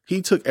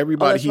 He took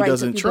everybody he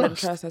doesn't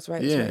trust. That's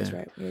right. Yeah. That's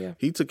right. Yeah.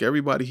 He took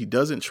everybody he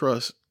doesn't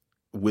trust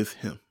with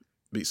him,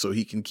 so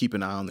he can keep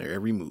an eye on their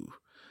every move.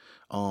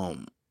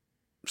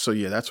 So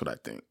yeah, that's what I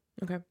think.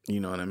 Okay. You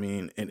know what I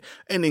mean? And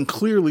then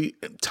clearly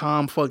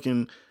Tom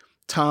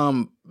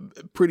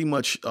pretty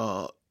much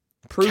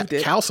proved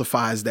it.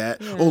 Calcifies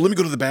that. Yeah. Oh, let me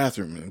go to the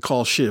bathroom and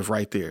call Shiv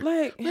right there.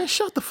 Like, man,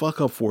 shut the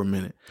fuck up for a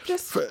minute.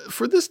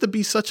 For this to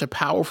be such a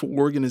powerful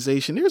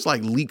organization, there's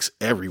like leaks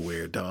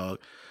everywhere, dog.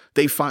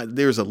 They find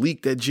there's a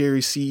leak that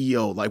Jerry's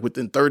CEO, like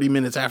within 30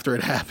 minutes after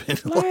it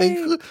happened.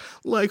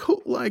 Like,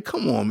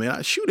 come on, man.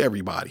 I shoot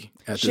everybody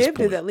at this point. Shiv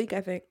did that leak,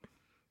 I think.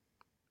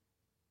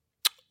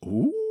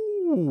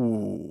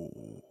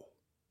 Ooh,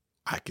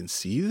 I can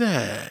see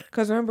that.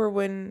 Because remember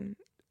when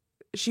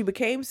she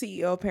became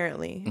CEO,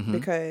 apparently,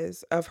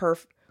 because of her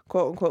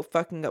quote unquote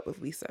fucking up with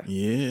Lisa.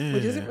 Yeah.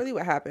 Which isn't really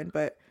what happened,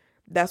 but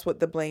that's what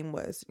the blame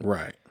was.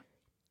 Right.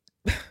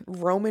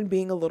 Roman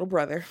being a little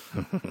brother.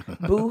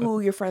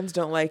 Boo-hoo, your friends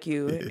don't like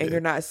you, and you're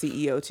not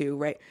CEO too,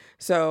 right?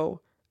 So,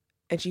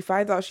 and she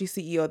finds out she's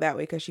CEO that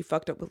way because she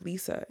fucked up with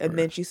Lisa. And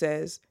then she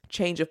says,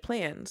 change of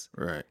plans.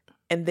 Right.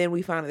 And then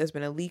we found out there's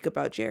been a leak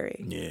about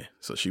Jerry. Yeah.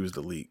 So she was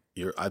the leak.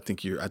 I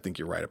think you're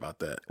right about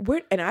that.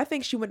 And I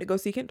think she went to go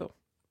see Kendall.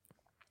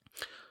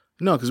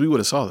 No, because we would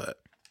have saw that.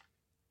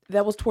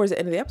 That was towards the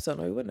end of the episode.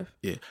 No, we wouldn't have.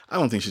 Yeah. I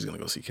don't think she's going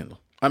to go see Kendall.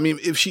 I mean,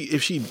 if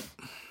she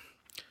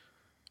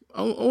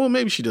well,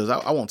 maybe she does.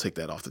 I won't take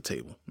that off the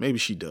table. Maybe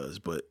she does,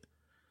 but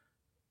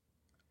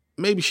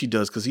maybe she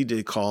does because he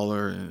did call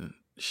her and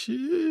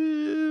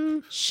Shivy.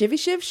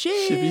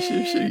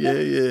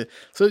 Yeah.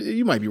 So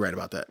you might be right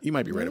about that.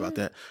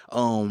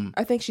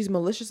 I think she's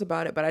malicious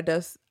about it, but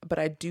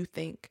I do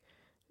think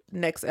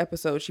next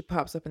episode she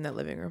pops up in that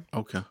living room.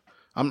 Okay.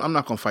 I'm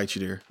not gonna fight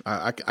you there.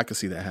 I can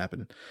see that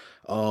happening.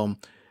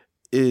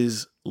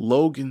 Is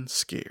Logan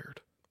scared?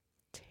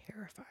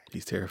 Terrified.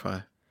 He's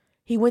terrified.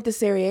 He went to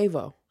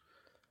Sarajevo.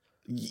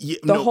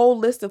 The whole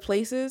list of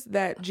places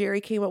that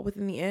Jerry came up with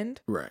in the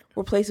end right.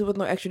 were places with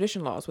no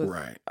extradition laws with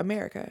Right.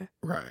 America.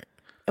 Right.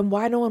 And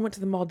why no one went to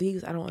the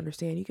Maldives, I don't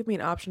understand. You give me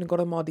an option to go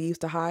to the Maldives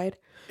to hide.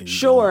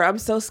 Sure, I'm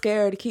so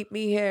scared. Keep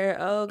me here.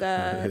 Oh,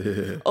 God.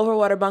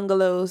 Overwater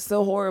bungalows,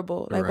 so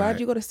horrible. Like, why'd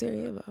you go to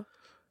Sarajevo?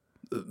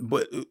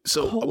 But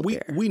so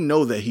we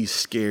know that he's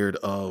scared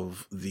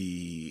of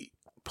the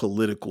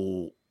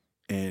political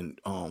and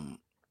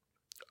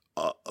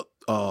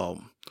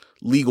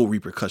legal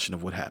repercussion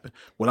of what happened.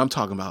 What I'm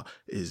talking about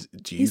is,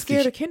 he's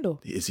scared of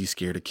Kendall. Is he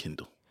scared of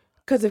Kendall?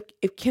 Because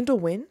if Kendall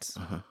wins,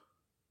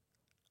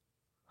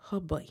 oh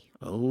boy,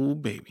 oh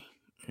baby,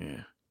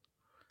 yeah,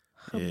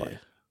 oh boy,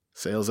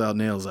 sales out,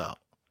 nails out.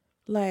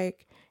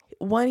 Like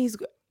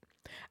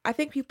I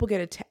think people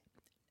get attached.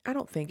 I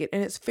don't think it,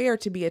 and it's fair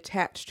to be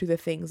attached to the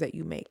things that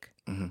you make.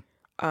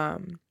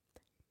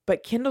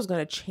 But Kendall's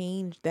gonna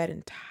change that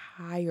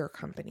entire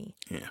company.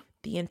 Yeah,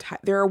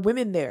 there are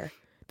women there.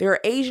 There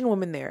are Asian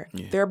women there.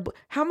 Yeah.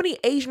 How many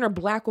Asian or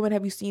Black women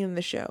have you seen in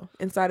the show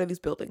inside of these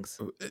buildings?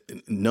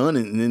 None,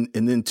 and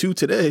then 2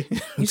 today.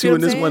 You 2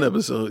 in this saying? one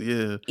episode.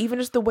 Yeah. Even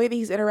just the way that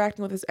he's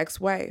interacting with his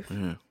ex-wife,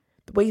 the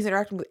way he's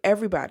interacting with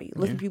everybody,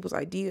 listening to people's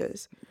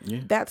ideas. Yeah.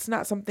 That's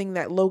not something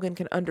that Logan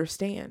can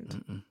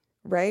understand,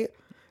 right?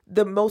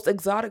 The most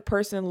exotic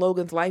person in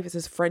Logan's life is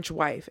his French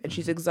wife, and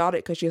she's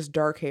exotic because she has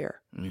dark hair.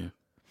 Yeah.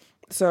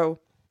 So,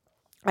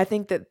 I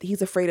think that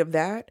he's afraid of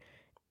that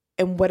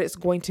and what it's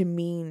going to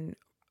mean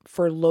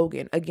for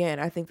Logan. Again,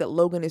 I think that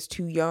Logan is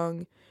too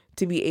young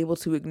to be able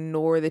to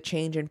ignore the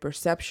change in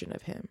perception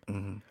of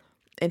him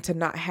and to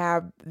not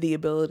have the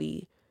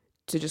ability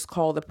to just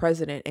call the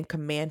president and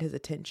command his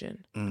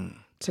attention,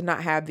 to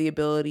not have the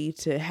ability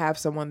to have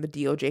someone the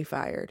DOJ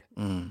fired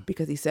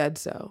because he said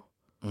so.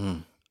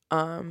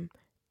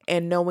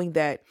 And knowing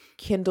that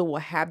Kendall will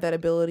have that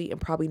ability and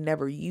probably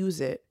never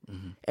use it,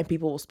 and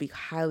people will speak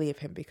highly of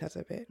him because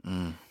of it.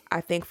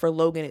 I think for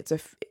Logan, it's a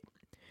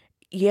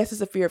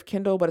fear of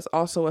Kendall, but it's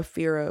also a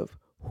fear of,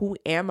 who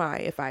am I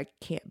if I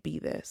can't be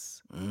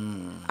this?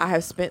 I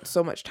have spent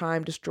so much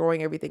time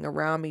destroying everything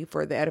around me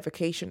for the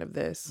edification of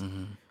this.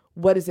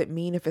 What does it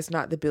mean if it's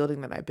not the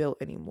building that I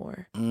built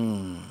anymore?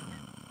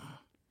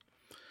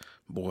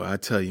 Boy, I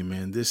tell you,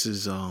 man, this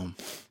is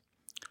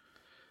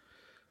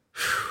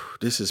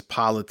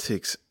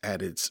politics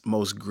at its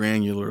most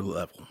granular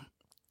level.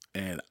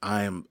 And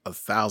I am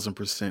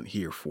 1,000%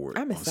 here for it.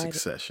 I'm on excited.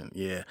 Succession.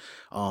 Yeah.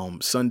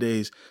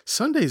 Sundays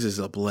is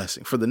a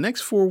blessing. For the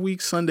next 4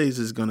 weeks, Sundays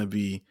is going to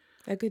be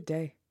a good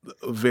day.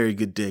 A very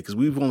good day, because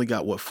we've only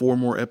got 4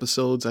 more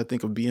episodes, I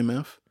think, of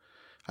BMF.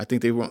 I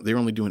think they're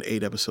only doing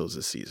 8 episodes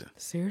this season.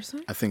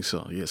 Seriously? I think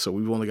so. Yeah. So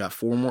we've only got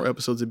 4 more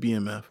episodes of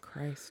BMF.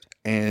 Christ.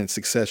 And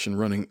Succession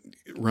running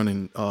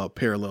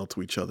parallel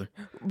to each other.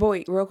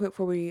 Boy, real quick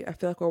before I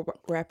feel like we're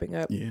wrapping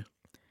up. Yeah.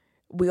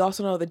 We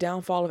also know the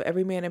downfall of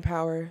every man in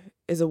power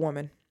is a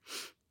woman.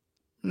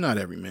 Not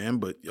every man,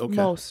 but okay.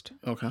 Most.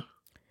 Okay.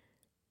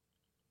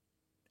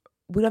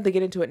 We don't have to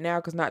get into it now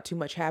because not too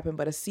much happened,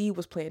 but a seed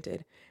was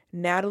planted.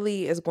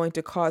 Natalie is going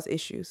to cause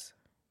issues.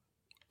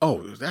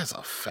 Oh, that's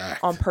a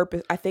fact. On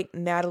purpose. I think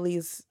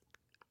Natalie's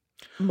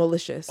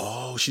malicious.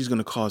 Oh, she's going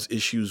to cause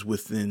issues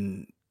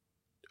within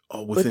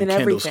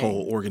Kendall's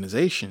whole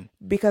organization.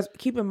 Because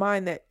keep in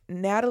mind that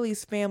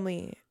Natalie's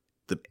family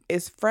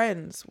is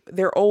friends.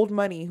 They're old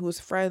money who's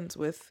friends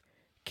with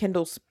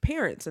Kendall's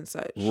parents and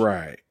such.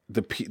 Right.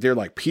 They're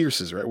like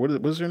Pierces, right?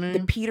 What's their name?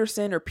 The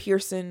Peterson or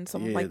Pearson,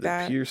 something like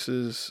that. The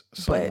Pierces,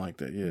 something like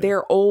that. Yeah.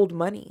 They're old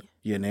money.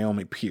 Yeah,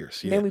 Naomi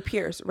Pierce. Yeah. Naomi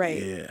Pierce,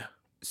 right. Yeah.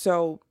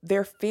 So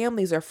their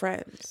families are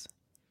friends.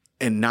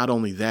 And not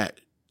only that,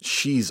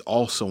 she's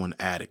also an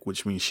addict,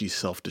 which means she's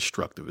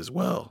self-destructive as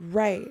well.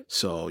 Right.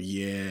 So,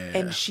 yeah.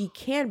 And she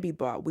can be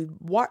bought. We've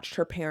watched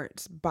her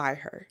parents buy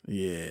her.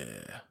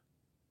 Yeah.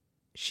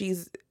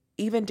 She's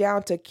even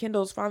down to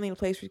Kendall's finally in a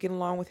place where she's getting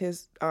along with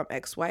his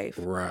ex-wife.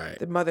 Right.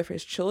 The mother of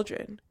his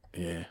children.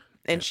 Yeah.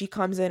 And she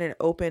comes in and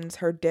opens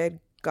her dead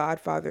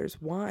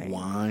godfather's wine.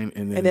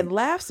 And then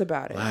laughs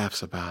about it.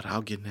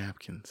 I'll get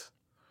napkins.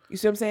 You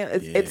see what I'm saying?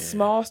 It's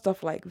small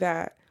stuff like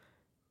that.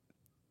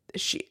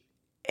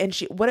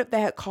 What if that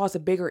had caused a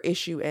bigger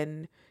issue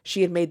and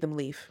she had made them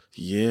leave?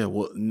 Yeah,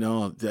 well,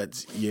 no,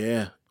 that's,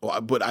 yeah.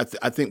 But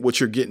I think what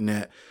you're getting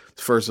at,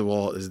 first of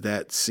all, is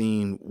that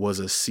scene was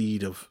a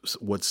seed of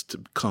what's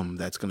to come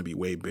that's going to be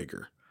way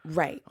bigger.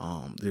 Right.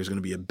 There's going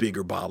to be a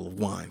bigger bottle of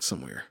wine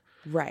somewhere.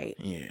 Right.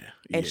 Yeah.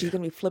 And she's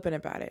going to be flipping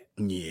about it.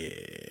 Yeah.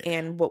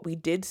 And what we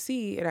did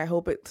see, and I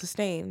hope it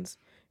sustains,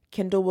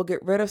 Kendall will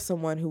get rid of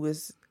someone who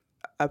is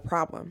a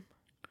problem.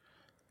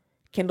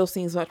 Kendall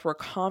seems much more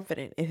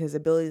confident in his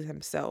abilities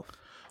himself.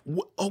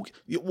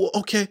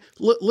 Okay.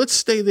 Let's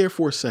stay there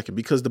for a second,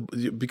 because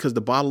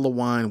the bottle of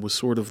wine was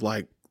sort of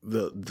like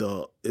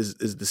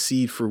is the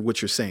seed for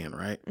what you're saying,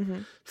 right? Mm-hmm.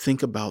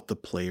 Think about the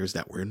players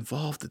that were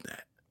involved in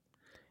that.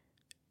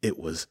 It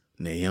was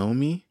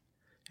Naomi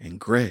and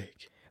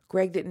Greg.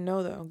 Greg didn't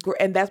know though,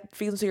 and that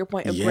feeds into your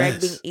point of Greg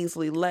being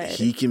easily led.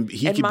 He can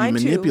be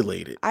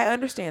manipulated. I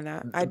understand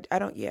that. I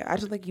don't. Yeah, I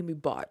just think he can be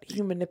bought. He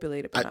can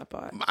manipulate it, but not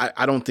bought.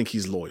 I don't think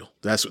he's loyal.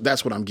 That's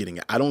what I'm getting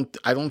at. I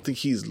don't think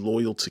he's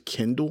loyal to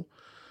Kendall.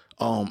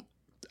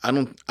 I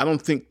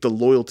don't think the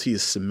loyalty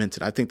is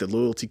cemented. I think the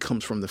loyalty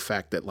comes from the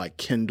fact that like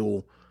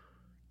Kendall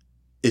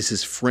is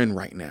his friend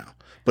right now.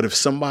 But if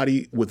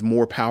somebody with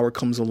more power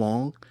comes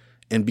along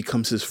and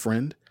becomes his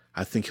friend,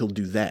 I think he'll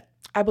do that.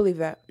 I believe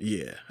that.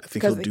 Yeah, I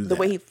think he'll do that. The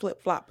way he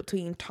flip-flopped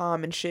between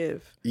Tom and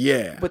Shiv.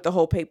 Yeah. With the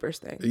whole papers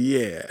thing.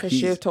 Yeah. Because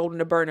Shiv told him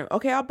to burn him.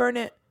 Okay, I'll burn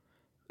it.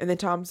 And then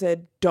Tom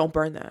said, don't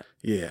burn that.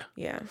 Yeah.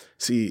 Yeah.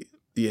 See,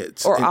 yeah.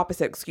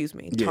 Opposite, excuse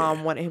me. Yeah.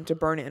 Tom wanted him to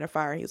burn it in a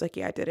fire. He was like,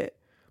 yeah, I did it.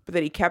 But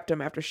then he kept him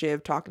after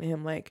Shiv talking to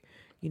him like,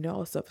 all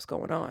this stuff is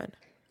going on.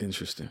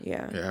 Interesting.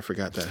 Yeah. Yeah, I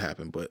forgot that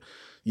happened. But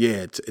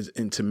yeah,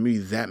 and to me,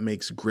 that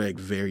makes Greg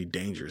very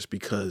dangerous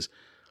because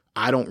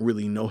I don't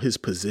really know his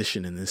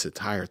position in this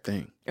entire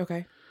thing.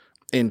 Okay.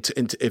 And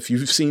if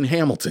you've seen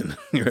Hamilton,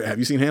 have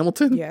you seen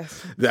Hamilton?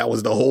 Yes. That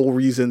was the whole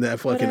reason that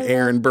fucking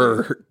Aaron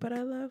Burr. But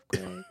I love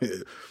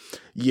Greg.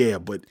 Yeah,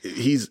 but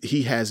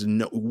he has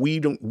we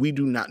do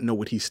not know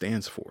what he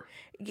stands for.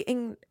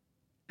 And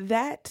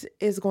that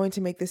is going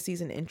to make this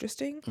season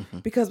interesting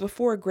because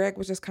before Greg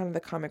was just kind of the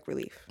comic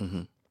relief.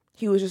 Mm-hmm.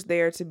 He was just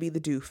there to be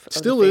the doof of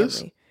Still the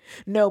family. is.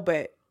 No,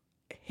 but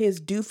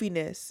his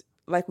doofiness,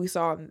 like we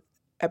saw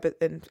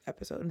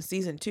in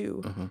season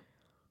 2,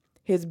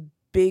 his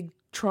big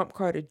trump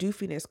card of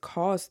doofiness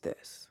caused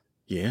this.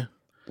 Yeah.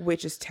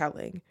 Which is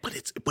telling. But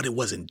it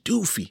wasn't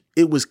doofy.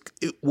 It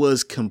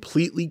was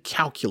completely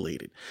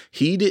calculated.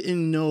 He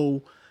didn't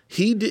know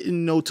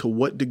to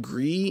what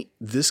degree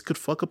this could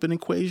fuck up an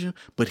equation,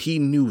 but he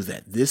knew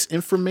that this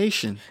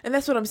information. And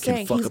that's what I'm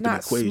saying. He's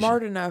not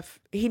smart enough.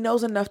 He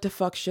knows enough to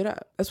fuck shit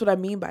up. That's what I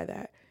mean by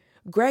that.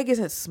 Greg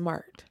isn't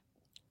smart.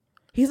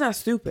 He's not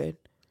stupid,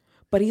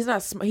 but he's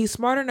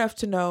smart enough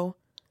to know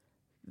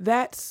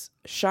that's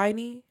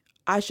shiny.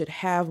 I should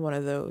have one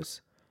of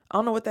those. I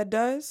don't know what that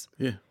does.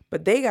 Yeah.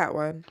 But they got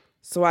one,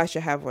 so I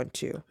should have one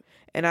too.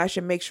 And I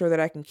should make sure that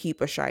I can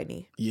keep a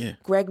shiny. Yeah.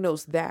 Greg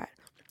knows that.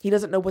 He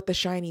doesn't know what the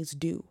shinies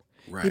do.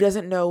 Right. He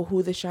doesn't know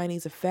who the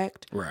shinies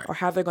affect or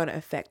how they're going to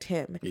affect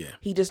him. Yeah.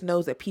 He just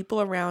knows that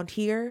people around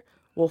here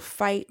will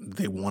fight and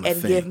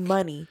give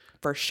money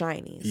for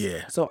shinies.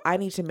 Yeah. So I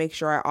need to make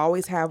sure I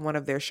always have one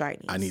of their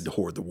shinies. I need to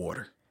hoard the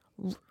water.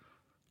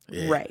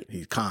 Yeah, right.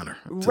 He's Connor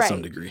to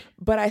some degree.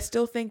 But I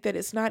still think that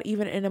it's not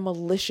even in a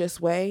malicious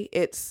way.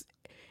 It's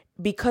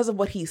because of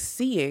what he's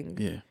seeing.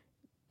 Yeah.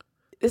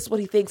 This is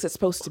what he thinks it's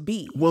supposed to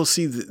be. Well,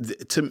 see,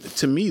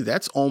 to me,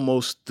 that's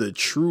almost the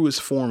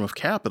truest form of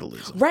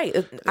capitalism. Right.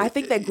 I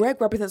think that Greg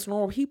represents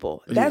normal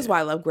people. That is why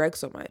I love Greg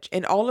so much.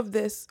 And all of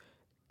this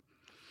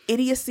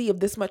idiocy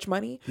of this much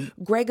money,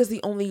 Greg is the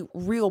only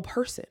real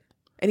person.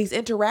 And he's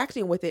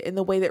interacting with it in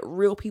the way that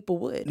real people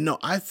would. No,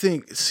 I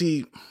think,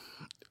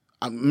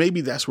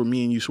 maybe that's where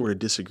me and you sort of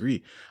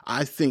disagree.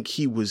 I think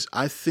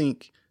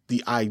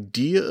the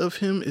idea of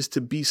him is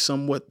to be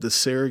somewhat the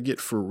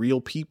surrogate for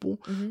real people.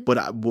 Mm-hmm.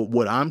 But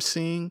what I'm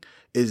seeing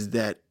is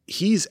that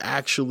he's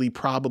actually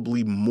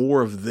probably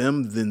more of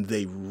them than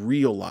they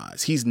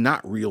realize. He's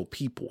not real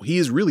people. He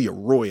is really a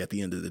Roy at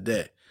the end of the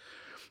day.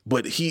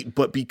 But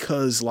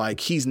because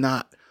like he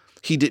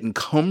didn't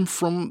come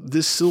from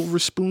this silver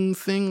spoon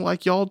thing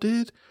like y'all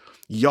did.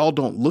 Y'all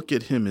don't look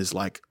at him as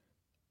like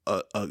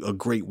a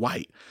great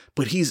white,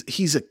 but he's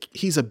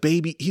a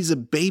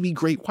baby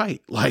great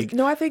white. Like,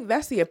 no, I think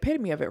that's the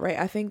epitome of it, right?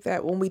 I think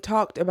that when we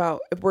talked about,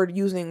 if we're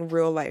using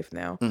real life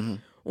now, when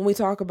we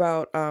talk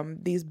about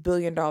these $1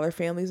 billion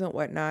families and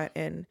whatnot,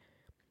 and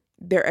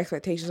their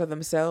expectations of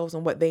themselves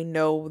and what they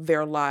know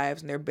their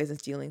lives and their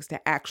business dealings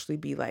to actually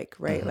be like,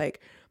 right? Like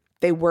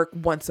they work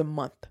once a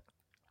month,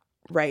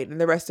 right?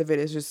 And the rest of it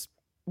is just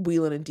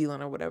wheeling and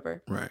dealing or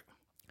whatever, right?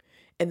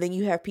 And then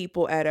you have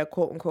people at a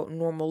quote unquote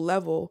normal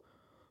level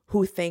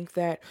who think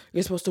that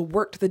you're supposed to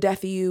work to the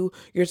death of you.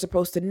 You're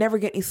supposed to never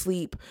get any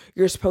sleep.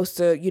 You're supposed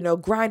to,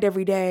 grind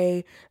every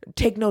day,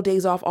 take no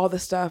days off, all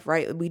this stuff,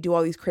 right? We do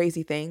all these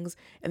crazy things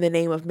in the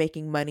name of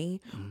making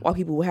money. While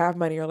people who have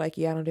money are like,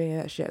 yeah, I don't do any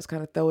of that shit. It's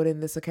kind of throw it in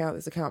this account.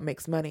 This account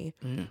makes money.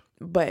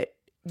 But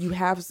you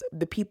have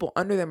the people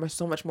under them are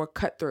so much more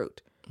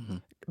cutthroat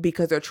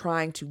because they're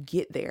trying to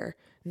get there,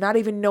 not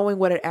even knowing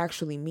what it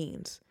actually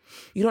means.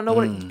 You don't know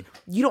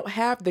you don't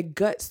have the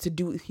guts to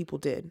do what people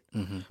did.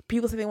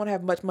 People say they want to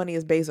have much money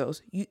as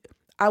Bezos.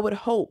 I would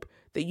hope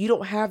that you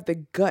don't have the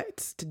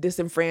guts to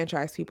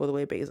disenfranchise people the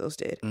way Bezos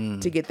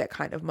did to get that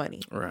kind of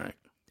money. Right.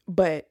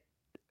 But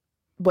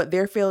what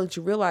they're failing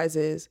to realize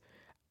is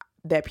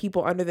that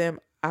people under them,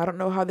 I don't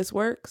know how this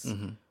works,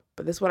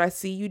 but this is what I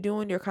see you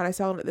doing. You're kind of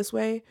selling it this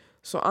way.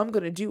 So I'm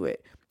going to do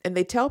it. And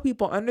they tell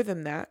people under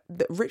them that.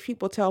 The rich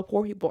people tell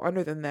poor people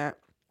under them that.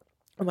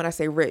 And when I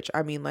say rich,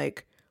 I mean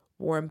like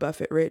Warren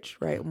Buffett rich,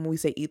 right? When we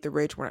say eat the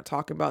rich, we're not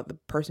talking about the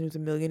person who's a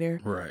millionaire.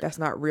 Right. That's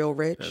not real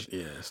rich.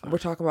 We're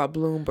talking about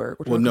Bloomberg.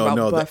 We're talking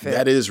about Buffett.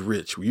 That is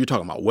rich. You're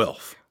talking about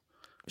wealth.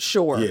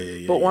 Sure.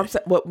 Yeah.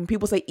 But when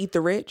people say eat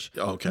the rich,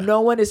 okay,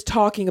 no one is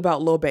talking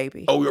about Lil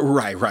Baby. Oh,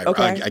 right.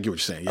 Okay? I get what you're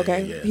saying. Yeah,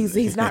 okay. Yeah.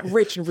 He's not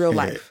rich in real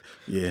life.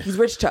 Yeah. He's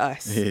rich to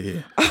us.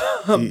 Yeah.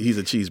 He's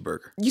a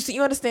cheeseburger.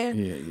 You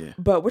understand? Yeah.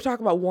 But we're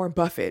talking about Warren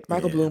Buffett,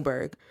 Michael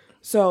Bloomberg.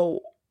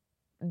 So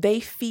they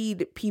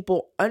feed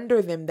people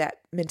under them that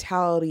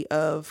mentality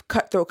of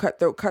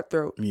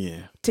cutthroat.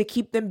 Yeah. To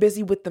keep them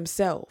busy with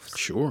themselves.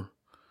 Sure.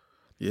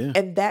 Yeah.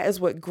 And that is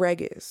what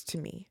Greg is to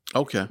me.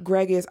 Okay.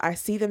 Greg is, I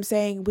see them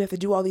saying we have to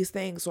do all these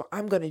things, so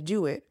I'm going to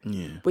do it.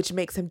 Yeah. Which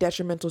makes him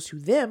detrimental to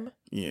them.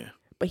 Yeah.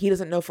 But he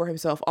doesn't know for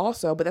himself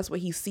also, but that's what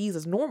he sees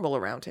as normal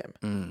around him.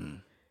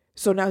 Mm.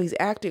 So now he's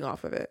acting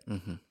off of it.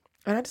 Mm-hmm.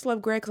 And I just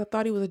love Greg because I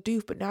thought he was a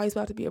doof, but now he's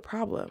about to be a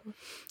problem.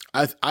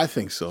 I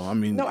think so. I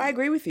mean, no, I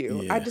agree with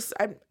you. Yeah.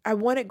 I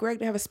wanted Greg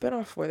to have a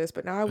spinoff for this,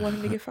 but now I want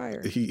him to get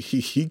fired.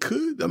 He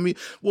could. I mean,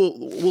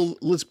 well,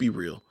 let's be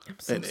real. I'm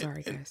so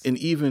sorry, guys.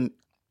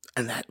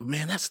 And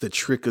that's the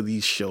trick of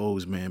these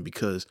shows, man.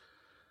 Because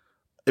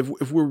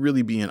if we're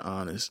really being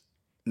honest,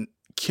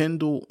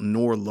 Kendall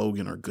nor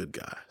Logan are good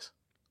guys.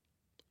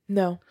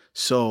 No.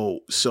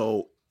 So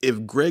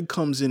if Greg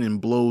comes in and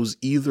blows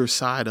either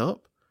side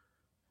up,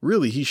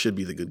 really he should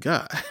be the good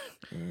guy.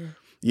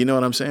 You know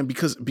what I'm saying?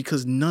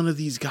 Because none of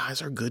these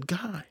guys are good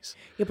guys.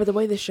 Yeah, but the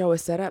way the show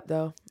is set up,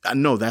 though. I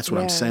know, that's what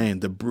I'm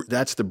saying.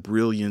 That's the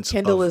brilliance.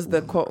 Kendall is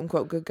the quote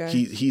unquote good guy.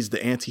 He's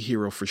the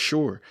anti-hero for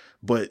sure.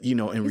 But in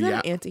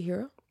reality, an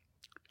anti-hero?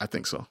 I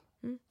think so.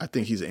 I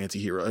think he's an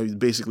anti-hero. He's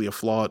basically a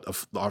flawed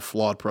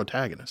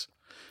protagonist.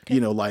 Okay.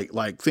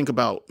 Like think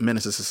about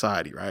Menace to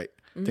Society, right?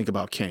 Mm-hmm. Think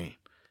about Kane.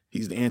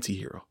 He's the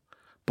anti-hero.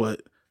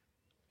 But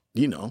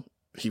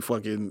he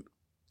fucking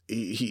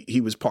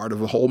he was part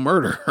of a whole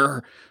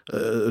murder.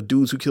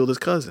 Dudes who killed his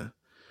cousin.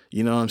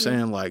 You know what I'm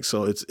saying? Like,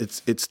 so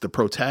it's the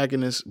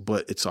protagonist,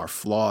 but it's our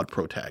flawed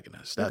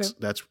protagonist.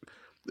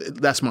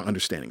 That's my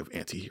understanding of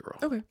anti-hero.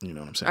 Okay. You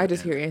know what I'm saying? I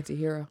just hear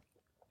anti-hero.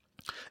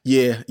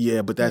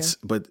 Yeah, but that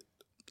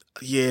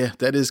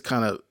is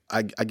kind of,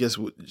 I guess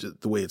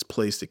the way it's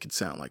placed, it could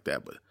sound like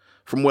that. But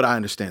from what I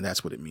understand,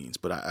 that's what it means.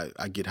 But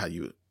I get how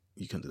you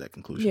come to that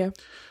conclusion.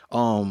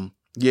 Yeah.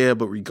 Yeah,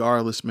 but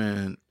regardless,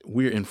 man,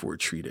 we're in for a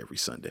treat every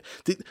Sunday.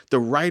 The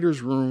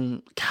writer's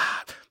room,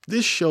 God,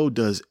 this show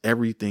does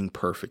everything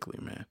perfectly,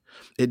 man.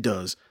 It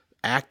does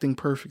acting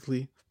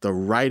perfectly. The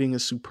writing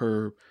is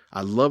superb.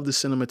 I love the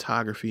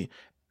cinematography.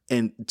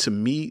 And to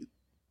me,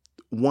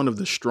 one of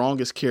the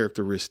strongest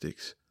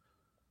characteristics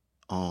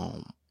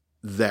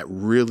that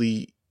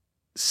really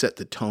set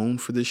the tone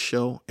for this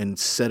show and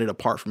set it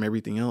apart from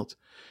everything else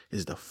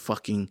is the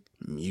fucking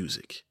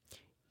music.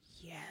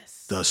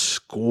 The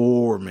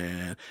score,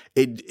 man.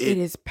 It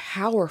is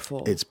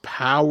powerful. It's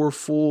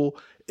powerful.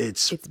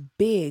 It's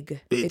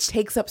big. It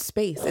takes up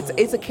space.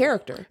 It's a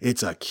character.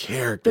 It's a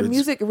character. The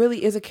music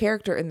really is a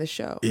character in the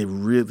show. It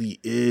really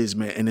is,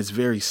 man. And it's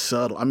very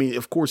subtle. I mean,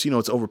 of course,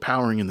 it's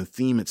overpowering in the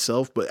theme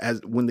itself,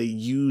 but when they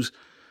use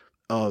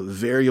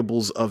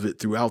variables of it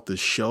throughout the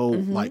show,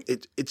 like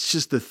it's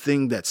just the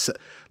thing that's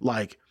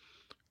like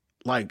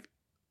when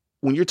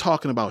you're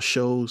talking about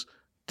shows,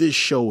 this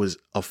show is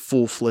a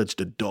full-fledged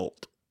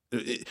adult.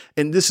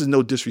 And this is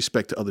no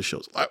disrespect to other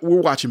shows.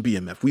 We're watching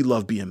BMF. We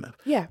love BMF.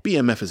 Yeah.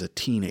 BMF is a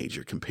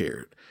teenager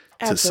compared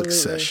to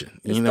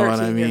Succession. It's you know what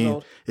I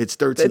mean? It's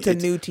 13. It's a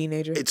new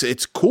teenager.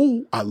 It's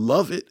cool. I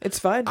love it. It's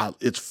fun.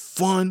 It's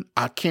fun.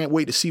 I can't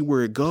wait to see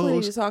where it goes.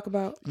 Plenty to talk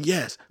about.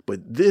 Yes,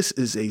 but this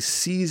is a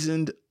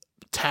seasoned,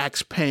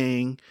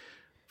 tax-paying,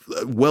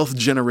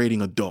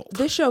 wealth-generating adult.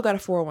 This show got a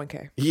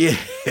 401k. Yeah.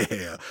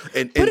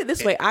 And put it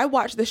this way. I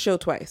watched this show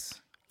twice.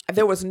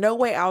 There was no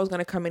way I was going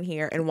to come in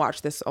here and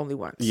watch this only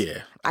once.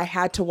 Yeah. I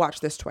had to watch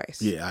this twice.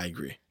 Yeah, I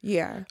agree.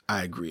 Yeah.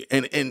 I agree.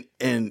 And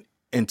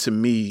to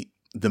me,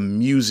 the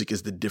music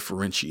is the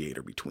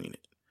differentiator between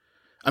it.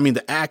 I mean,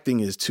 the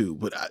acting is too,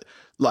 but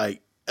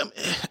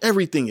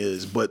everything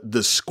is, but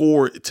the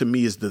score to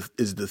me is the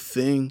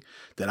thing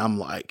that I'm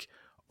like,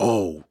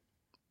 oh,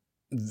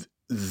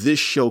 this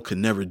show could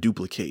never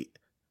duplicate.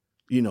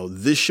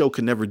 This show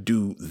could never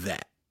do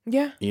that.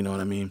 Yeah. You know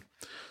what I mean?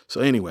 So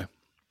anyway,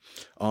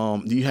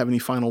 do you have any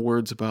final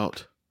words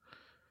about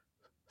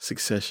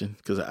Succession?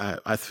 Because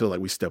I feel like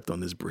we stepped on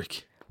this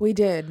brick. We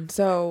did.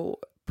 So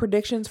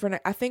predictions for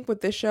I think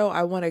with this show,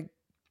 I want to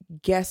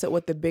guess at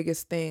what the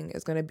biggest thing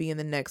is going to be in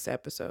the next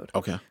episode.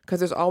 Okay. Because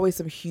there's always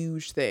some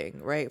huge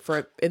thing, right?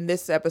 In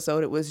this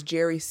episode, it was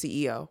Jerry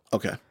CEO.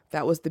 Okay.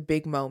 That was the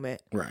big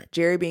moment. Right.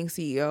 Jerry being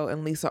CEO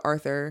and Lisa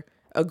Arthur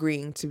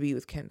agreeing to be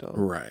with Kendall.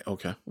 Right.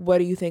 Okay. What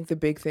do you think the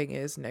big thing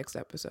is next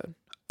episode?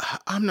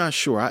 I'm not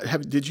sure.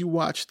 Did you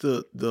watch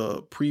the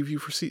preview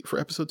for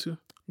episode 2?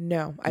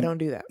 No, I don't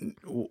do that.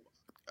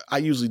 I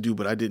usually do,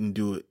 but I didn't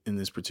do it in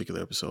this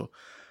particular episode.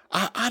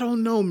 I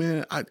don't know,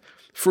 man.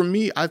 For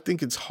me, I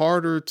think it's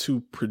harder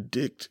to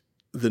predict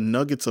the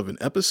nuggets of an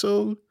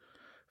episode.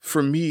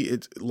 For me,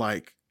 it's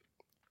like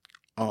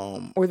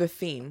or the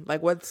theme.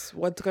 Like what's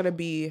going to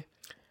be,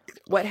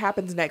 what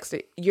happens next?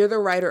 You're the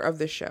writer of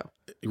the show.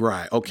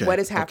 Right. Okay. What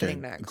is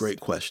happening next?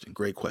 Great question.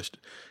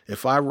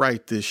 If I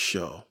write this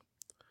show,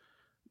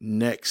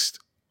 next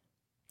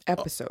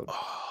episode.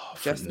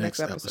 Just next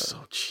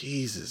episode.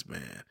 Jesus,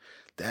 man.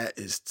 That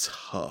is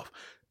tough.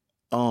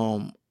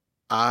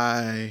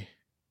 I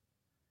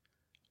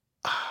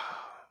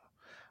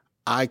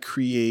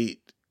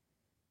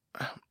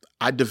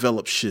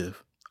develop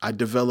Shiv. I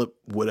develop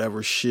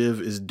whatever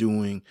Shiv is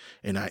doing,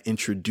 and I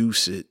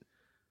introduce it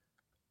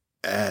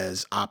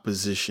as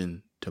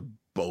opposition to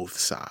both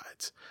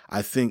sides.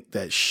 I think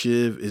that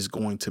Shiv is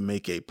going to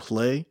make a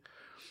play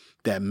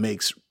that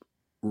makes...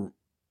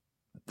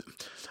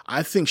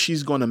 I think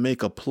she's going to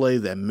make a play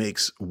that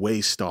makes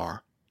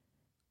Waystar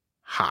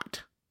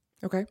hot.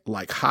 Okay.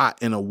 Like hot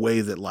in a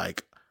way that,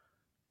 like,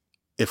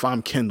 if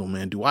I'm Kendall,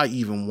 man, do I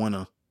even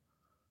want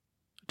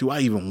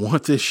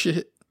this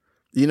shit?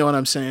 You know what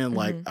I'm saying? Mm-hmm.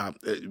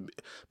 Like,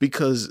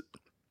 because,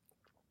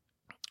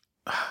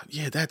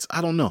 yeah,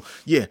 I don't know.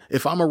 Yeah.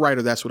 If I'm a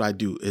writer, that's what I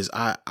do is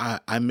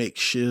I make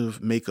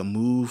Shiv make a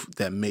move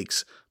that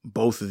makes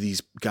both of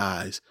these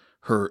guys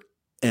her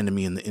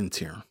enemy in the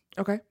interim.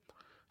 Okay.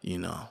 You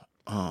know,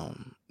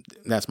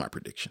 that's my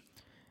prediction.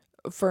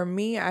 For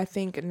me, I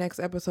think next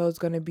episode is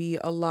going to be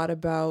a lot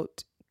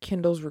about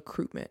Kendall's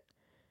recruitment.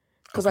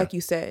 Because like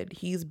you said,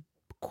 he's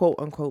quote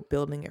unquote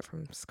building it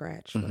from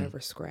scratch,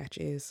 whatever scratch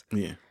is.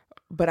 Yeah.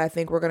 But I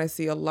think we're going to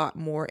see a lot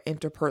more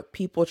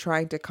people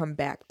trying to come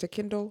back to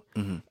Kendall.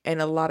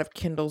 And a lot of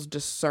Kendall's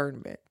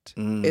discernment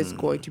is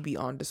going to be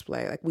on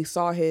display. Like we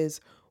saw his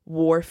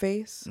war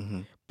face,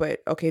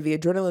 but okay, the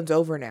adrenaline's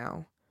over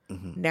now.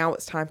 Now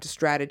it's time to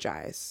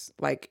strategize,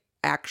 like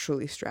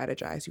actually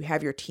strategize. You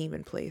have your team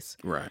in place.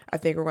 Right. I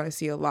think we're going to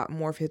see a lot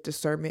more of his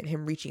discernment,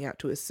 him reaching out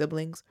to his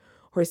siblings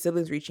or his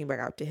siblings reaching back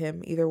out to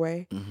him, either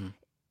way.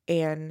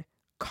 And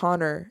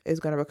Connor is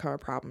going to become a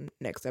problem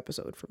next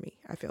episode for me.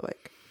 I feel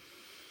like,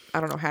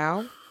 I don't know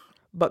how,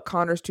 but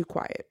Connor's too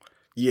quiet.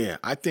 Yeah.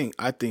 I think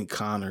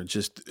Connor,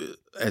 just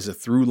as a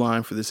through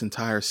line for this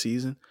entire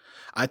season,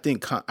 I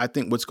think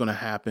what's going to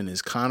happen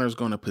is Connor's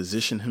going to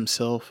position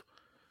himself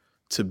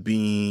to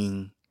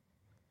being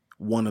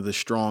one of the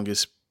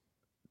strongest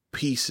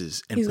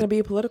pieces. He's going to be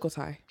a political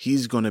tie.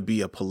 He's going to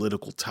be a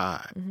political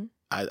tie.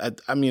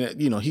 I mean,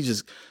 you know, he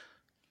just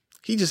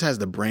has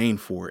the brain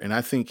for it. And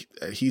I think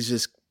he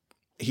just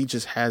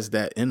has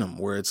that in him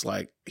where it's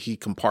like he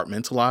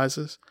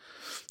compartmentalizes,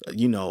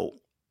 you know,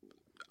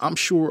 I'm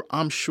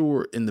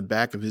sure in the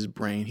back of his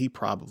brain, he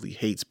probably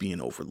hates being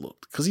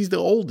overlooked because he's the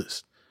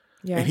oldest.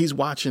 Yeah. And he's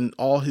watching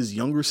all his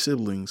younger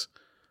siblings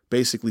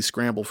basically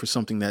scramble for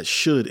something that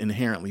should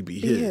inherently be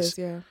his.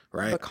 Yeah.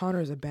 Right. But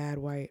Connor's a bad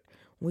white.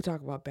 When we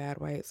talk about bad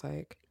whites,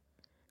 like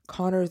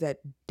Connor's that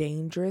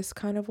dangerous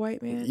kind of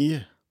white man.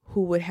 Yeah.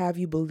 Who would have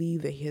you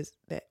believe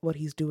that what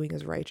he's doing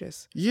is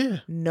righteous. Yeah.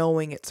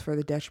 Knowing it's for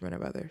the detriment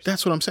of others.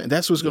 That's what I'm saying.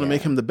 That's what's going to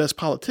make him the best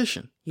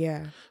politician.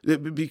 Yeah.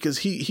 Because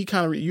he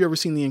kind of, you ever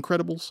seen The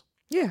Incredibles?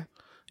 Yeah.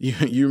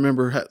 You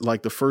remember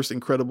like the first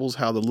Incredibles,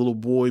 how the little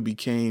boy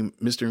became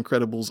Mr.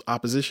 Incredible's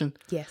opposition?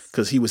 Yes.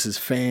 Because he was his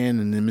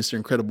fan and then Mr.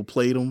 Incredible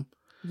played him.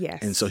 Yes.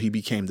 And so he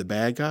became the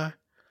bad guy.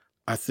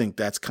 I think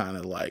that's kind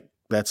of like,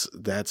 that's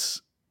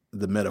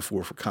the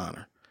metaphor for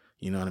Connor.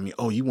 You know what I mean?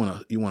 Oh, you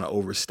want to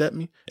overstep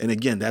me? And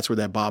again, that's where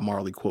that Bob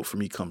Marley quote for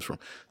me comes from.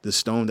 The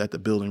stone that the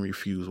building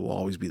refused will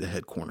always be the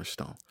head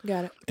cornerstone.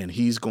 Got it. And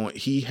he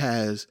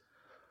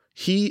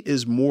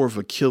is more of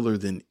a killer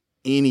than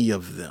any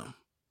of them.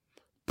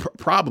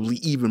 Probably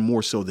even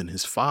more so than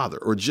his father,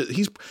 or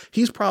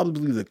he's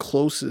probably the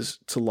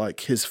closest to like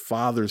his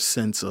father's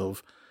sense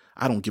of,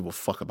 I don't give a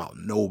fuck about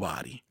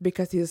nobody.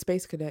 Because he's a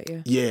space cadet,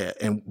 yeah. Yeah,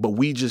 but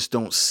we just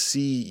don't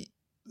see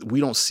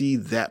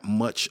that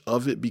much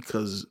of it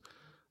because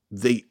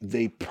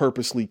they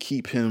purposely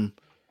keep him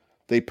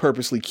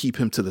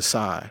to the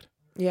side.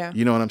 Yeah.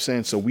 You know what I'm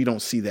saying? So we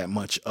don't see that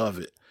much of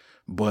it.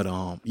 But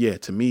yeah,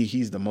 to me,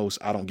 he's the most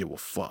I don't give a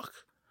fuck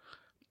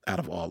out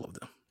of all of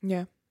them.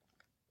 Yeah.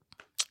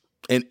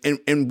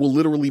 And will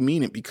literally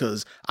mean it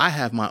because I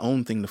have my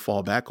own thing to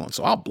fall back on.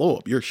 So I'll blow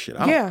up your shit.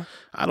 I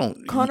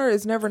don't. Connor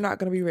is never not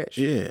going to be rich.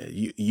 Yeah.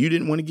 You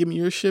didn't want to give me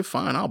your shit?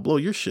 Fine. I'll blow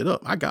your shit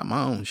up. I got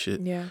my own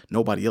shit. Yeah.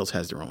 Nobody else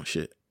has their own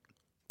shit.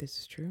 This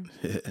is true.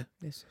 Yeah.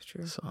 This is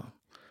true. So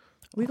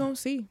we going to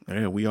see.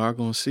 Yeah, we are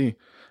going to see.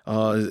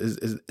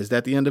 Is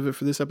that the end of it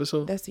for this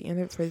episode? That's the end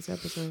of it for this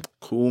episode.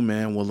 Cool,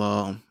 man.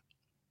 Well,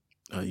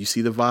 you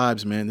see the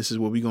vibes, man. This is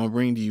what we're going to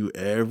bring to you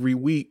every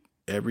week.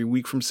 Every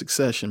week from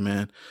Succession,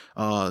 man.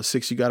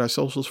 Six, you got our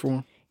socials for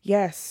them?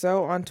 Yes.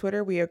 So on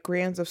Twitter, we are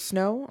Grams of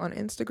Snow. On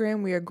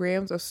Instagram, we are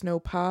Grams of Snow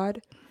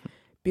Pod.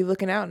 Be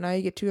looking out. Now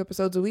you get 2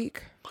 episodes a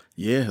week.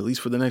 Yeah, at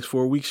least for the next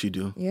 4 weeks you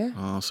do.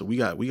 Yeah. So we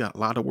got a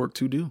lot of work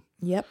to do.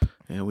 Yep.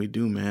 Yeah, we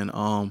do, man.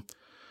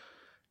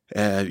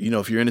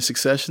 If you're into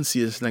Succession,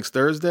 see us next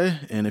Thursday.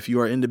 And if you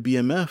are into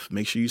BMF,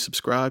 make sure you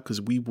subscribe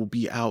because we will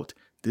be out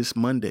this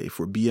Monday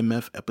for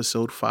BMF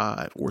episode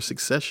 5 or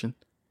Succession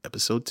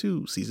episode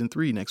 2, season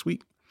 3 next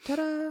week.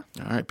 Ta-da!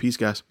 All right, peace,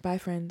 guys. Bye,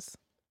 friends.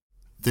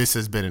 This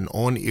has been an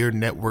On Air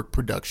Network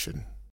production.